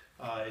burn.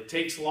 It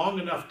takes long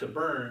enough to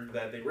burn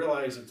that they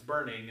realize it's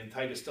burning, and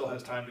Titus still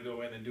has time to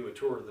go in and do a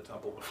tour of the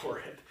temple before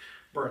it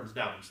burns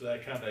down. So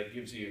that kind of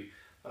gives you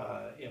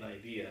an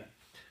idea.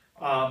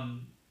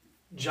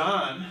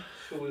 John,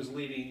 who is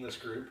leading this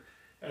group,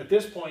 at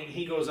this point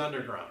he goes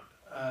underground.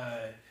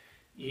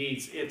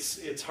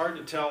 It's hard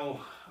to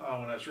tell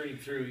when I was reading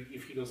through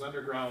if he goes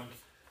underground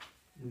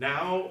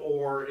now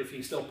or if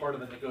he's still part of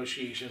the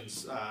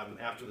negotiations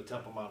after the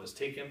Temple Mount is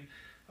taken.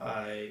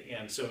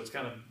 And so it's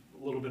kind of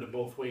a little bit of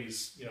both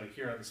ways,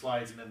 here on the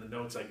slides and in the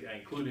notes. I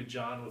included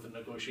John with the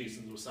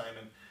negotiations with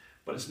Simon,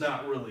 but it's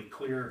not really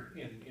clear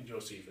in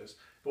Josephus.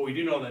 But we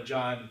do know that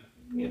John,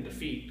 in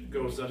defeat,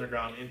 goes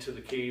underground into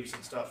the caves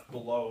and stuff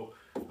below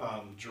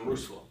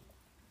Jerusalem.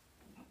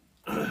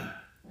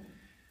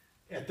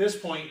 At this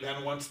point,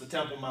 then, once the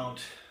Temple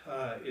Mount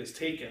is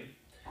taken,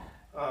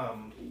 let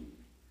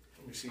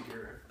me see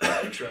here,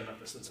 make sure I'm not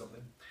missing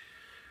something.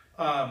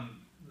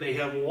 They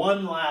have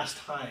one last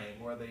time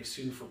where they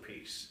sue for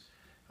peace.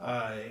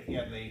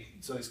 And they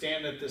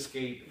stand at this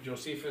gate.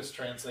 Josephus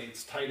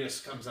translates, Titus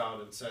comes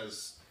out and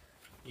says,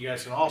 you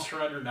guys can all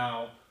surrender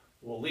now.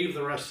 We'll leave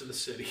the rest of the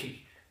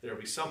city. There'll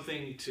be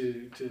something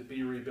to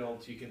be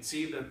rebuilt. You can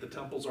see that the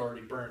temple's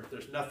already burned.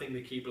 There's nothing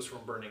to keep us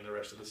from burning the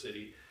rest of the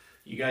city.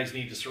 You guys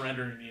need to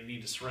surrender, and you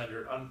need to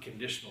surrender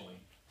unconditionally.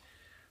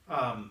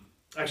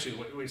 Actually,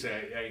 what we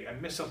say, I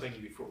missed something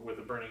before with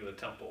the burning of the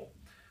temple.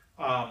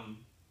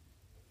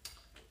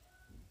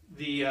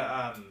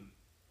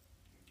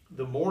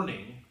 The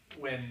morning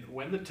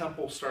when the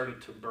temple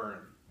started to burn,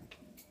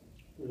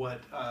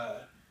 what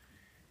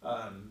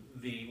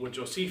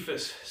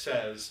Josephus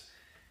says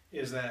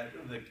is that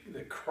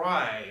the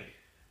cry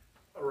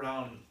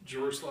around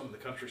Jerusalem and the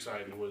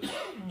countryside was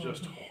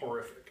just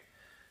horrific.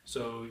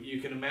 So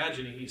you can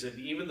imagine, he said,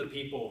 even the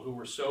people who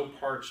were so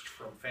parched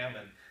from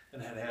famine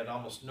and had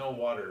almost no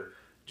water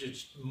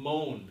just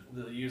moaned.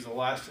 They used the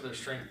last of their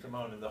strength to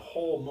moan, and the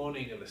whole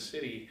moaning of the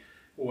city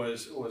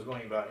was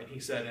going about. And he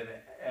said,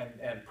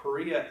 and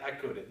Perea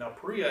echoed it. Now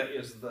Perea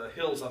is the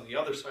hills on the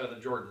other side of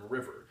the Jordan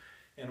River,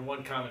 and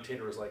one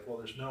commentator was like, well,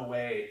 there's no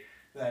way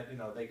that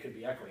they could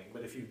be echoing.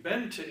 But if you've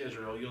been to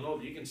Israel, you'll know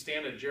that you can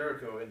stand at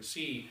Jericho and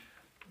see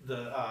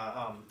the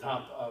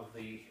top of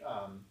the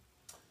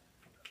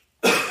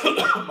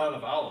Mount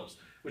of Olives,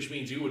 which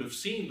means you would have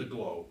seen the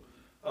glow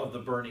of the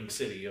burning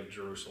city of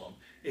Jerusalem.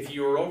 If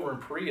you were over in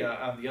Perea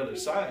on the other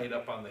side,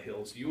 up on the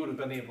hills, you would have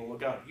been able to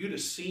look out. You'd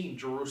have seen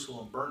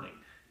Jerusalem burning.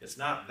 It's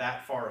not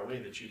that far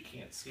away that you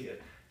can't see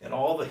it. And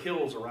all the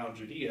hills around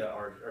Judea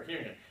are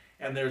hearing it.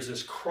 And there's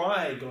this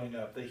cry going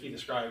up that he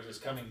describes as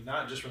coming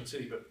not just from the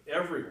city, but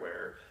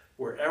everywhere,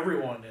 where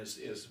everyone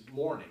is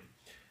mourning.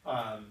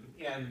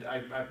 And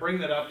I bring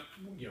that up,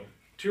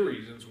 two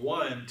reasons.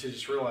 One, to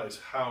just realize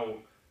how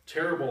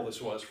terrible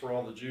this was for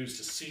all the Jews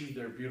to see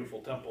their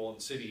beautiful temple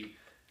and city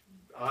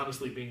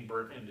honestly being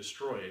burnt and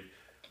destroyed.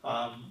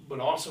 But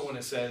also when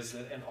it says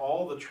that, and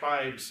all the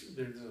tribes,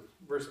 there's a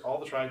verse, all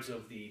the tribes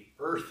of the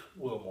earth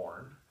will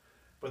mourn,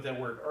 but that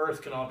word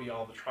earth can all be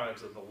all the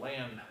tribes of the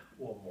land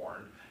will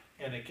mourn.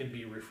 and it can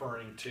be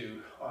referring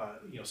to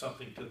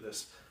something to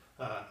this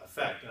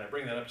effect. And I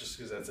bring that up just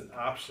because that's an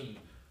option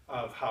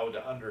of how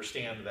to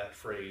understand that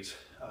phrase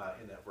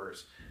in that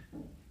verse.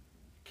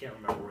 Can't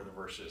remember where the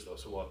verse is though,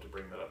 so we'll have to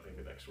bring that up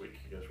maybe next week.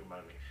 You guys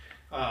remind me.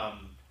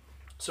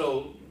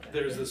 So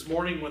there's this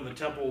morning when the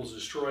temple is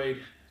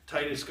destroyed.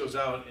 Titus goes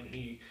out and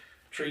he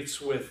treats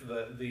with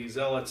the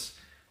zealots,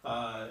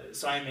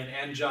 Simon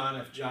and John,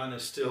 if John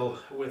is still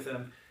with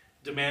him,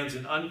 demands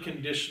an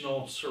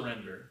unconditional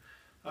surrender.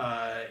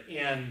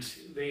 And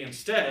they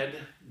instead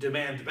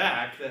demand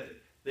back that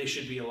they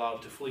should be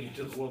allowed to flee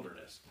into the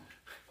wilderness.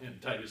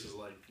 And Titus is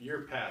like,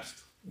 you're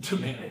past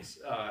demands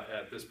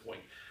at this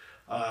point.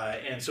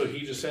 And so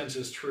he just sends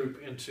his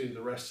troop into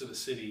the rest of the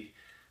city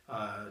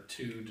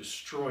to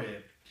destroy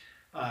it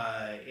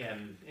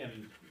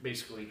and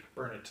basically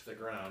burn it to the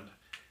ground.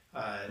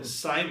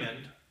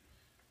 Simon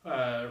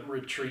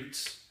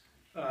retreats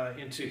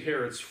into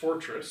Herod's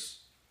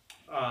fortress.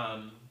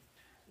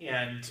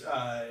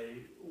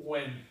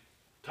 When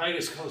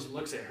Titus goes and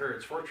looks at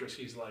Herod's fortress,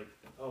 he's like,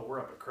 oh, we're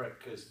up a creek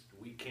because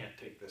we can't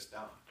take this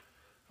down.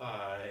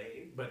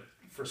 But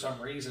for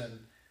some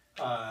reason,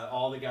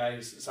 all the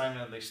guys,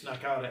 Simon, they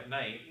snuck out at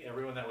night,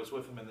 everyone that was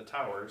with him in the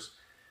towers,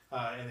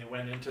 and they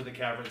went into the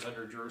caverns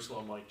under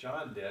Jerusalem like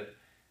John did,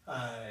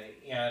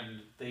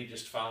 and they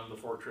just found the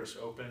fortress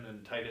open,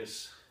 and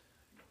Titus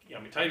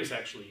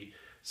actually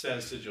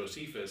says to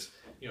Josephus,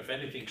 if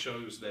anything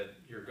shows that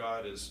your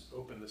God has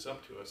opened this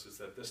up to us, is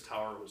that this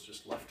tower was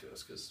just left to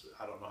us, because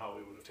I don't know how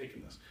we would have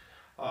taken this.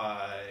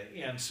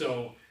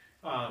 So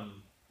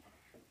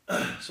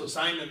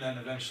Simon then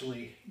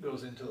eventually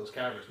goes into those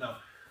caverns. Now,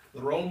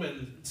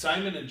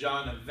 Simon and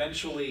John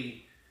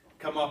eventually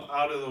come up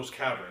out of those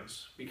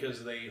caverns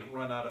because they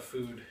run out of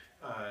food.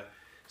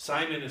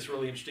 Simon is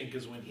really interesting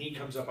because when he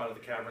comes up out of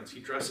the caverns, he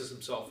dresses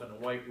himself in a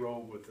white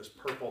robe with this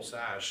purple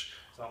sash,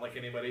 sound like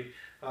anybody,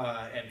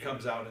 and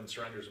comes out and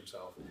surrenders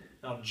himself.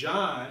 Now,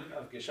 John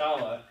of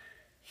Gischala,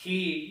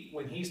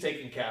 when he's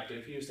taken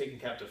captive, he was taken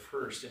captive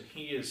first, and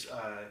he is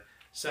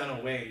sent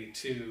away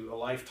to a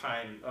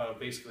lifetime of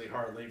basically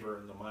hard labor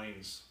in the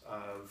mines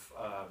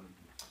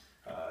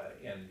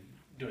and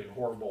doing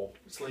horrible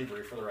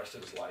slavery for the rest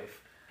of his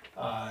life.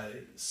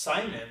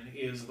 Simon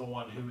is the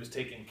one who was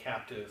taken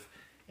captive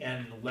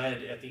and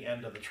led at the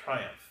end of the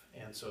triumph.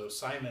 And so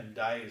Simon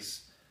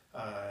dies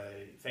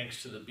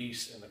thanks to the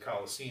beast in the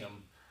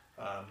Colosseum,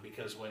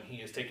 because when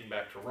he is taken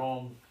back to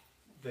Rome,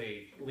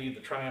 they lead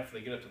the triumph, they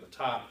get up to the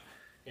top,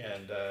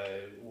 and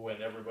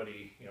when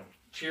everybody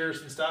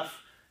cheers and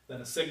stuff, then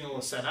a signal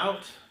is sent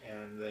out,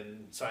 and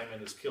then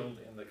Simon is killed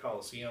in the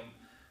Colosseum,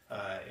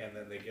 and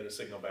then they get a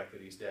signal back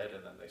that he's dead,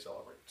 and then they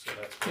celebrate. So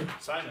that's what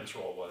Simon's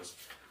role was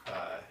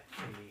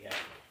in the end.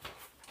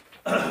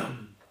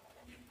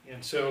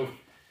 And so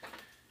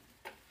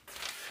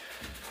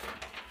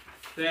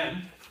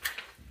then,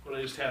 what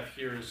I just have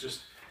here is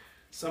just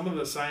some of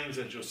the signs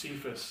that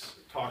Josephus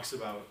talks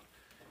about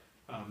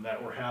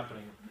that were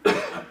happening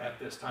at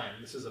this time.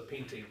 This is a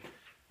painting,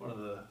 one of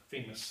the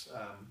famous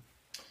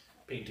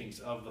paintings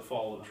of the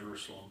fall of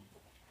Jerusalem.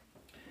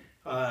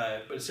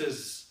 But it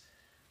says,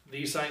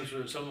 these signs,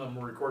 some of them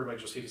were recorded by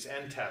Josephus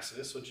and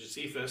Tacitus. So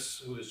Josephus,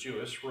 who is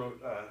Jewish,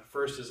 wrote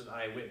first as an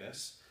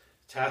eyewitness.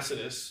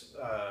 Tacitus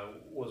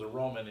was a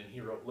Roman, and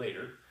he wrote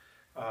later.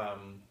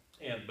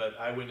 But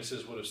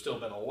eyewitnesses would have still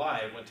been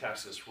alive when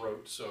Tacitus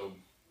wrote, so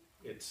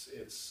it's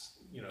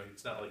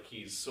not like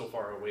he's so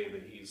far away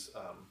that he's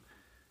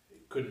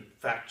couldn't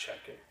fact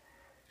check it.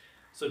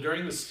 So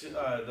during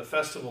the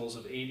festivals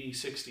of AD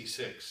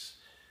 66,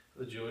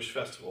 the Jewish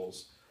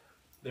festivals,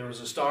 there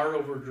was a star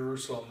over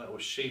Jerusalem that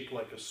was shaped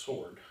like a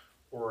sword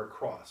or a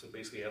cross. It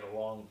basically had a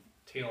long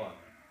tail on it.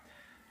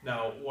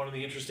 Now, one of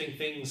the interesting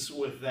things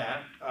with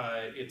that,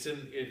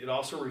 it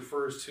also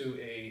refers to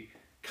a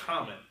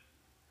comet.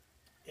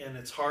 And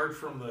it's hard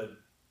from the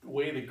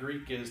way the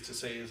Greek is to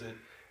say,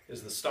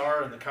 is the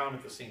star and the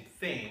comet the same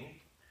thing,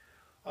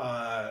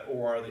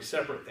 or are they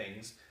separate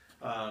things?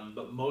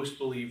 But most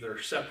believe they're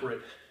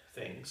separate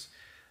things.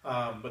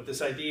 But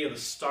this idea of the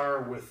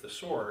star with the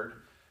sword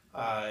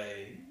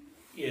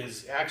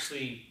is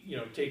actually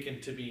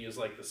taken to be as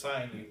like the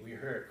sign we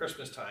hear at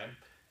Christmas time.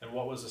 And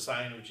what was the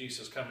sign of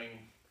Jesus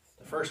coming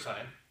the first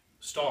time?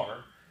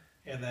 Star.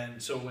 And then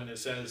so when it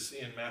says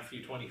in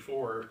Matthew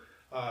 24,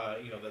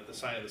 that the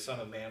sign of the Son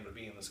of Man would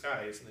be in the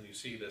skies, and then you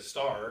see the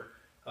star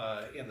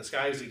in the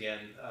skies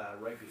again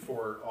right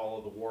before all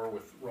of the war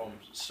with Rome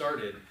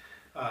started,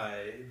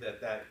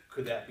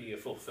 could that be a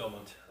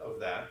fulfillment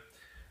of that?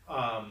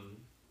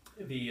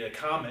 The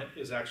comet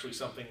is actually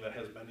something that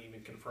has been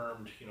even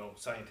confirmed,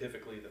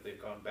 scientifically, that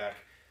they've gone back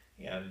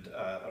and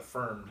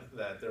affirmed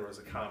that there was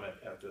a comet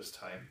at this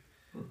time.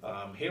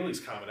 Halley's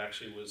Comet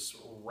actually was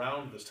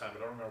around this time. I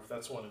don't remember if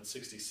that's the one in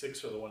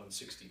 66 or the one in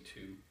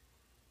 62.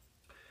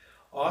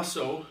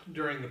 Also,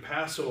 during the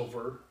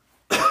Passover,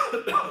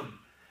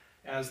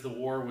 as the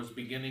war was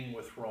beginning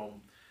with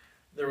Rome,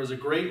 there was a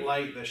great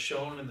light that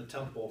shone in the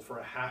temple for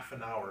a half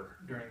an hour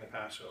during the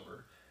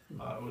Passover.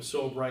 It was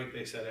so bright,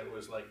 they said it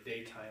was like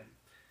daytime.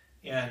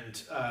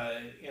 and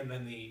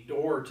then the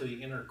door to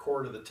the inner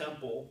court of the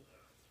temple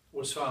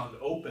was found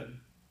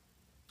open.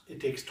 It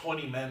takes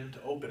 20 men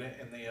to open it,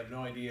 and they have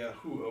no idea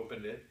who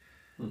opened it.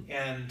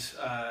 And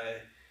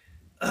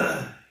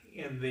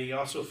and they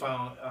also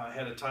found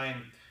had a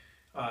time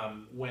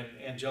when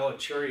angelic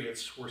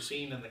chariots were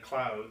seen in the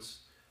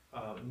clouds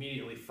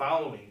immediately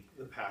following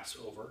the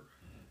Passover,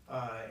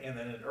 and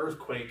then an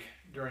earthquake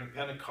during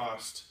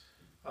Pentecost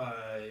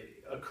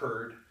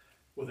occurred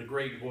with a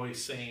great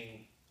voice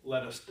saying,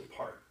 "Let us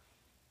depart,"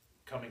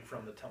 coming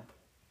from the temple.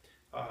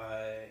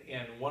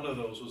 And one of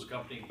those was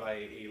accompanied by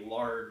a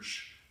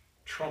large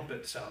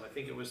trumpet sound. I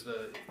think it was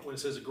when it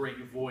says a great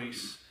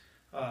voice,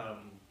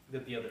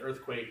 that the other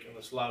earthquake and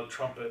this loud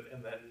trumpet,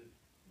 and then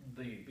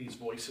these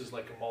voices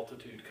like a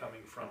multitude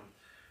coming from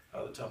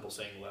the temple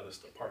saying, "Let us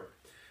depart."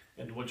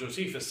 And what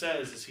Josephus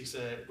says is, he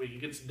said, when he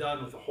gets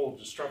done with the whole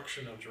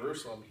destruction of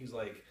Jerusalem, he's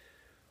like,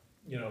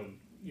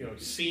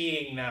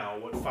 seeing now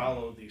what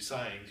followed these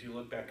signs, you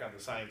look back on the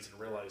signs and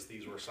realize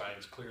these were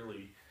signs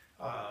clearly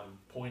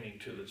pointing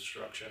to the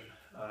destruction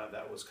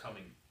that was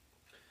coming.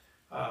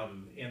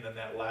 And then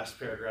that last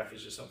paragraph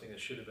is just something that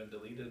should have been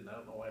deleted, and I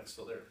don't know why it's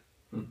still there.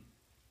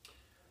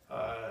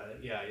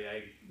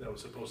 That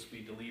was supposed to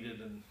be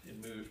deleted and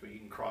moved, but you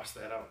can cross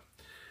that out.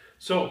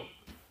 So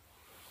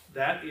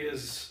that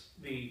is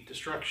the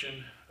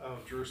destruction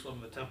of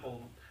Jerusalem, the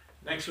temple.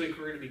 Next week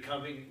we're going to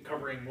be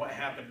covering what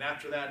happened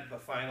after that,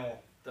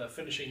 the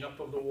finishing up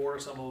of the war,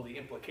 some of the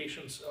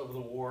implications of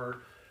the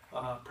war,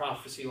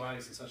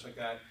 prophecy-wise and such like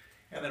that,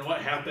 and then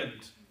what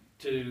happened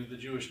to the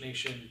Jewish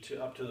nation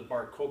up to the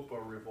Bar Kokhba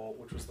revolt,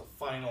 which was the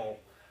final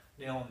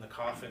nail in the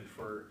coffin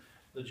for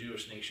the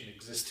Jewish nation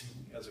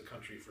existing as a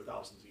country for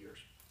thousands of years.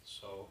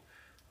 So,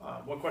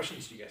 what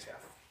questions do you guys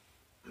have?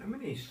 How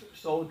many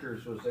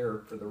soldiers was there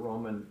for the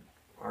Roman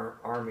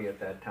army at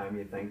that time,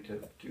 you think,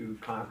 to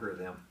conquer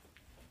them?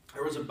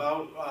 There was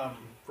about,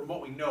 from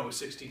what we know,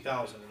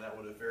 60,000, and that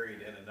would have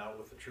varied in and out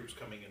with the troops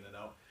coming in and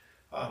out,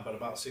 but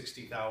about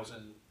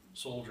 60,000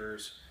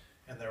 soldiers,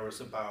 and there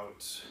was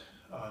about,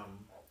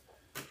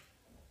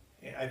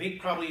 I think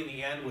probably in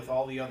the end with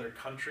all the other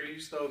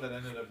countries, though, that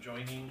ended up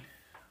joining,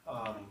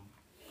 I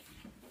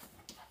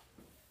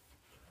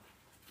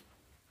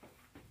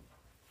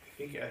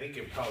think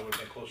it probably would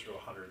have been closer to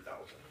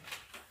 100,000.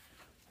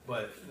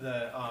 But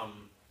the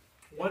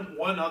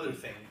one other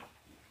thing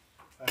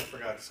I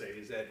forgot to say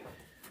is that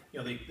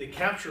they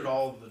captured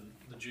all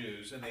the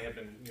Jews, and they have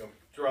been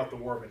throughout the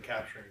war been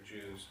capturing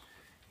Jews,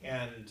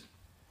 and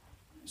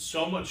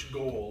so much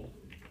gold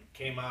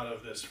came out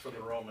of this for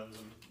the Romans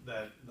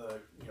that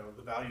the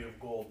value of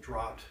gold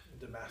dropped in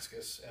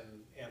Damascus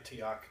and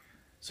Antioch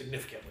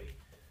significantly.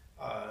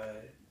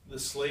 The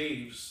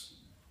slaves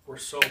were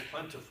so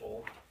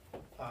plentiful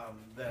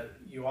that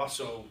you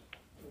also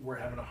were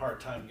having a hard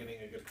time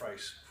getting a good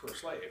price for a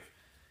slave.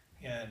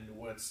 And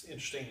what's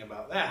interesting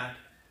about that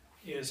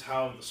is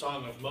how the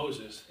Song of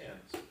Moses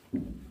ends.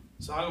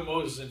 The Song of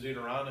Moses in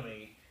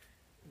Deuteronomy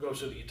goes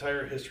through the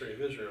entire history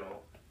of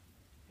Israel,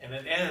 and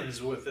it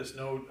ends with this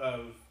note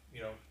of,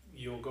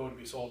 you'll go to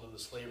be sold into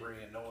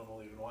slavery and no one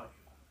will even want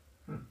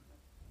you. And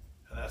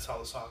that's how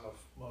the Song of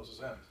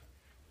Moses ends.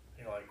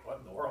 And you're like, what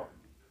in the world?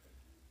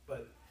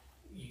 But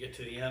you get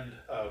to the end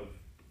of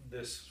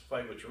this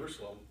fight with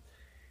Jerusalem,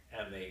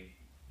 and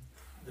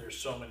there's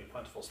so many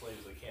plentiful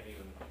slaves they can't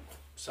even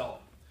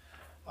sell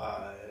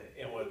them.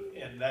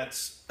 And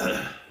that's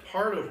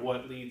part of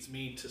what leads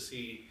me to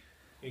see,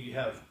 you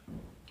have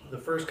the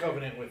first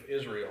covenant with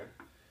Israel,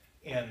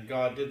 and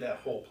God did that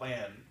whole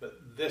plan,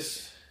 but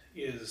this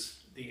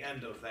is the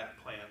end of that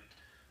plan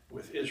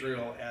with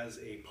Israel as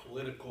a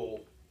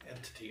political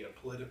entity, a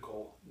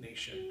political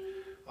nation,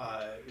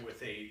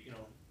 with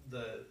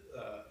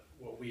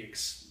what we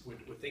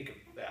would think of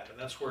that, and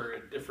that's where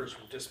it differs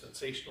from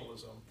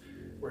dispensationalism,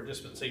 where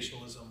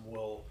dispensationalism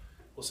will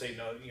say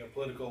no,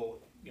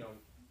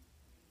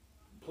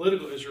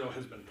 political Israel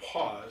has been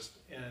paused,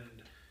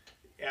 and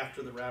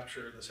after the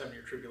rapture, the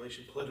 7-year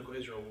tribulation, political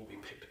Israel will be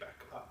picked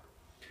back up.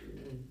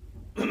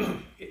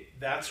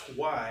 That's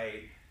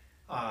why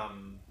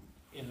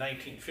in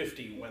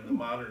 1950, when the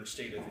modern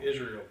state of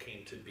Israel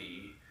came to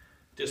be,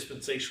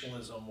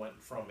 dispensationalism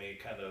went from a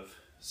kind of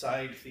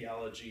side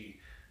theology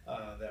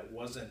that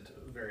wasn't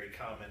very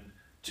common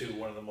to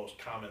one of the most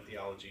common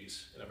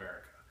theologies in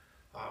America,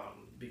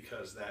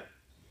 because that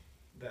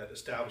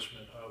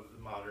establishment of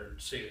the modern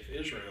state of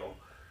Israel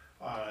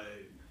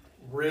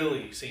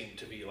really seemed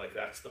to be like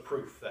that's the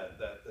proof that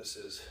this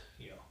is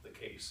the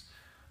case,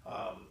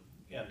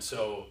 and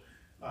so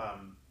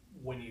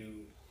when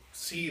you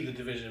see the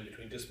division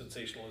between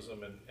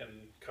dispensationalism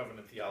and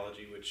covenant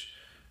theology, which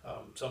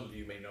some of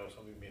you may know,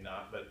 some of you may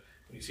not, but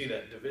when you see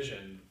that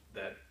division,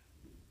 that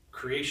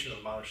creation of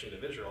the modern state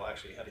of Israel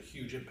actually had a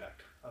huge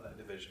impact on that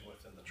division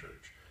within the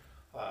church,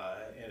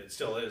 and it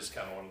still is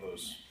kind of one of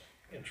those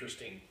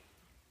interesting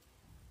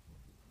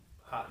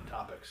hot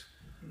topics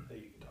that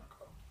you can talk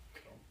about.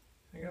 So.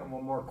 I got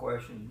one more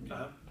question.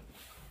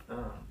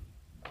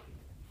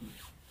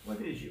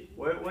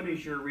 What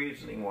is your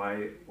reasoning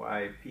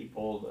why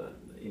people,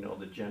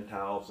 the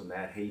Gentiles and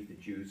that hate the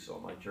Jews so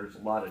much? There's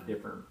a lot of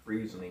different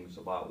reasonings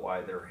about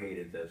why they're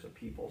hated as a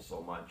people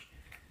so much.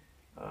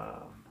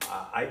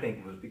 I think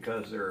it was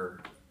because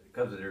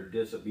of their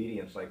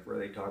disobedience, like where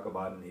they talk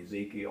about in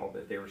Ezekiel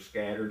that they were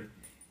scattered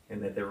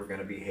and that they were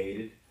going to be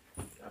hated.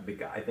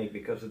 I think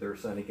because of their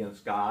sin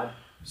against God.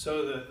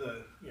 So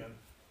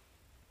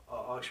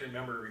I'll actually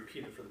remember to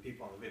repeat it for the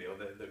people on the video.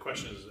 The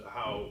question is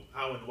how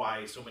and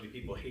why so many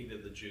people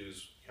hated the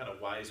Jews. Kind of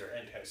why is there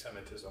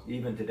anti-Semitism?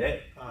 Even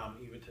today.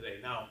 Even today.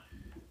 Now,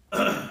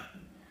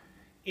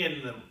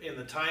 in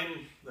the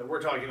time that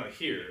we're talking about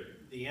here,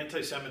 the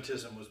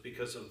anti-Semitism was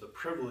because of the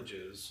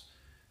privileges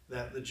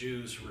that the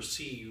Jews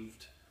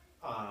received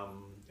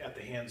at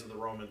the hands of the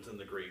Romans and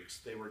the Greeks.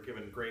 They were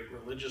given great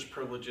religious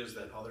privileges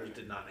that others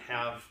did not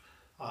have,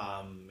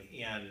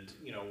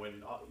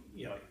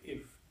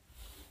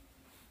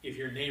 if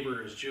your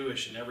neighbor is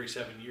Jewish and every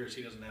 7 years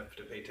he doesn't have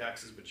to pay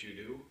taxes but you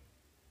do,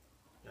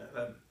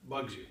 that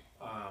bugs you.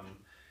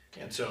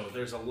 And so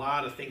there's a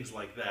lot of things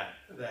like that.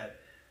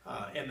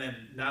 And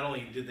then not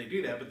only did they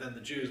do that, but then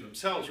the Jews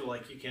themselves were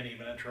like, you can't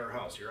even enter our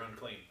house, you're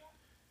unclean.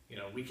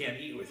 We can't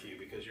eat with you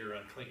because you're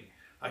unclean.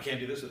 I can't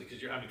do this with you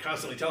because you're,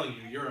 constantly telling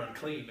you you're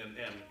unclean, and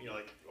you're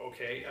like,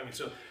 okay.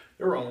 So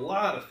there were a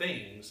lot of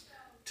things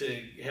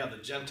to have the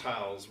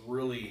Gentiles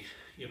really,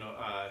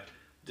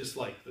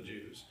 dislike the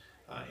Jews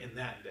in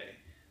that day.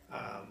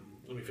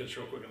 Let me finish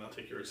real quick and I'll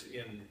take yours.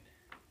 In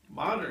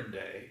modern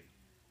day,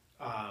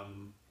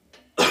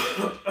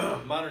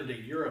 modern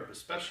day Europe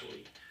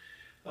especially,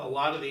 a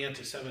lot of the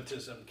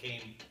anti-Semitism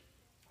came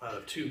out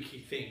of two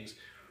key things.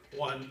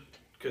 One,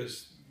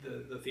 because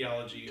the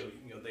theology of,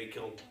 they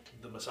killed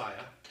the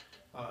Messiah,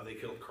 they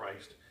killed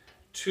Christ.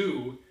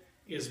 Two,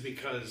 is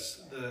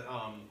because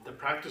the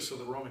practice of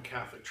the Roman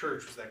Catholic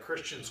Church was that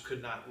Christians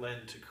could not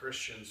lend to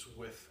Christians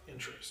with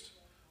interest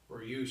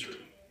or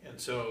usury. And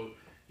so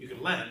you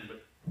could lend,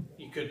 but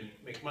you couldn't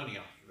make money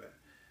off of it.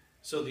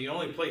 So the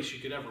only place you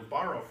could ever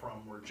borrow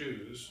from were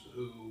Jews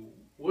who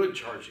would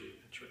charge you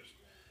interest.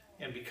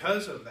 And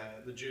because of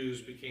that, the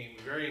Jews became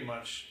very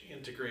much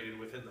integrated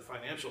within the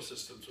financial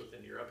systems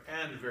within Europe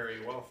and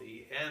very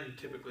wealthy and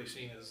typically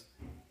seen as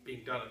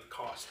being done at the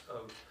cost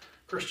of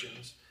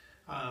Christians.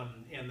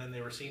 And then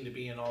they were seen to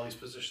be in all these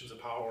positions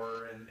of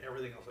power and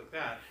everything else like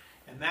that.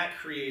 And that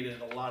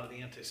created a lot of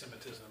the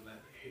anti-Semitism that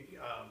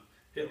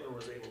Hitler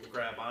was able to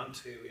grab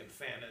onto and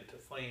fan into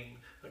flame,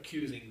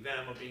 accusing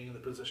them of being in the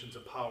positions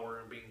of power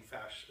and being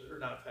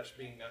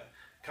being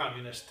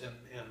communist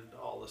and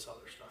all this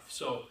other stuff.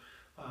 So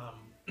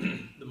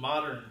the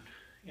modern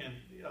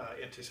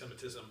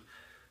anti-Semitism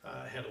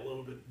had a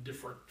little bit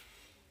different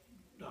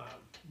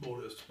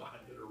motives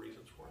behind it or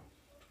reasons for it.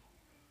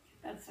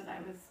 That's what I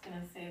was going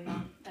to say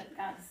about that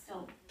God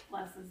still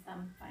blesses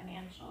them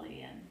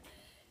financially, and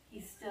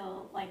he's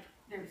still, like,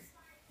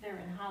 they're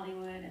in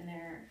Hollywood and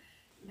they're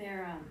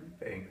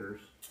bankers.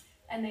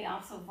 And they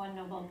also won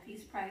Nobel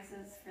Peace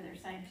Prizes for their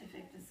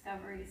scientific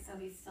discoveries, so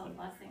he's still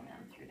blessing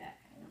them through that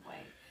kind of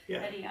way.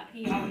 Yeah. But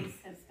he always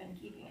has been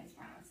keeping his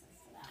promises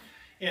to them.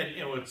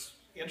 And what's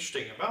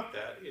interesting about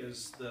that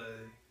is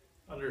the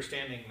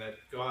understanding that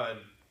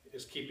God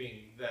is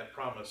keeping that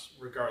promise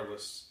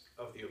regardless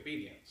of the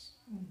obedience.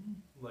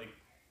 Mm-hmm.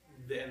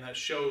 And that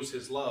shows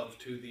his love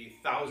to the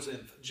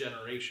 1,000th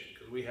generation,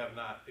 because we have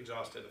not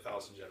exhausted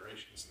 1,000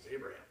 generations since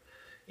Abraham.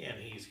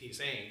 And he's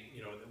saying,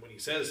 when he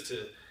says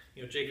to,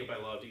 Jacob I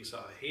loved, Esau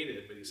I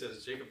hated, but he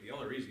says, Jacob, the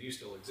only reason you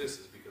still exist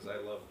is because I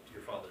loved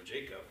your father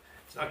Jacob.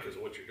 It's not because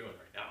of what you're doing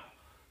right now.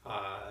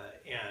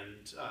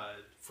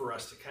 For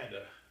us to kind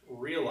of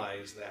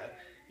realize that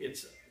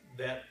it's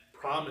that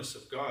promise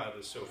of God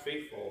is so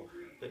faithful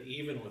that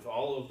even with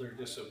all of their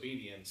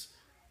disobedience,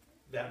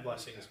 that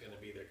blessing is going to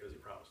be there because he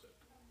promised it.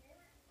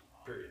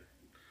 Period.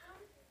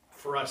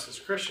 For us as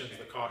Christians,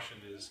 the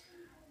caution is,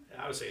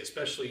 I would say,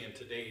 especially in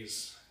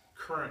today's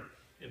current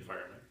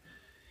environment,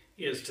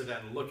 is to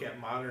then look at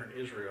modern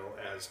Israel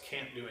as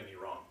can't do any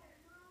wrong.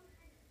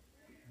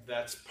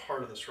 That's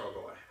part of the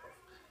struggle I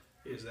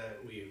have, is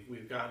that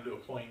we've gotten to a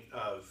point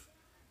of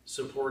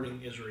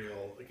supporting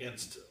Israel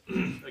against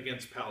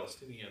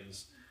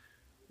Palestinians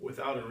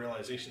without a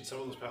realization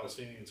some of those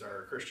Palestinians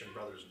are Christian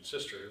brothers and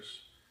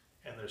sisters,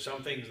 and there's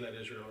some things that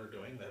Israel are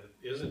doing that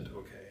isn't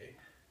okay.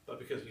 But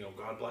because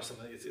God bless them,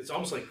 it's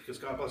almost like because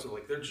God bless them,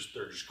 like they're just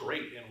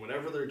great, and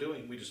whatever they're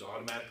doing, we just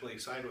automatically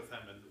side with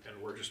them,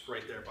 and we're just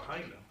right there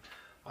behind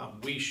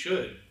them. We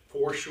should,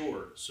 for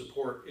sure,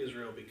 support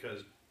Israel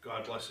because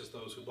God blesses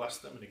those who bless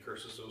them, and he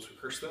curses those who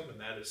curse them, and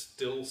that is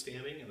still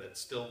standing, and that's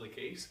still the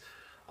case.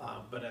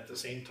 But at the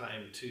same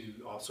time, to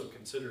also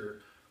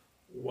consider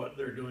what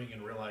they're doing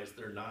and realize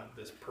they're not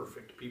this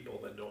perfect people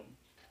that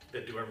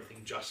do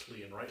everything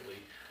justly and rightly.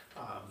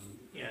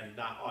 And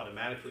not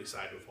automatically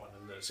side with one.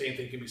 And the same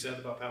thing can be said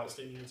about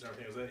Palestinians and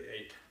everything.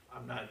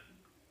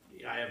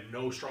 I have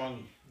no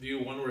strong view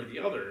one way or the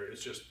other.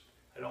 It's just,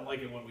 I don't like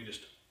it when we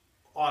just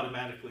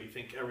automatically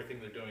think everything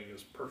they're doing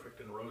is perfect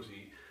and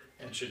rosy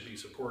and should be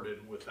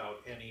supported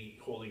without any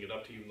holding it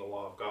up to even the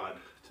law of God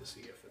to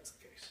see if it's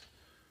the case.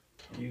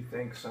 Do you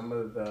think some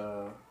of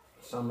that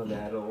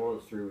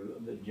is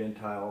through the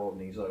Gentile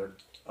and these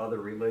other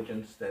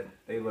religions, that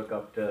they look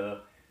up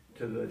to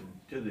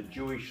the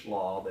Jewish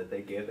law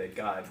that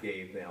God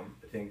gave them,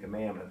 the Ten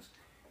Commandments,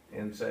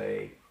 and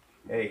say,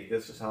 hey,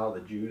 this is how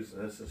the Jews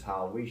and this is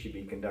how we should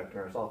be conducting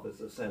ourselves.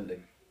 It's a sin to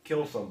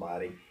kill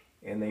somebody,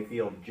 and they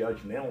feel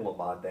judgmental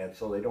about that,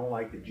 so they don't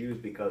like the Jews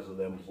because of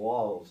them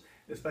laws,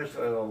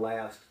 especially the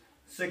last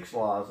 6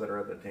 laws that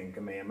are the Ten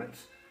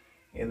Commandments,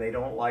 and they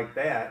don't like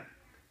that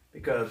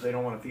because they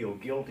don't want to feel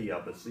guilty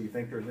of it. So you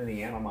think there's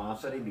any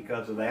animosity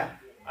because of that?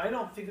 I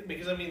don't think that,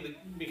 because I mean,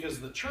 because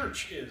the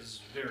church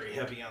is very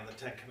heavy on the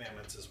Ten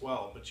Commandments as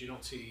well, but you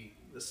don't see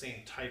the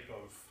same type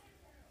of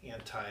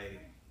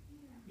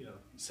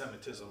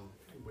Semitism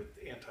with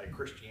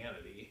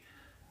anti-Christianity,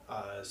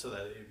 so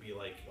that it'd be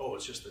like, oh,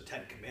 it's just the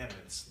Ten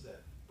Commandments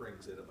that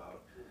brings it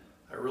about.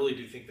 I really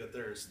do think that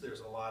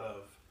there's a lot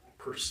of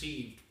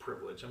perceived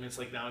privilege. I mean, it's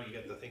like now you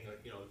get the thing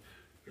that,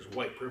 there's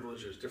white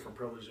privilege, there's different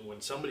privilege, and when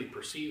somebody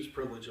perceives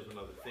privilege of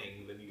another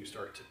thing, then you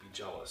start to be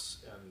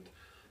jealous, and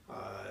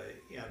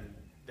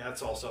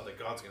that's all stuff that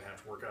God's going to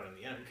have to work out in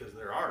the end, because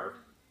there are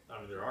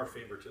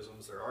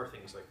favoritisms, there are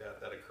things like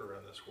that occur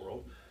in this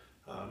world,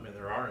 and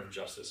there are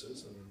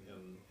injustices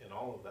and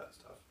all of that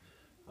stuff.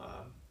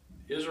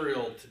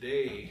 Israel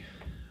today,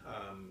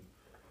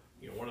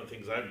 one of the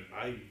things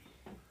I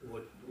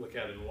look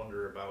at and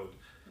wonder about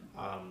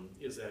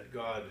is that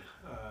God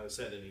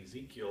said in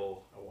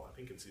Ezekiel, I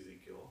think it's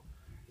Ezekiel,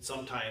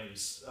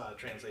 sometimes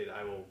translated,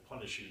 I will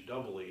punish you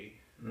doubly.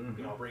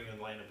 Mm-hmm. I'll bring you in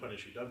the land and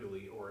punish you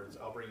doubly, or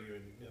I'll bring you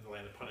in the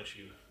land and punish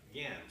you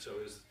again.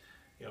 So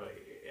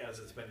as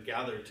it's been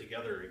gathered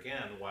together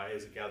again, why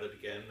is it gathered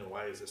again, and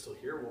why is it still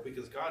here? Well,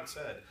 because God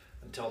said,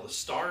 until the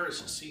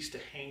stars cease to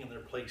hang in their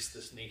place,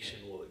 this nation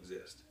will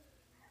exist.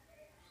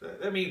 So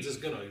that means it's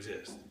going to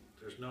exist.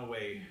 There's no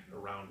way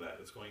around that.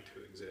 It's going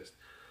to exist.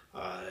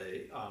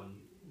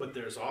 But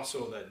there's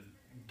also that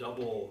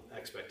double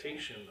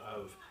expectation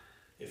of,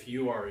 if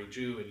you are a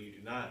Jew and you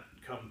do not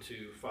come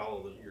to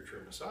follow your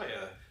true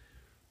Messiah,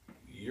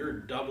 you're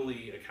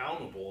doubly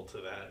accountable to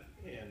that,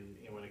 and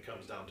when it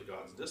comes down to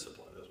God's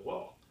discipline as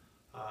well.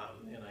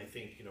 And I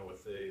think,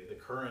 with the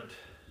current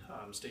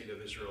state of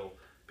Israel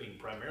being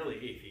primarily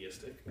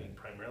atheistic, being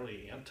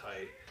primarily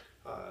anti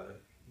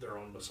their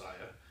own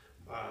Messiah,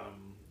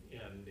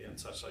 and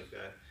such like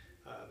that,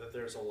 that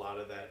there's a lot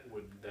of that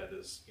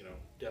is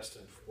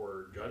destined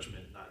for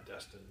judgment, not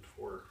destined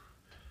for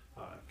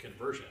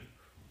conversion.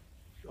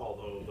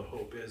 Although the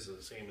hope is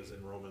the same as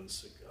in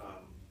Romans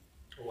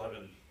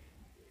 11,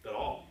 that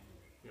all,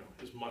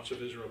 as much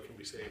of Israel can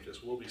be saved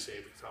as will be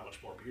saved, because how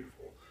much more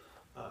beautiful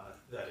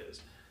that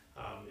is.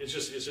 It's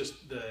just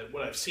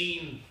what I've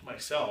seen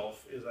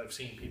myself is I've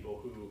seen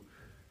people who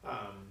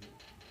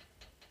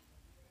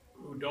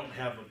don't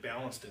have a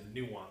balanced and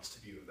nuanced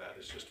view of that.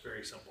 It's just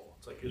very simple.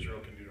 It's like Israel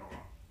can do no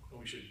wrong, and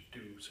we should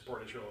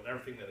support Israel and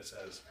everything that it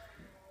says,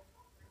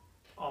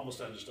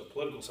 almost on just a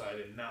political side,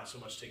 and not so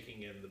much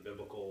taking in the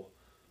biblical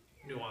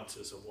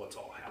nuances of what's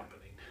all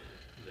happening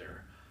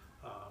there.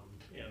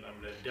 And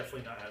I'm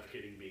definitely not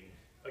advocating being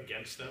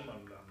against them.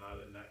 I'm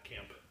not in that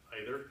camp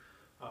either.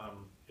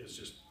 It's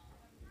just,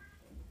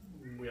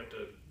 we have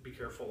to be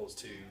careful as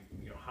to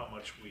how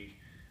much we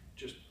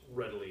just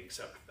readily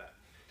accept that.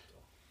 So,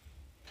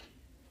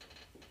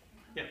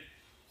 yeah.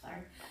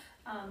 Sorry.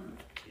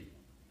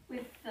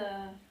 With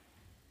the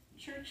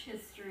church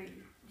history,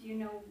 do you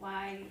know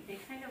why they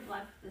kind of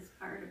left this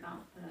part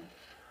about the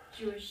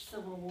Jewish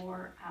Civil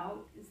War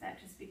out? Is that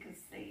just because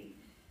they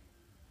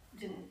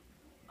didn't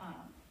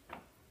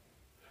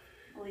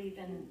believe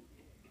in,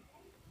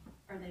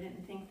 or they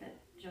didn't think that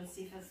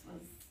Josephus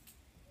was,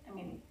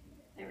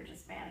 they were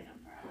just mad at him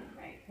probably,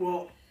 right?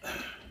 Well,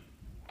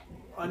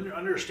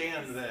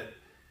 understand that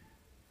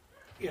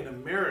in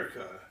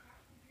America,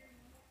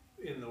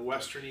 in the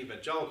Western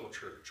Evangelical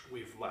Church,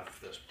 we've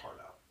left this part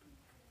out.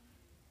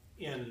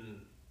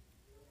 In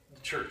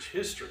church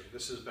history,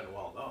 this has been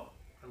well known.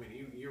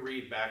 You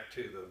read back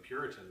to the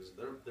Puritans,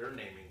 they're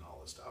naming all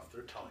this stuff.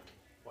 They're telling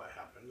what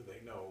happened.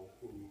 They know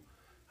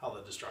how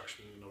the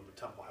destruction of the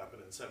temple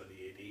happened in 70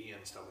 AD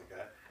and stuff like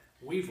that.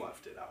 We've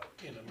left it out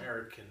in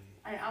American.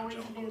 I always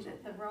knew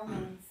that the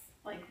Romans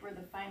were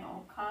the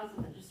final cause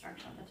of the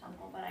destruction of the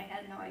temple, but I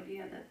had no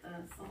idea that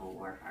the Civil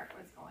War part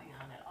was going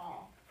on at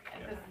all.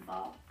 This is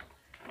all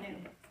new.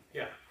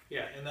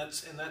 Yeah, and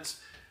that's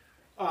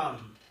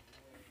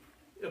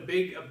a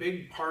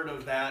big part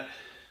of that.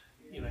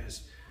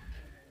 Is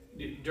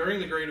during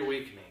the Great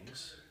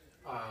Awakenings,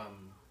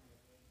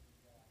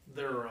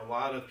 there were a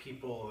lot of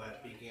people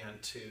that began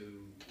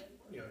to,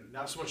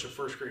 not so much the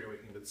first Great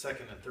Awakening, but the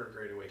second and third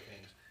Great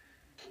Awakenings.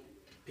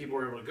 People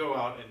were able to go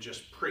out and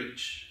just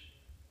preach,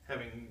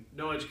 having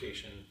no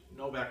education,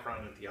 no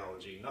background in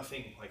theology,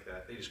 nothing like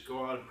that. They just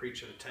go out and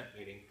preach at a tent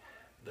meeting.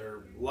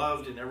 They're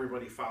loved and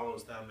everybody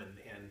follows them,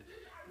 and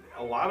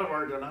a lot of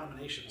our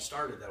denominations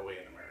started that way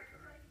in America.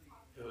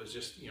 It was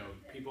just,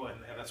 people,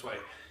 and that's why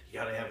you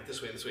got to have it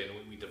this way,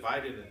 and we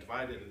divided and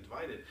divided and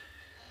divided.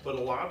 But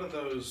a lot of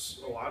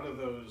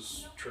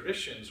those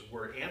traditions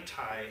were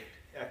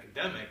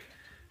anti-academic,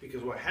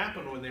 because what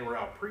happened when they were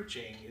out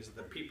preaching is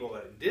the people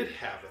that did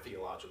have a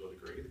theological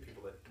degree, the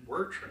people that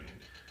were trained,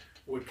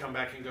 would come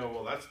back and go,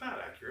 well, that's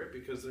not accurate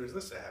because there's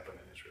this that happened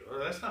in Israel.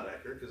 Or that's not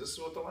accurate because this is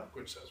what the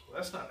language says. Well,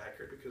 that's not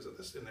accurate because of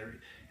this.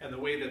 And the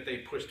way that they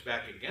pushed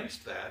back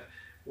against that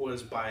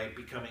was by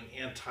becoming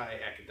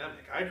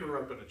anti-academic. I grew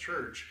up in a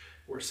church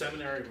where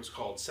seminary was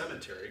called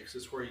cemetery because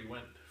it's where you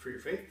went for your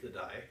faith to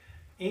die.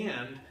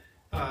 And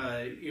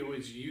it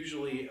was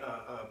usually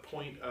a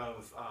point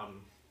of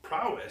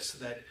prowess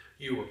that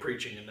you were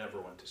preaching and never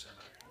went to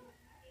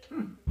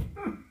seminary.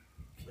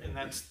 And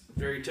that's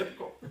very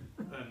typical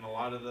in a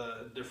lot of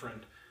the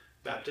different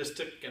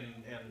Baptistic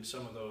and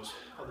some of those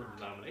other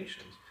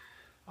denominations.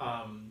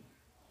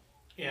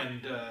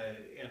 And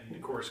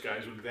of course,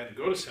 guys would then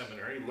go to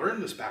seminary, learn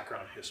this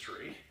background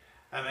history,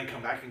 and then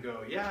come back and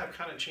go, yeah, I've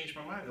kind of changed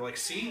my mind. They're like,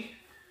 see,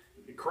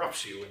 it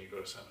corrupts you when you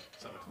go to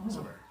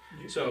seminary.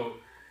 So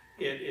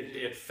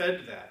it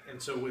fed that.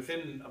 And so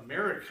within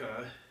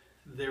America,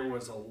 there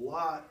was a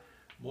lot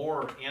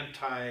more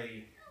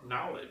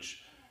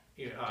anti-knowledge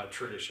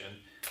tradition,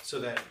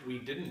 so that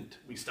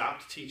we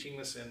stopped teaching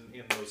this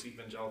in those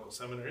evangelical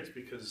seminaries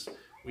because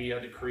we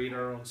had to create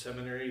our own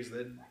seminaries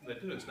that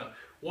do this. Now,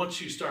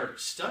 once you start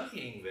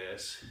studying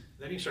this,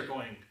 then you start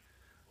going,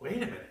 wait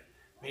a minute,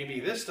 maybe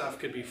this stuff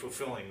could be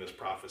fulfilling this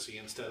prophecy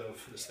instead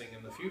of this thing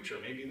in the future.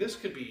 Maybe this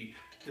could be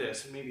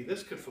this, and maybe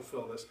this could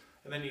fulfill this.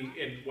 And then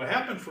and what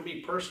happened for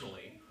me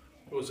personally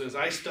was, as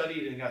I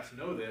studied and got to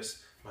know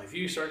this, my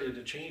view started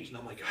to change, and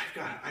I'm like,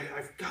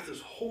 I've got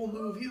this whole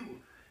new view.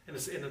 And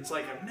it's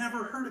like, I've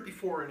never heard it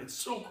before, and it's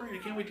so great,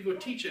 I can't wait to go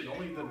teach it. And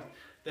only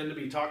then to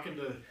be talking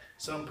to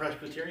some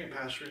Presbyterian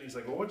pastor, and he's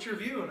like, well, what's your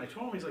view? And I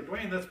told him, he's like,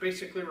 Dwayne, that's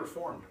basically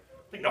Reformed.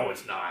 I'm like, no,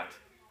 it's not.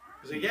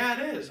 He's like, yeah,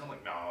 it is. I'm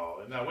like, no.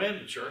 And I went,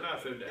 and sure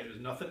enough, it was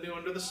nothing new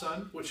under the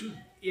sun, which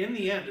in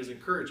the end is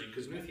encouraging,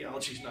 because new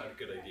theology is not a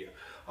good idea.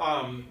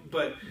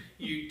 But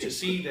to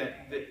see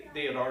that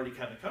they had already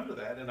kind of come to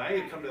that, and I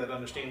had come to that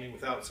understanding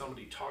without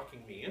somebody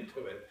talking me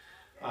into it.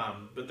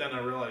 But then I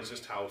realized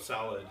just how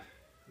solid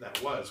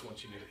that was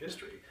once you knew the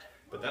history.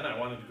 But then I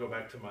wanted to go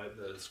back to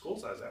the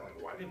schools I was at, like,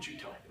 why didn't you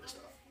tell me this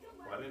stuff?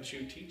 Why didn't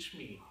you teach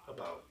me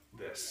about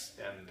this?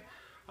 And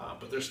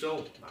but they're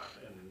still not,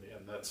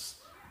 and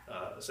that's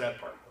a sad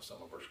part of some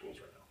of our schools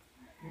right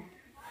now.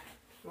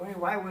 Well,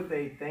 why would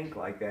they think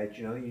like that?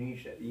 You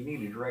need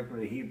to direct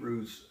them to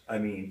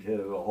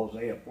to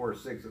Hosea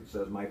 4:6 that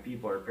says, my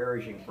people are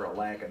perishing for a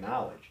lack of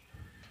knowledge.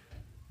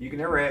 You can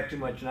never have too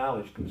much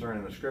knowledge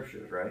concerning the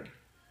scriptures, right?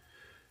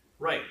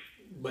 Right,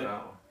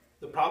 but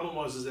the problem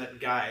was that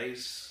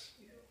guys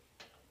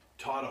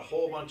taught a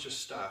whole bunch of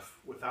stuff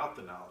without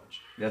the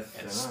knowledge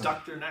and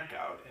stuck their neck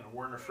out and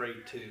weren't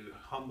afraid to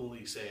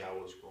humbly say I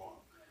was wrong.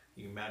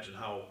 You can imagine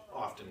how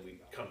often we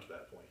come to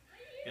that point.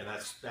 And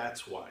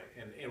that's why.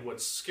 And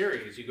what's scary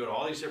is you go to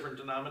all these different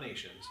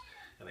denominations,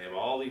 and they have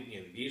all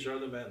these are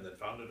the men that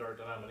founded our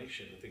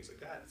denomination and things like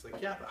that. It's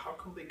like, yeah, but how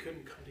come they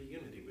couldn't come to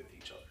unity with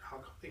each other? How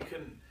come they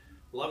couldn't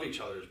love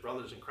each other as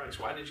brothers in Christ?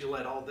 Why did you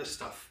let all this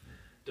stuff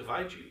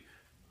divide you?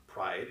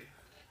 Pride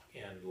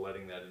and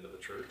letting that into the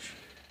church,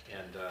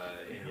 and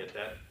yet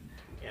that,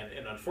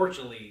 and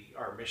unfortunately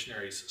our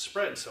missionaries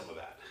spread some of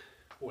that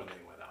when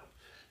they went out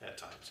at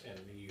times, and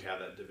you have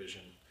that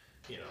division,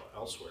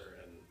 elsewhere,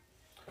 and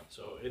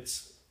so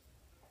it's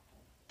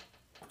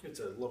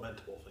a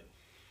lamentable thing.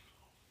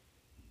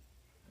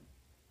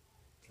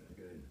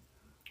 Good.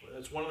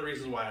 That's one of the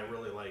reasons why I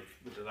really like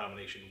the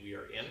denomination we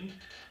are in,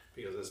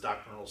 because this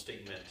doctrinal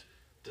statement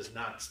does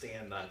not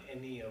stand on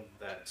any of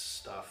that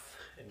stuff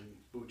and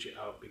boot you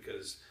out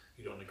because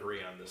you don't agree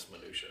on this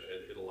minutia.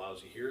 It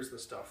allows you, here's the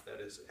stuff that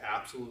is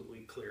absolutely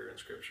clear in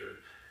Scripture,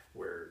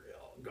 where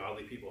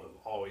godly people have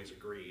always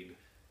agreed.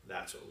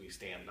 That's what we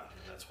stand on,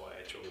 and that's why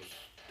I chose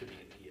to be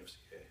in the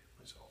EFCA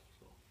myself.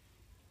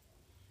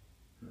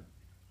 So.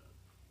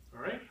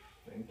 All right.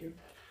 Thank you.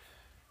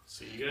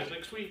 See you guys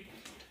next week.